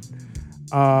Pod.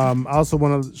 I also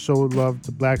want to show love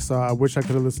to Black Star. I wish I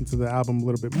could have listened to the album a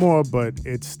little bit more, but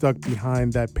it's stuck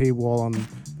behind that paywall on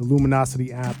the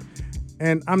Luminosity app.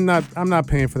 And I'm not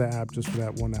paying for that app just for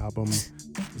that one album.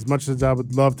 As much as I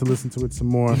would love to listen to it some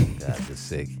more. That's just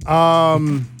sick.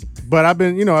 But I've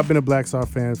been a Black Star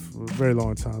fan for a very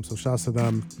long time, so shouts to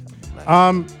them.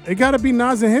 It gotta be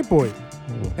Nas and Hit Boy.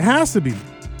 It has to be.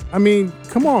 I mean,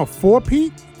 come on,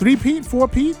 4-Pete, 3-Pete,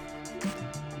 4-Pete,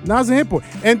 Nas and Hit Boy.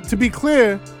 And to be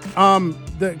clear,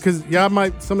 because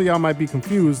some of y'all might be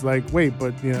confused, like, wait,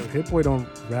 but Hit Boy don't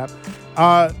rap.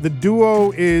 The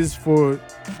duo is for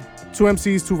 2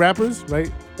 MCs, 2 rappers,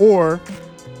 right? Or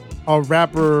a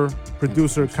rapper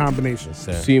producer combination.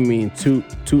 Sir. So you mean two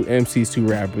MCs, 2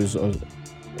 rappers, or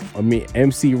I mean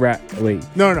MC rap? Wait,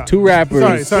 No. 2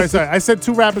 rappers. Sorry. I said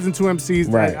 2 rappers and 2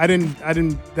 MCs. Right. I didn't.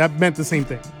 That meant the same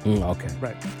thing. Okay.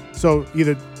 Right. So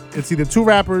it's either 2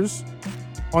 rappers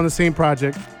on the same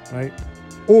project, right,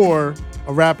 or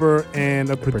a rapper and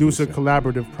a producer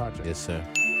collaborative project. Yes, sir.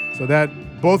 So that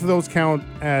both of those count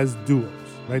as duos,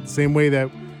 right? The same way that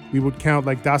we would count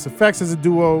like Das Effects as a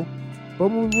duo, but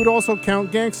we would also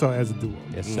count Gangstar as a duo.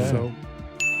 Yes, sir. So,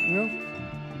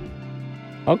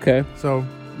 Okay. so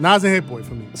Nas and Hit Boy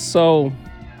for me. So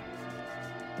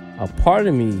a part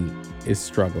of me is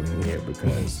struggling here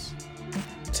because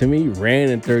to me, Ran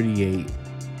and 38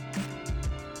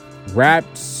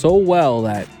 rapped so well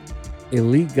that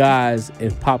elite guys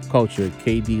in pop culture,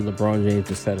 KD, LeBron James,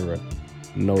 etc.,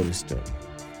 noticed them.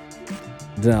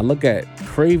 Then I look at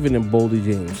Craven and Boldy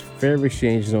James, Fair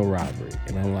Exchange, No Robbery,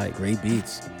 and I'm like, Great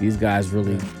beats. these guys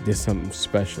really did something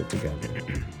special together.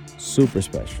 Super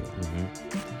special.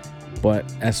 But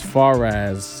as far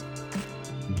as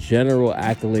general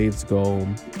accolades go,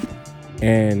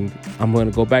 and I'm going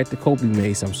to go back to Kobe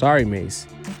Mace. I'm sorry, Mace.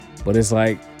 But it's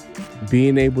like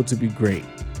being able to be great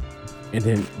and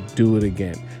then do it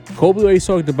again. Kobe always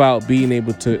talked about being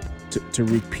able to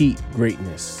repeat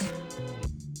greatness.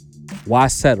 Why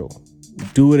settle?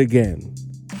 Do it again.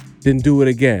 Then do it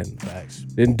again. Facts.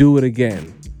 Then do it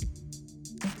again.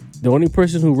 The only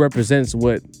person who represents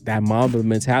what that Mamba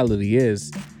mentality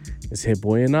is Hit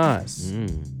Boy and Nas.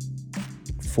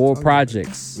 4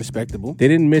 projects. Respectable. They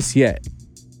didn't miss yet.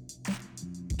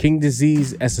 King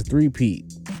Disease as a 3-peat.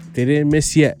 They didn't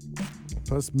miss yet.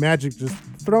 Plus Magic just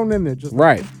thrown in there. Just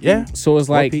Right. Yeah. So it's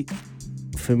like, Repeat.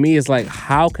 for me, it's like,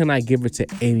 how can I give it to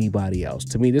anybody else?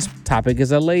 To me, this topic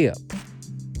is a layup.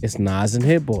 It's Nas and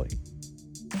Hit Boy.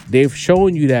 They've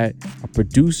shown you that a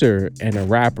producer and a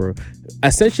rapper,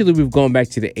 essentially we've gone back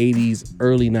to the 80s,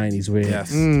 early 90s, where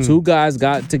Yes. two guys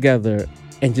got together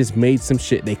and just made some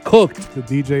shit. They cooked. the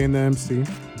DJ and the MC.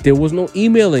 There was no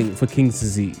emailing for King's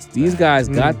Disease. These guys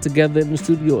got together in the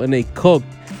studio and they cooked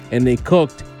and they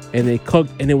cooked and they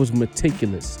cooked, and it was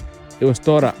meticulous. It was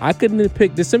thought out. I could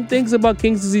nitpick. There's some things about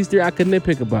King's Disease 3 I could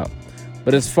nitpick about.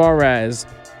 But as far as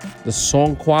the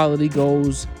song quality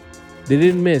goes, they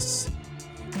didn't miss.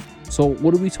 So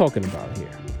what are we talking about here?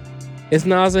 It's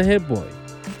Nas and Hit Boy.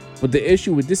 But the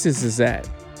issue with this is that,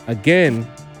 again,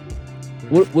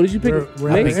 what did you pick?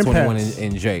 We're I having picked 21 impacts.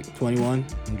 and Drake. 21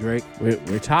 and Drake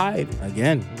We're tied.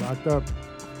 again. Locked up.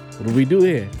 What do we do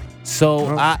here? So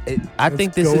Well, I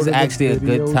think this go is to the actually a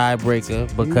good video.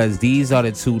 tiebreaker because these are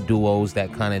the two duos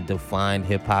that kind of defined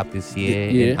hip hop this year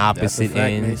Yeah. in opposite That's a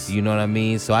fact, ends. Mace. You know what I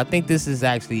mean? So I think this is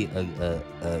actually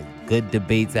a good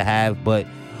debate to have. But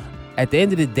at the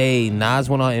end of the day, Nas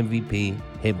won our MVP.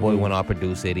 Hit Boy won our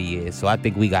producer of the year. So I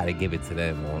think we got to give it to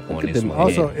them on Look at this them. one.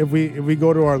 Also, here. if we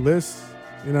go to our list,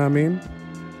 you know what I mean?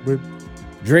 With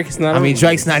Drake's not. I mean,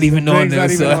 Drake's not even on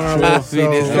Drake's there. not even So on our list, I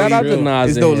mean, there's so- no, Shout out to Nas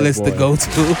there's and no Hit list to Boy. go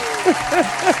to.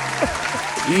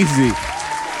 Easy.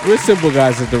 We're simple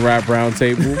guys at the Rap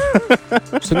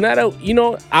Roundtable. So now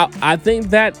that I think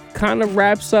that kind of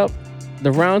wraps up the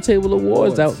Roundtable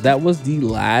Awards. That was the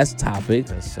last topic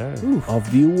Yes, sir. of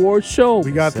the award show.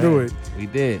 we got through it. We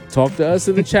did. Talk to us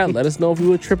in the chat. Let us know if we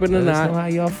were tripping or Let us know not. how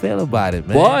y'all feel about it,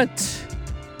 man.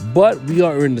 But we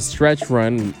are in the stretch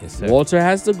run. Yes, sir. Walter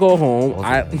has to go home. Walter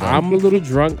has to go. I'm a little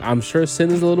drunk. I'm sure Sin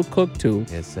is a little cooked too.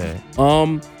 Yes, sir.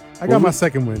 I got my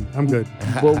second win. I'm good.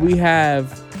 But we have.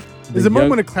 There's the a young-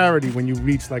 moment of clarity when you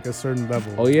reach like a certain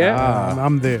level. Oh yeah.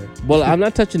 I'm there. Well, I'm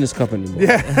not touching this cup anymore.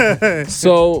 Yeah.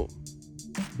 So,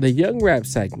 the young rap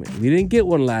segment. We didn't get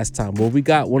one last time, but we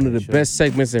got one of the best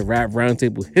segments in Rap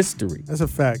Roundtable history. That's a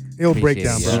fact. It'll break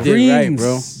down, Appreciate bro. it, You did right,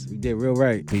 bro. Streams. You did real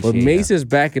right. Appreciate But Mace that. is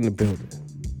back in the building.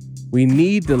 We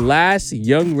need the last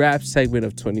young rap segment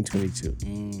of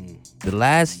 2022. The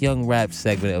last young rap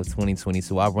segment of 2020,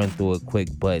 so I'll run through it quick,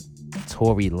 but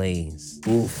Tory Lanez,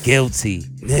 guilty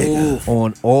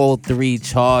on all 3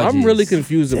 charges. I'm really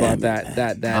confused about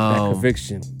that Um,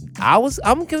 conviction.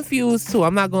 I'm confused too.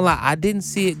 I'm not gonna lie. I didn't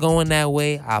see it going that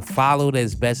way. I followed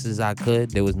as best as I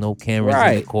could. There was no cameras in the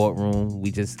Right. courtroom. We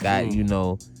just got,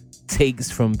 takes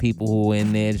from people who were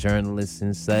in there, journalists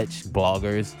and such,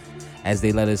 bloggers, as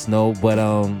they let us know. But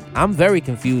I'm very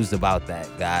confused about that,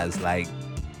 guys. Like,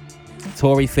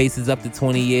 Tory faces up to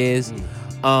 20 years.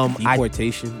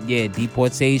 Deportation.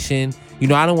 Deportation.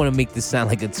 I don't want to make this sound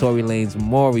like a Tory Lanez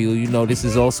memorial. This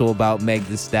is also about Meg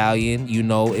Thee Stallion.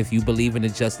 If you believe in the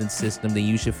justice system, then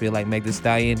you should feel like Meg Thee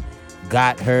Stallion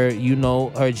got her,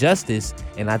 her justice.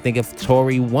 And I think if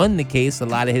Tory won the case, a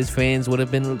lot of his fans would have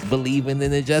been believing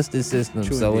in the justice system.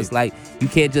 True So indeed. it's like, you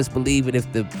can't just believe it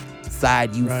if the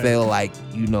side you Right. feel like,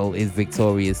 is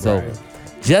victorious. So Right.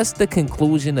 just the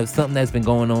conclusion of something that's been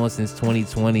going on since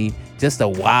 2020, just a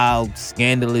wild,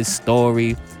 scandalous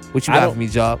story. What you I got don't- for me,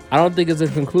 Job? I don't think it's a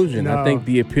conclusion. I No. think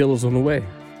the appeal is on the way.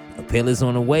 Appeal is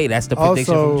on the way. That's the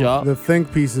prediction Also, from Job. the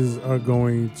think pieces are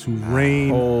going to rain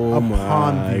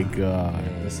upon thee. God.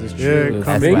 This is Yeah, true. come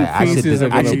That's Think right. I pieces should, are I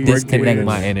gonna should break disconnect the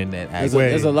my internet. internet. There's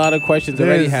actually. a lot of questions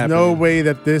already There's happening. no way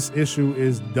that this issue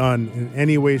is done in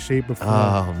any way, shape, or form.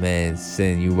 Oh man,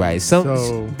 Sin, you right.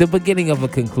 So- The beginning of a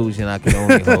conclusion, I can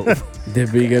only hope. The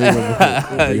beginning of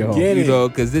the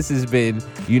Because this has been,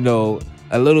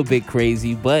 a little bit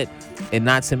crazy, and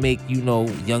not to make,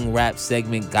 young rap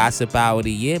segment gossip hour of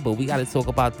the year, but we got to talk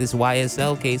about this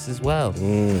YSL case as well.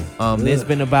 There's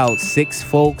been about 6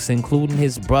 folks, including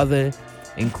his brother,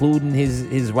 including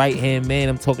his right-hand man.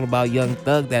 I'm talking about Young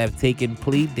Thug, that have taken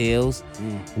plea deals.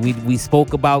 We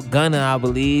spoke about Gunna, I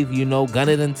believe.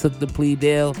 Gunna done took the plea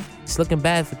deal. It's looking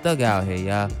bad for Thug out here,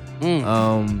 y'all.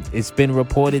 It's been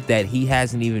reported that he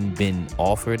hasn't even been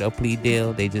offered a plea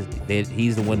deal.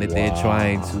 He's the one that they're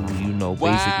trying to,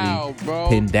 basically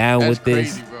pin down with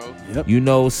this.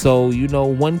 Yep. So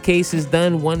one case is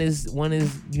done, one is out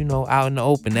in the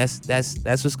open. That's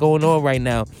what's going on right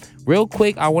now. Real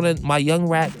quick, I want my young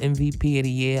rap MVP of the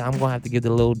year. I'm gonna have to give the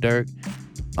Lil Durk.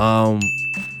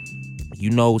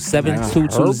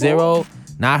 7220,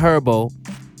 not Herbo.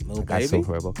 Lil I got so Baby?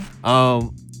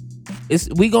 Herbo.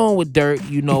 we going with Dirt.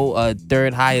 You know,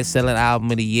 third highest selling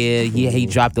album of the year. He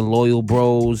dropped the Loyal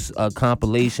Bros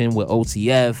compilation with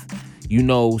OTF. You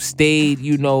know, stayed,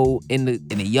 you know, in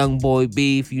the young boy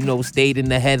beef, you know, stayed in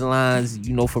the headlines,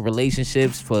 you know, for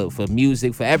relationships, for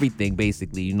music, for everything,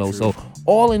 basically, you know. So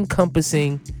all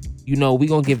encompassing, you know, we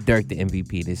gonna give Dirk the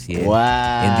MVP this year.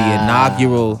 Wow. In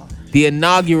the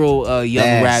inaugural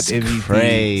Young Rap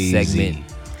MVP segment.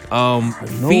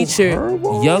 Feature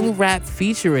Young Rap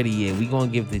feature of the year. We gonna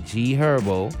give the G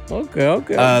Herbo.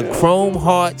 Okay. Chrome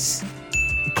Hearts.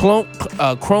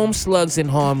 Chrome Slugs in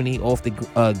Harmony off the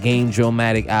Game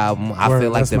Drillmatic album. I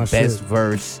feel like the best shit.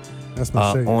 verse That's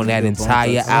my shit. on that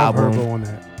entire I love album. Herbo on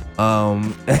that.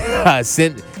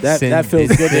 That feels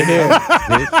good to hear.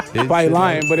 Probably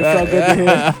lying, but it felt good to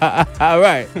hear. All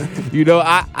right, you know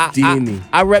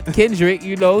I rep Kendrick.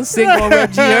 You know, Sing gon'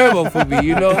 rep G Herbo for me.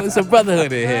 You know, it's a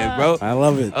brotherhood in here, bro. I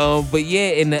love it. But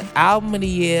yeah, in the album of the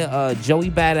year, Joey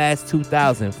Badass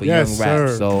 2000 for Yes, Young Rap.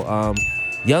 sir. So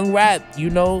Young Rap, you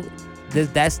know,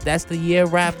 that's the year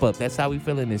wrap up. That's how we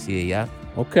feeling this year, y'all.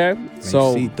 Okay.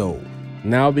 So Mencito.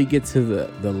 now we get to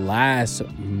the last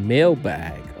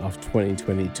mailbag of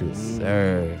 2022.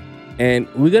 Sir. And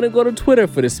we're going to go to Twitter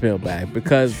for this mailbag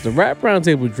because the Rap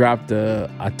Roundtable dropped a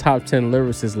top 10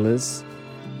 lyricist list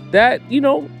that, you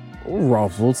know,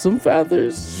 ruffled some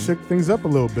feathers. Shook things up a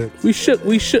little bit. We should.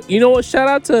 You know what? Shout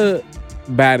out to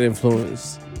Bad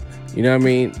Influence. You know what I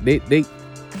mean?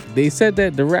 They said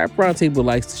that the Rap Roundtable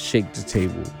likes to shake the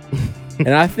table. And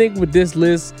I think with this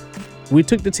list, we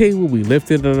took the table, we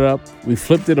lifted it up, we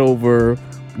flipped it over,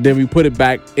 then we put it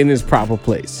back in its proper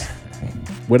place.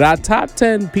 With our top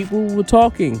 10, people were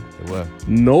talking. They were.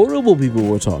 Notable people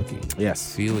were talking.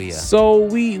 Yes. Feel ya. So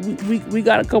we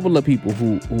got a couple of people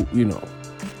who you know,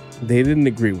 they didn't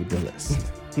agree with the list.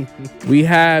 We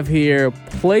have here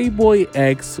Playboy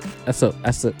X. That's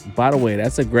a by the way,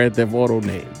 that's a Grand Theft Auto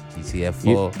name. GTA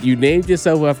 4. You named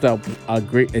yourself after a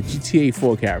GTA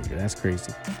 4 character. That's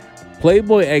crazy.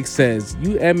 Playboy X says,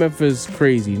 "You MFers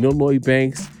crazy. No Lloyd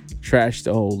Banks. Trash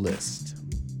the whole list."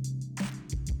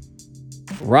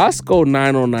 Roscoe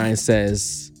 909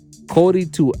 says, "Cody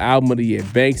 2 album of the year.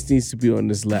 Banks needs to be on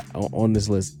this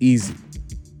list. Easy."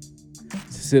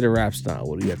 Consider Rap Style.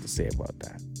 What do you have to say about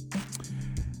that?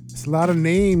 It's a lot of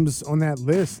names on that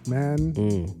list,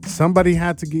 man. Somebody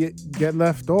had to get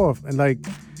left off. And like,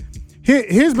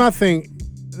 here's my thing.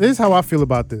 This is how I feel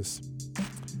about this.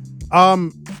 I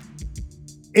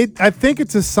think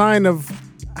it's a sign of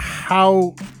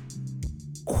how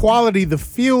quality the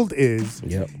field is.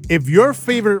 Yep. If your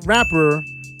favorite rapper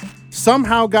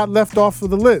somehow got left off of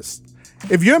the list.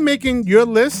 If you're making your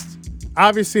list,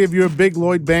 obviously if you're a big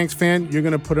Lloyd Banks fan, you're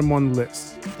going to put him on the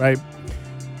list, right?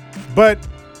 But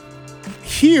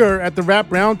here at the Rap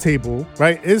Roundtable,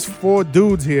 right, is 4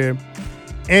 dudes here,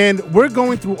 and we're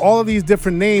going through all of these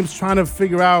different names trying to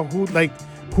figure out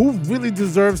who really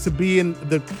deserves to be in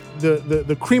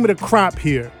the cream of the crop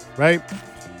here, right?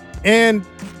 And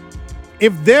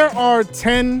if there are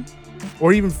 10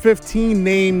 or even 15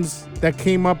 names that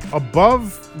came up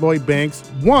above Lloyd Banks,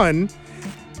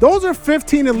 those are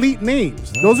 15 elite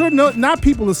names. Those are not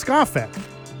people to scoff at,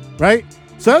 right?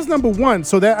 So that's number one.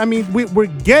 So that, I mean, we're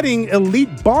getting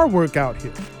elite bar work out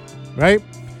here, right?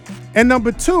 And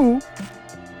number two,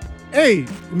 hey,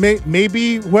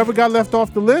 maybe whoever got left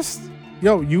off the list,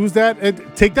 use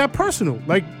that, take that personal,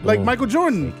 like Michael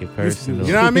Jordan. Take it personal.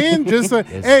 You know what I mean? Just like,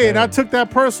 Yes, hey, sir. and I took that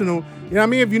personal. You know what I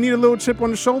mean? If you need a little chip on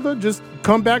the shoulder, just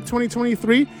come back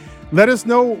 2023. Let us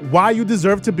know why you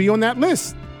deserve to be on that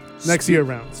list next year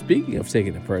around. Speaking of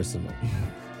taking it personal,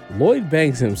 Lloyd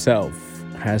Banks himself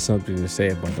has something to say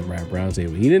about the Rap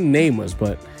Roundtable. He didn't name us,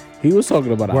 but he was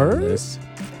talking about our Word? list.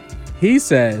 He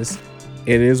says,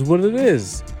 "It is what it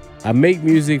is. I make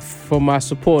music for my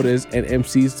supporters and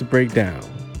MCs to break down.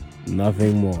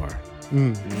 Nothing more."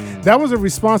 That was a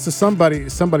response to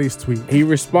somebody's tweet. He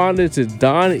responded to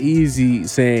Don Easy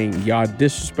saying, "Y'all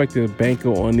disrespecting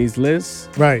Banco on these lists."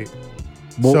 Right.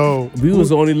 But So, we was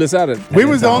the only list out of We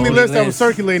was the only only list that was list.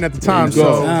 circulating at the time. you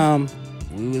go. So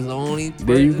We was only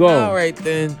There you person go. out right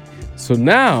then. So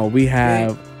now we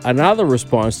have another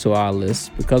response to our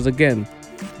list because, again,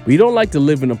 we don't like to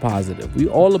live in the positive. We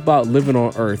all about living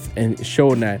on earth and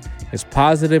showing that it's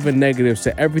positive and negatives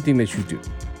to everything that you do.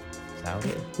 It's out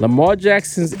here. Lamar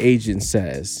Jackson's agent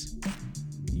says,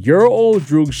 "Your old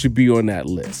Droog should be on that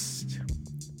list."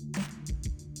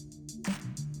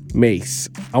 Mace,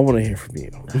 I want to hear from you.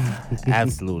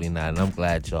 Absolutely not. And I'm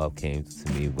glad y'all came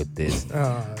to me with this.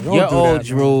 don't Your do old that,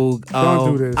 Droog.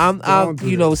 Don't do this. Don't do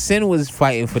You this. know, Sin was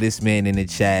fighting for this man in the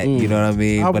chat. You know what I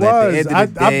mean? I But was. at the end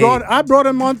of the day, I brought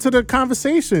him onto the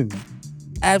conversation.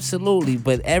 Absolutely,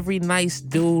 but every nice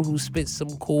dude who spits some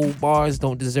cool bars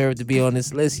don't deserve to be on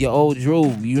this list. Your old Drew,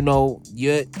 you know,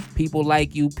 your people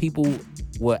like you, people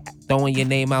were throwing your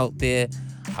name out there.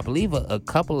 I believe a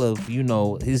couple of, you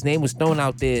know, his name was thrown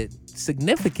out there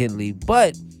significantly,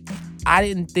 but I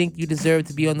didn't think you deserved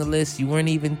to be on the list. You weren't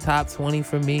even top 20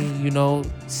 for me, you know.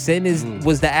 Sin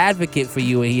was the advocate for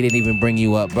you, and he didn't even bring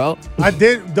you up, bro.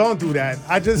 Don't do that.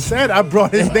 I just said I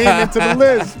brought his name into the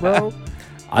list, bro.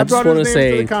 I just brought want to his name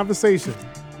into say the conversation.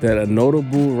 that a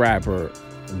notable rapper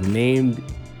named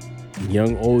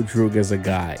Young Old Droog is a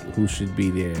guy who should be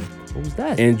there. What was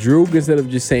that? And Droog, instead of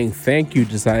just saying thank you,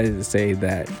 decided to say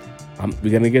that we're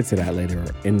going to get to that later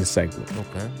in the segment.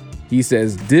 Okay. He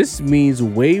says, this means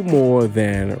way more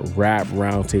than rap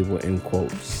roundtable in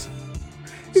quotes.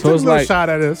 He took a little shot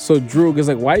at us. So Droog is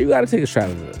like, why you got to take a shot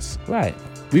at this? Right.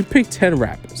 We picked 10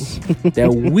 rappers that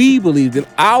we believed, in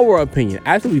our opinion,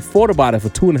 after we fought about it for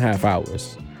 2.5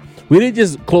 hours. We didn't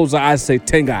just close our eyes and say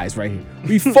 10 guys right here.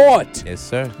 We fought Yes,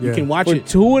 sir. You can watch for it.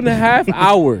 2.5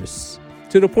 hours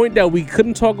to the point that we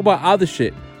couldn't talk about other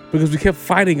shit because we kept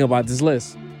fighting about this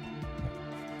list.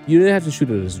 You didn't have to shoot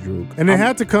at us, Droog. And it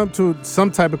had to come to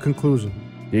some type of conclusion.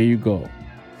 There you go.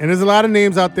 And there's a lot of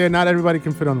names out there. Not everybody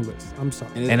can fit on the list. I'm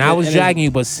sorry. And I was dragging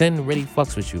you, but Sin really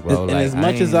fucks with you, bro. And Like, as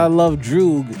much as I love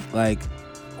Droog, like,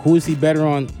 who is he better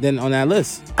on than on that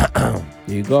list? There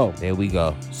you go. There we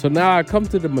go. So now I come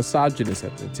to the misogynist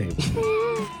at the table.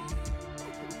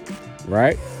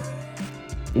 Right?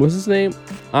 What's his name?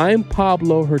 I'm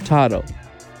Pablo Hurtado.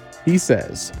 He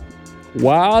says,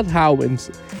 Wild how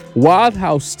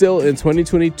still in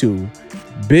 2022,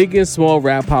 big and small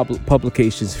rap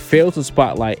publications fail to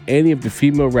spotlight any of the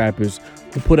female rappers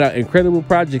who put out incredible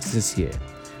projects this year.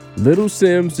 Little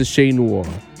Sims, The Shea Noir,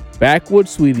 Backwood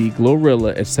Sweetie,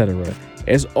 Glorilla, etc.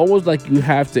 It's almost like you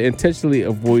have to intentionally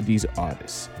avoid these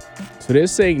artists. So they're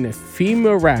saying that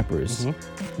female rappers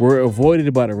were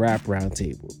avoided by the rap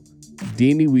roundtable.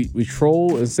 Deanie, we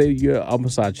troll and say you're a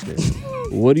misogynist.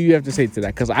 What do you have to say to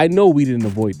that? Because I know we didn't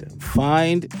avoid them.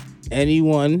 Find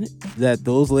anyone that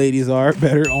those ladies are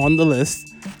better on the list,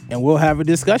 and we'll have a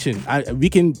discussion. We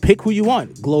can pick who you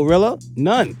want. Glorilla,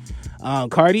 none.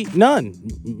 Cardi, none.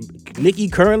 Nicki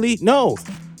currently, no.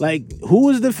 Like, who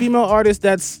is the female artist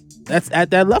that's at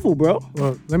that level, bro?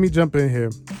 Well, let me jump in here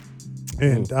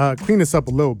and clean this up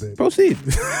a little bit Proceed.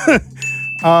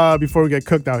 before we get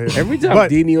cooked out here. Every time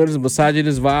But- Deanie orders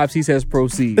misogynist vibes, he says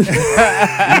proceed. He's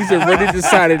already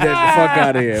decided that the fuck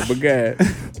out of here. But go ahead.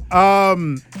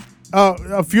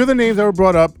 A few of the names that were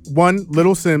brought up. One,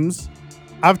 Little Sims.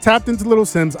 I've tapped into Little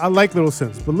Sims. I like Little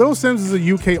Sims, but Little Sims is a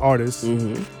UK artist. You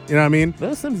know what I mean?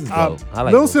 Lil Sims is dope. I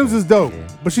like Little Sims is dope, Yeah.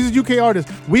 but she's a UK artist.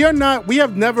 We have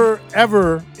never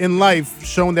ever in life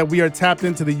shown that we are tapped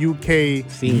into the UK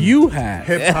You have.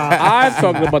 hip hop. I've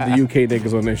talked about the UK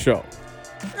niggas on this show.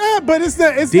 But it's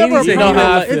never Deanie said, a "You know how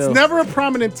I prominent, it's feel." never a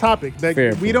prominent topic. Like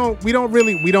Fair we point.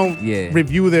 don't Yeah.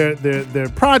 review their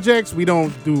projects. We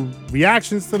don't do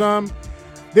reactions to them.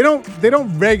 They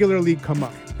don't regularly come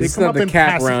up. They It's come not up the in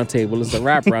cap passing. roundtable. It's the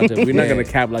rap roundtable. We're not Yeah. going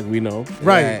to cap like we know.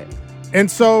 Right. And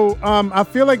so I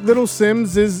feel like Little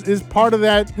Sims is part of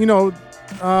that, that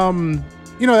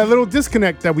little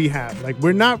disconnect that we have. Like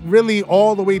we're not really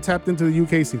all the way tapped into the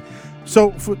UK scene.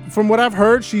 So from what I've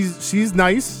heard, she's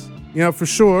nice, for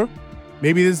sure.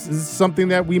 Maybe this is something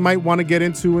that we might want to get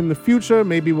into in the future.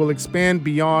 Maybe we'll expand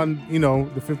beyond,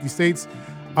 the 50 states.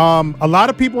 A lot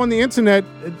of people on the internet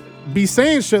be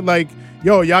saying shit like,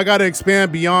 yo, y'all got to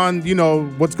expand beyond,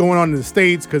 what's going on in the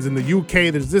States, because in the UK,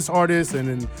 there's this artist, and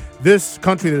in this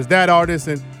country, there's that artist,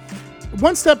 and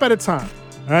one step at a time,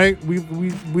 all right?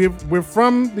 We're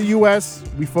from the U.S.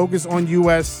 We focus on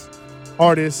U.S.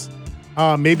 artists.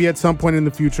 Maybe at some point in the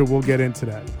future, we'll get into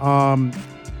that.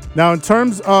 Now, in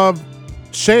terms of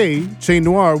Shea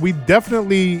Noir, we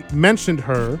definitely mentioned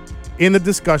her in the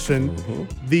discussion.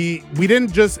 We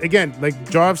didn't just, again, like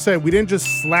Jarv said, we didn't just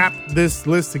slap this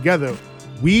list together.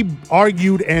 We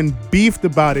argued and beefed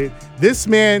about it. This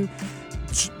man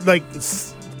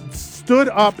stood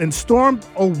up and stormed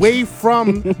away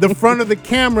from the front of the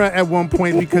camera at one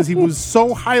point because he was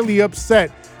so highly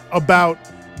upset about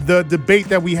the debate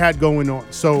that we had going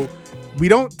on. So we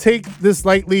don't take this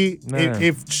lightly. Nah.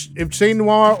 If Shea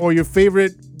Noir or your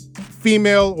favorite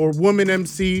female or woman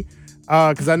MC,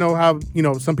 because I know how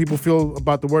some people feel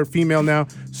about the word female now.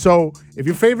 So if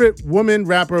your favorite woman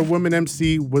rapper or woman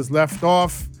MC was left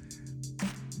off,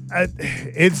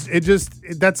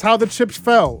 that's how the chips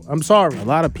fell. I'm sorry. A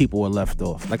lot of people were left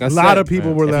off. Like I said, A lot of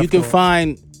people were if left you can off.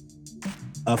 find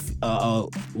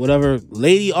whatever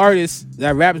lady artist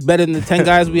that raps better than the 10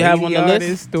 guys we have on the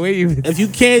list. If you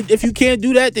can't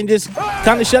do that, then just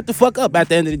kind of shut the fuck up at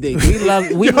the end of the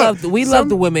day. We love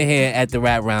the women here at the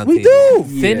Rap Round We Table.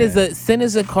 do. Sin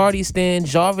is a Cardi stan.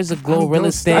 Jarvis a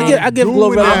Glorilla stan. I give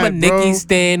Glorilla. I'm a Nicki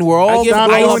stan. We're all give Ice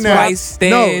Glorilla that. Spice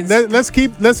stans. No, let's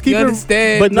keep you it.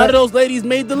 understand? But none of those ladies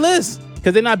made the list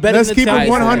because they're not better Let's than keep the 10 it guys.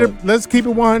 100. Let's keep it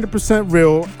 100%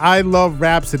 real. I love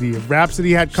Rhapsody. If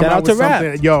Rhapsody had come Shout out out with to Rap.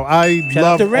 something, yo, I Shout out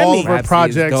love to Remy. all of her Rhapsody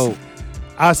is projects. dope.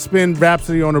 I spin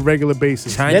Rhapsody on a regular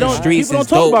basis. China Streets People don't is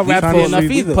talk dope. about We Rhapsody pull- enough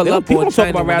we either. pull People up don't on talk China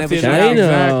about Rhapsody whenever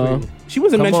enough. China. Exactly. She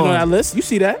wasn't Come mentioned on on. that list. You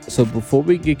see that? So before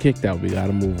we get kicked out, we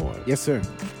gotta move on. Yes, sir.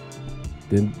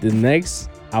 The next,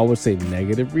 I would say,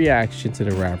 negative reaction to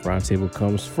the Rap Roundtable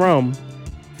comes from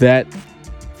that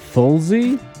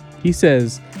Fulzy. He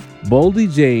says,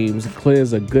 Boldy James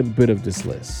clears a good bit of this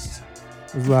list.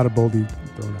 There's a lot of Boldy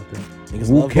thrown out there. Niggas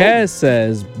love Wukaz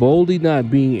says, Boldy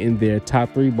not being in their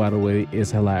top 3, by the way,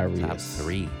 is hilarious. Top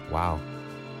 3. Wow.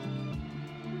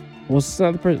 What's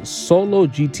another person? Solo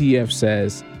GTF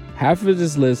says, half of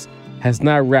this list has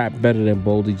not rapped better than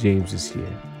Boldy James this year.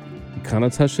 We kind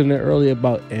of touched on it earlier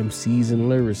about MCs and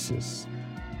lyricists.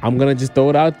 I'm going to just throw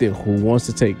it out there. Who wants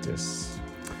to take this?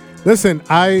 Listen,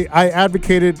 I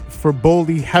advocated for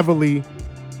Boldy heavily,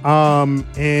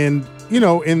 and you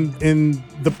know, in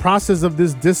the process of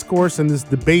this discourse and this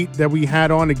debate that we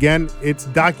had on, again, it's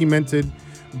documented.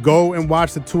 Go and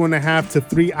watch the 2.5 to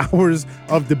 3 hours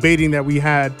of debating that we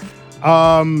had.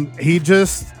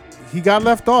 He got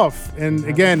left off, and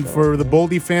again, for the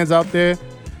Boldy fans out there,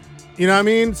 you know what I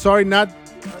mean?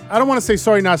 I don't want to say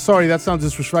sorry, not sorry. That sounds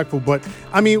disrespectful, but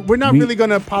I mean, we're not really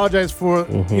going to apologize for,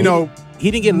 you know, He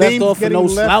didn't get left names off for getting no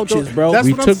left slouches, off. bro. That's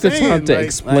We what I'm took the saying, time to like-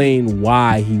 explain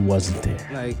why he wasn't there.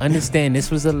 Like, Understand, this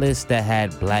was a list that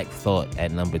had Black Thought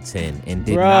at number 10 and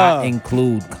did Bruh. not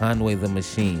include Conway the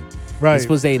Machine. Right. This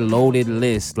was a loaded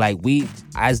list. Like, we,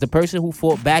 as the person who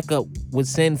fought back up with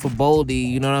Sin for Boldy,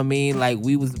 you know what I mean? Like,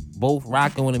 we was both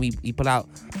rocking with him. He put out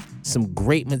some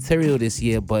great material this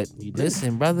year, but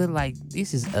listen, brother, like,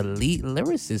 this is elite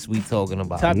lyricists we talking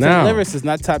about. top 10 Now- lyricists,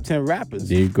 not top 10 rappers.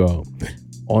 There you go.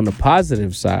 On the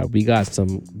positive side, we got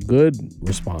some good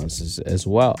responses as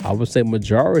well. I would say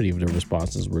majority of the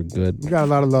responses were good. we got a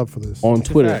lot of love for this. On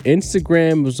Twitter, fact.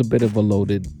 Instagram was a bit of a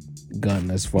loaded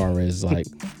gun as far as like,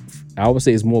 I would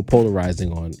say it's more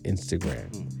polarizing on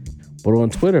Instagram. But on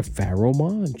Twitter, Pharaoh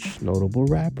Monch, notable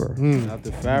rapper. Out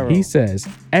to Pharaoh. He says,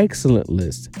 excellent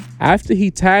list. After he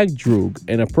tagged Droog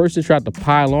and a person tried to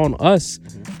pile on us,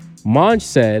 Monch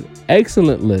said,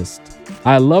 excellent list.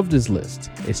 I love this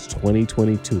list. It's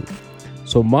 2022.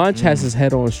 So Monch has his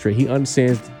head on straight. He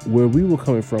understands where we were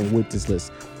coming from with this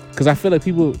list. Because I feel like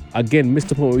people, again, missed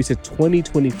the point where we said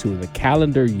 2022, the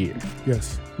calendar year.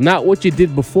 Yes. Not what you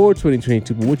did before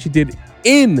 2022, but what you did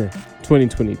in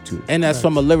 2022. And that's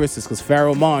from a lyricist, because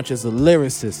Pharaoh Monch is a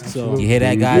lyricist. So You hear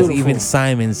that, guys? Beautiful. Even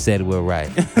Simon said we're right.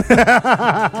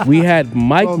 We had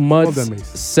Mike Well Muds done, Mace.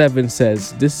 7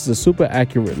 says, this is a super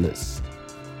accurate list.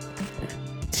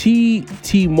 T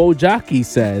Mojaki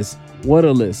says, what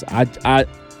a list. I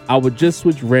would just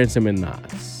switch Ransom and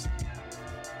Nas.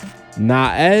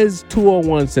 Naez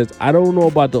 201 says, I don't know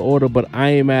about the order, but I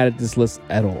ain't mad at this list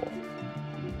at all.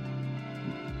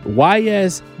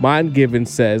 YS Mind Given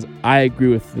says, I agree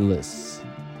with the list.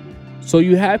 So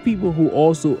you have people who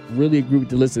also really agree with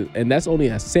the list, and that's only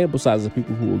a sample size of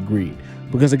people who agreed.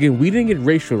 Because again, we didn't get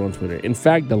racial on Twitter. In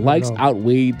fact, the likes No.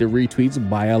 outweighed the retweets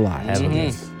by a lot.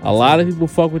 Heavily. A lot of people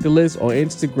fuck with the list on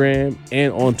Instagram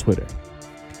and on Twitter.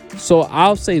 So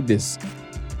I'll say this,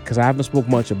 because I haven't spoke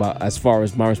much about as far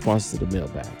as my response to the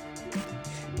mailbag.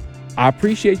 I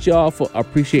appreciate y'all for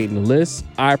appreciating the list.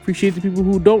 I appreciate the people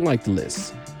who don't like the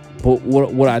list. But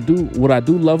what I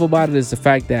do love about it is the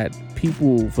fact that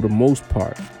people, for the most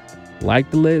part,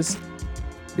 like the list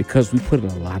because we put in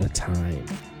a lot of time.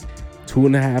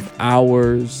 2.5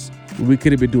 hours. We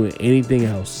could have been doing anything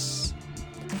else.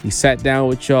 We sat down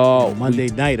with y'all Monday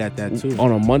night at that too.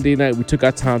 on a Monday night. We took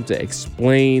our time to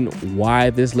explain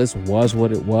why this list was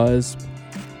what it was,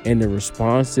 and the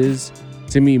responses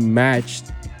to me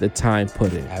matched the time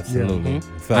put in. Absolutely.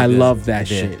 Felt I good. love that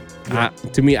It did.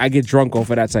 shit. To me, I get drunk off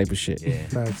of that type of shit. Yeah.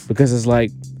 Facts. Because it's like,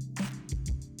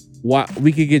 why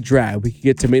we could get dry, we could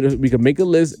get tomatoes, we could make a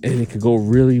list and it could go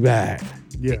really bad,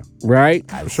 Yeah. right?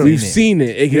 sure. We've seen it.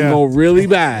 It can Yeah. go really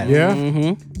bad.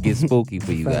 Yeah. Get spooky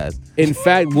for you guys. In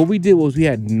fact, what we did was we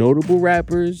had notable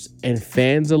rappers and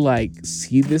fans alike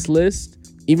see this list.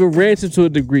 Even Ransom to a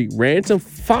degree. Ransom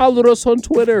followed us on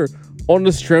Twitter on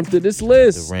the strength of this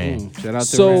list. Durant. Shout out to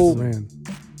So Ransom. Man.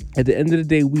 at the end of the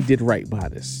day, we did right by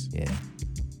this. Yeah.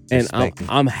 And Respect it.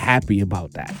 I'm happy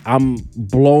about that. I'm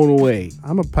blown away.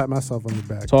 I'm gonna pat myself on the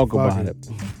back. Talk Fuck about it.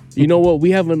 You know what?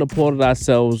 We haven't applauded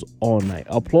ourselves all night.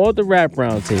 Applaud the Rap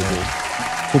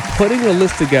Roundtable for putting a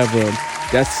list together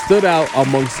that stood out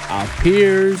amongst our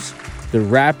peers, the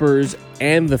rappers,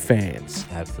 and the fans.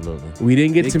 Absolutely. We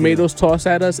didn't get Big tomatoes tossed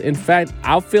at us. In fact,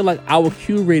 I feel like our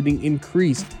Q rating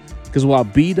increased because while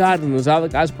B-Dot and those other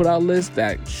guys put out lists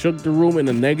that shook the room in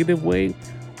a negative way,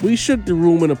 we shook the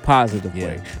room in a positive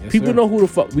way. Yes, People sir. know who the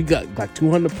fuck. We got like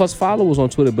 200 plus followers on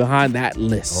Twitter behind that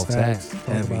list. Oh, Facts. Facts.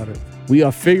 Talk about it. We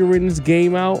are figuring this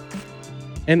game out,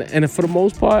 and for the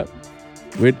most part,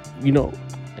 we're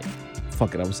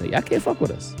fuck it. I would say y'all can't fuck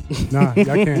with us. Nah, y'all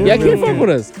can't. Y'all can't fuck with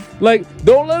us. Like,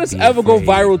 don't let us Be ever go afraid.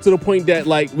 viral to the point that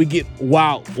like we get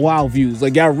wow views.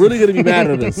 Like y'all really gonna be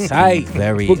mad at us. Tight.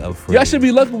 Very But afraid. y'all should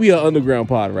be lucky we are underground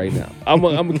pod right now. I'm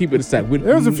gonna keep it a sec.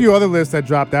 There was a few other lists that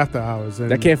dropped after hours. And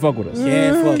that can't fuck with us.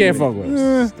 Can't fuck with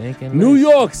us. Stinking New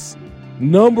list. York's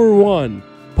 #1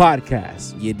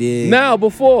 podcast. You did. Now,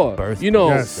 before Birth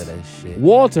Yes. to that shit.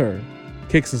 Walter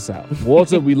kicks us out.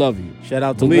 Walter, we love you. Shout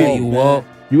out to Believe Walt, you, man. Walt.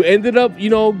 You ended up,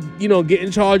 getting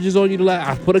charges on you.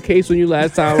 I put a case on you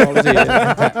last time I was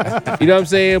here. You know what I'm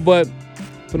saying? But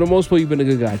for the most part, you've been a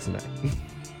good guy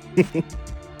tonight.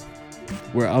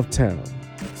 We're uptown.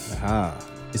 Ah.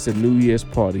 It's a New Year's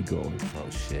party going. Oh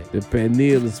shit. The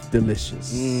pernil is delicious.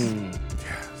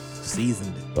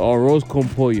 Seasoned it. The arroz con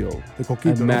pollo. The coquito. Don't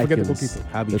forget the Immaculate. coquito.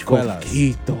 The Habichuelas.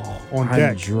 coquito. On I'm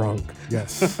deck. drunk.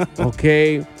 Yes.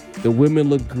 Okay, the women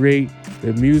look great.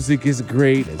 The music is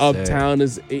great. Yes, Uptown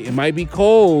it might be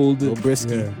cold, Little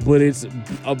brisky. Yeah. but it's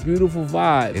a beautiful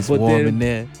vibe. It's but warm then in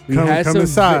there. we Come had some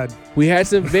inside. we had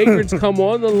some vagrants come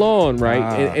on the lawn, right?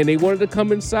 Ah. And they wanted to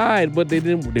come inside, but they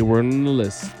didn't. They weren't on the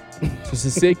list. So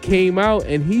Sincere came out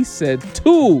and he said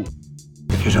 2.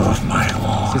 Get off my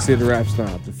lawn. Sincere the Rap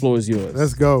Snob. The floor is yours.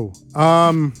 Let's go.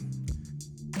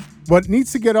 What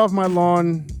needs to get off my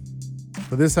lawn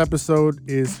for this episode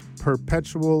is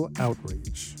perpetual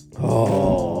outrage.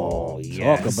 Oh,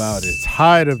 yes. Talk about it.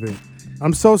 Tired of it.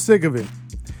 I'm so sick of it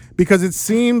because it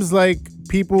seems like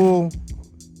people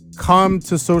come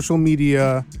to social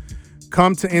media,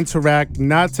 come to interact,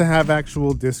 not to have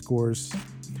actual discourse,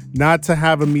 not to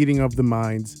have a meeting of the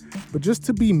minds, but just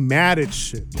to be mad at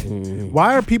shit.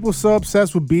 Why are people so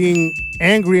obsessed with being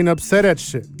angry and upset at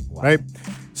shit? Right?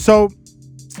 So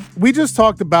we just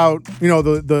talked about,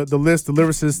 the list, the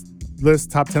lyricist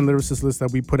list, top 10 lyricist list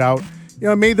that we put out.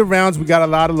 It made the rounds. We got a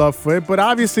lot of love for it, but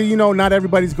obviously, not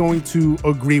everybody's going to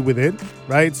agree with it,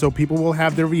 right? So people will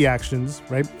have their reactions,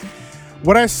 right?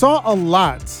 What I saw a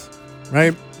lot,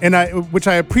 right, which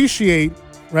I appreciate,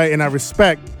 right, and I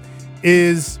respect,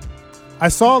 is I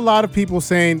saw a lot of people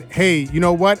saying, hey, you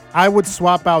know what? I would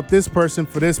swap out this person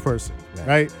for this person,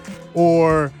 right?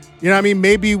 Or,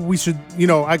 maybe we should,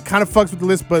 I kind of fucks with the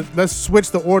list, but let's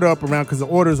switch the order up around because the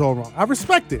order is all wrong. I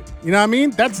respect it. You know what I mean?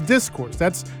 That's discourse.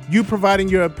 That's you providing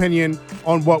your opinion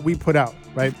on what we put out,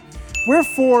 right? We're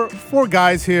four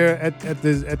guys here at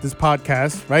this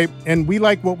podcast, right? And we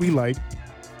like what we like.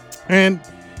 And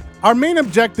our main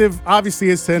objective, obviously,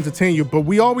 is to entertain you, but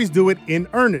we always do it in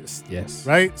earnest. Yes.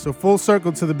 Right? So full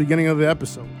circle to the beginning of the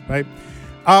episode, right?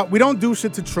 We don't do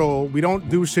shit to troll. We don't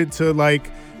do shit to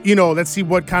let's see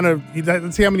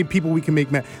let's see how many people we can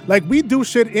make mad. Like, we do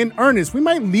shit in earnest. We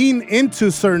might lean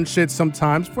into certain shit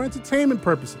sometimes for entertainment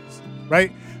purposes,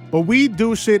 right? But we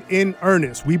do shit in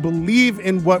earnest. We believe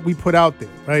in what we put out there,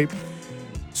 right?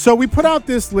 So we put out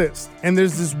this list, and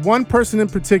there's this one person in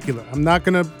particular. I'm not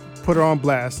going to put her on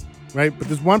blast, right? But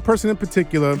there's one person in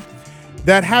particular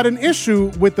that had an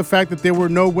issue with the fact that there were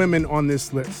no women on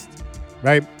this list,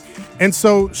 right? And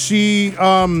so she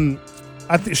quote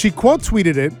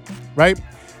tweeted it, right?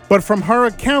 But from her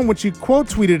account, when she quote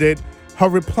tweeted it, her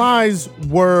replies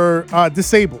were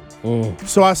disabled.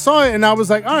 So I saw it and I was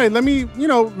like, all right, let me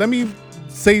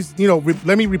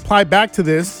reply back to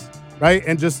this, right?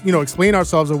 And just, explain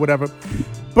ourselves or whatever.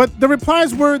 But the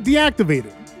replies were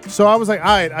deactivated. So I was like, all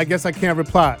right, I guess I can't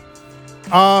reply.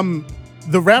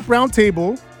 The Rap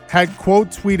Roundtable had quote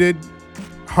tweeted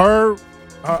her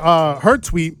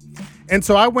tweet. And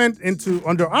so I went into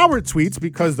under our tweets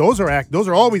because those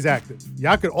are always active.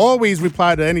 Y'all could always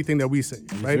reply to anything that we say,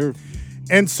 right? Sure.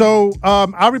 And so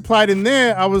I replied in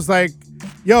there. I was like,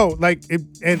 "Yo,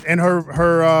 and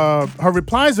her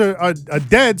replies are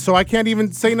dead, so I can't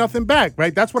even say nothing back,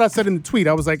 right?" That's what I said in the tweet.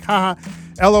 I was like, "Haha,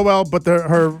 LOL," but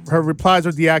her replies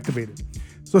are deactivated.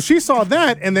 So she saw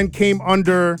that and then came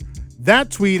under that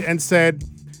tweet and said,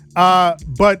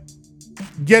 "But."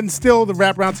 Yet and still, the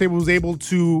Rap Roundtable was able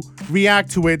to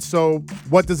react to it. So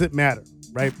what does it matter,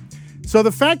 right? So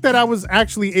the fact that I was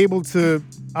actually able to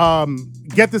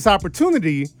get this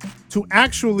opportunity to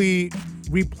actually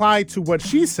reply to what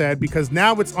she said, because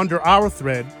now it's under our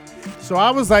thread. So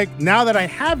I was like, now that I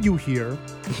have you here,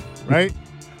 right,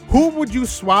 who would you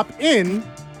swap in,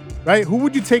 right? Who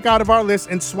would you take out of our list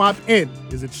and swap in?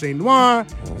 Is it Shane Noir?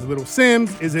 Is it Little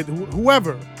Sims? Is it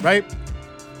whoever, right?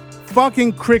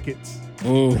 Fucking crickets.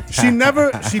 She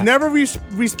never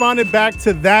responded back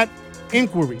to that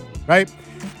inquiry, right?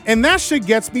 And that shit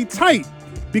gets me tight,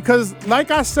 because like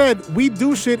I said, we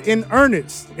do shit in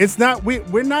earnest. It's not,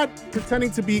 we're not pretending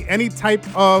to be any type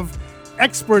of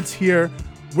experts here.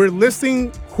 We're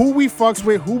listing who we fucks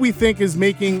with, who we think is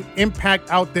making impact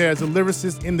out there as a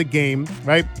lyricist in the game,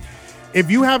 right?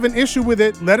 If you have an issue with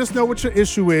it, let us know what your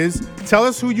issue is. Tell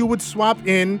us who you would swap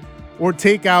in or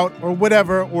take out or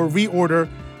whatever, or reorder.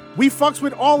 We fucks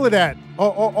with all of that,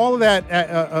 all of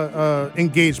that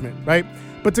engagement, right?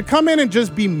 But to come in and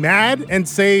just be mad and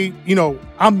say, you know,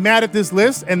 I'm mad at this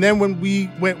list, and then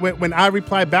when I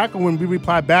reply back, or when we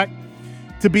reply back,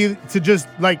 to just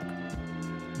like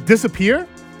disappear,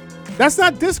 that's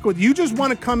not Discord. You just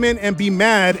want to come in and be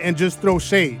mad and just throw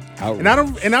shade. Outrage.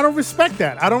 And I don't respect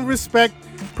that. I don't respect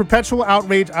perpetual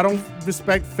outrage. I don't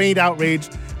respect feigned outrage.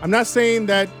 I'm not saying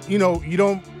that, you know, you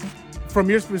don't, from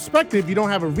your perspective, you don't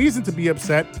have a reason to be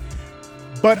upset,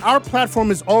 but our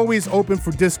platform is always open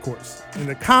for discourse. In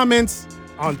the comments,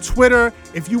 on Twitter,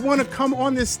 if you want to come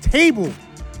on this table,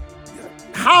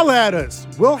 holla at us.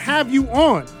 We'll have you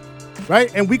on,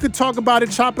 right? And we could talk about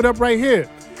it, chop it up right here.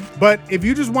 But if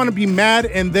you just want to be mad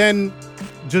and then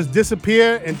just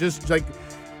disappear and just like,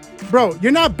 bro,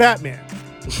 you're not Batman.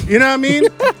 You know what I mean?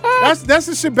 That's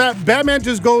the shit. Batman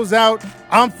just goes out,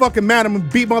 I'm fucking mad, I'm gonna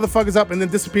beat motherfuckers up, and then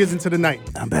disappears into the night.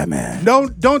 I'm Batman.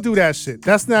 Don't do that shit.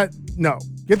 That's not, no.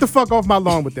 Get the fuck off my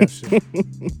lawn with that shit.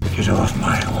 Get off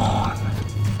my lawn.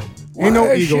 Ain't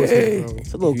no egos here, bro.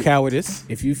 It's a little cowardice.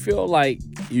 If you feel like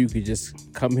you could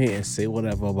just come here and say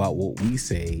whatever about what we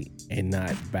say and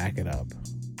not back it up,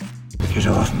 Get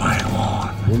off my lawn.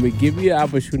 when we give you an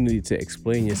opportunity to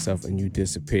explain yourself and you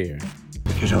disappear,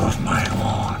 Get off my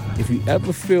lawn. if you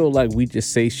ever feel like we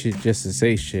just say shit just to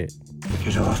say shit,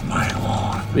 Get off my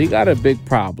lawn. we got a big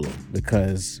problem,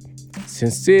 because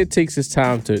Sincere takes his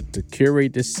time to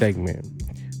curate this segment.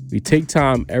 We take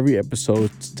time every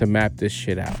episode to map this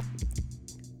shit out.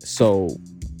 So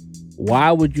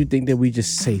why would you think that we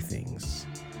just say things?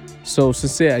 So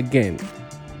Sincere, again,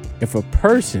 if a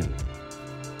person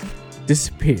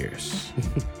disappears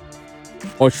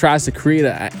or tries to create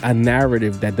a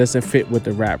narrative that doesn't fit what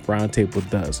the Rap Roundtable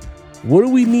does, what do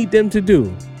we need them to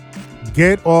do?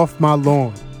 Get off my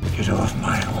lawn. Get off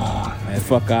my lawn. And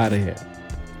fuck out of here.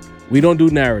 We don't do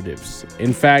narratives.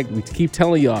 In fact, we keep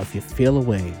telling y'all, if you feel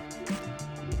away,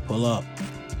 Pull up.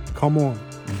 Come on.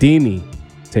 Deanie,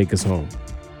 take us home.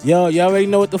 Yo, y'all already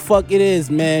know what the fuck it is,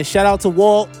 man. Shout out to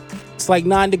Walt. It's like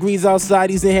 9 degrees outside.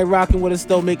 He's in here rocking with us,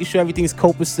 though, making sure everything's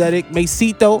copacetic.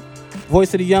 Macito,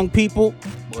 voice of the young people.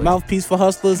 Mouthpiece for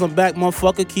hustlers. I'm back,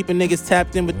 motherfucker. Keeping niggas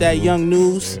tapped in with that young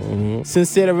news.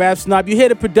 Sincere the Rap Snob. You hear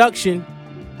the production.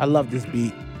 I love this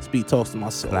beat. This beat talks to my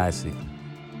soul. Classic.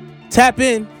 Tap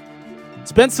in.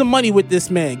 Spend some money with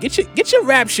this man. Get your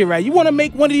rap shit right. You want to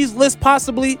make one of these lists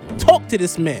possibly? Talk to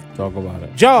this man. Talk about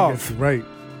it. Jov, Yes, right.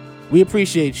 we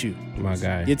appreciate you. My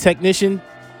guy. Your technician,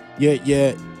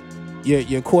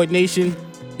 your coordination,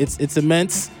 it's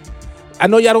immense. I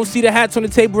know y'all don't see the hats on the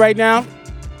table right now,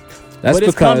 That's but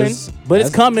it's because coming. But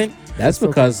it's coming. That's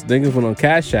because niggas went on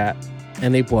Cash App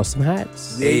and they bought some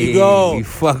hats. There you go. We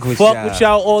fuck with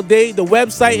y'all all day. The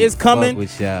website is coming. Fuck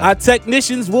with y'all. Our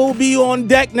technicians will be on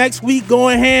deck next week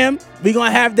going ham. We're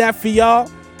going to have that for y'all.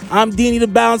 I'm Deanie, the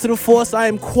balance of the force. I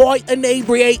am quite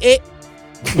inebriated.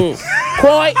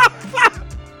 Quite.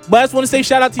 But I just want to say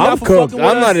shout out to y'all I'm for cooked. fucking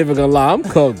with I'm us. not even gonna lie. I'm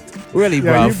cooked. Really, Yeah,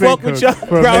 bro. you've been Fuck with cooked y'all,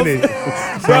 for a bro. minute.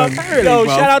 Bro, Really, yo,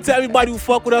 bro. shout out to everybody who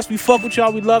fuck with us. We fuck with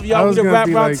y'all. We love I y'all. We was the gonna Rap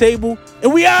be Round like- Table.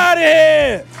 And we out of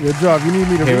here. Your job. You need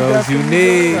me to read Heroes that for you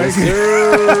need.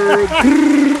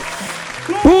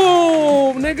 Like-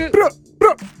 Boom, nigga.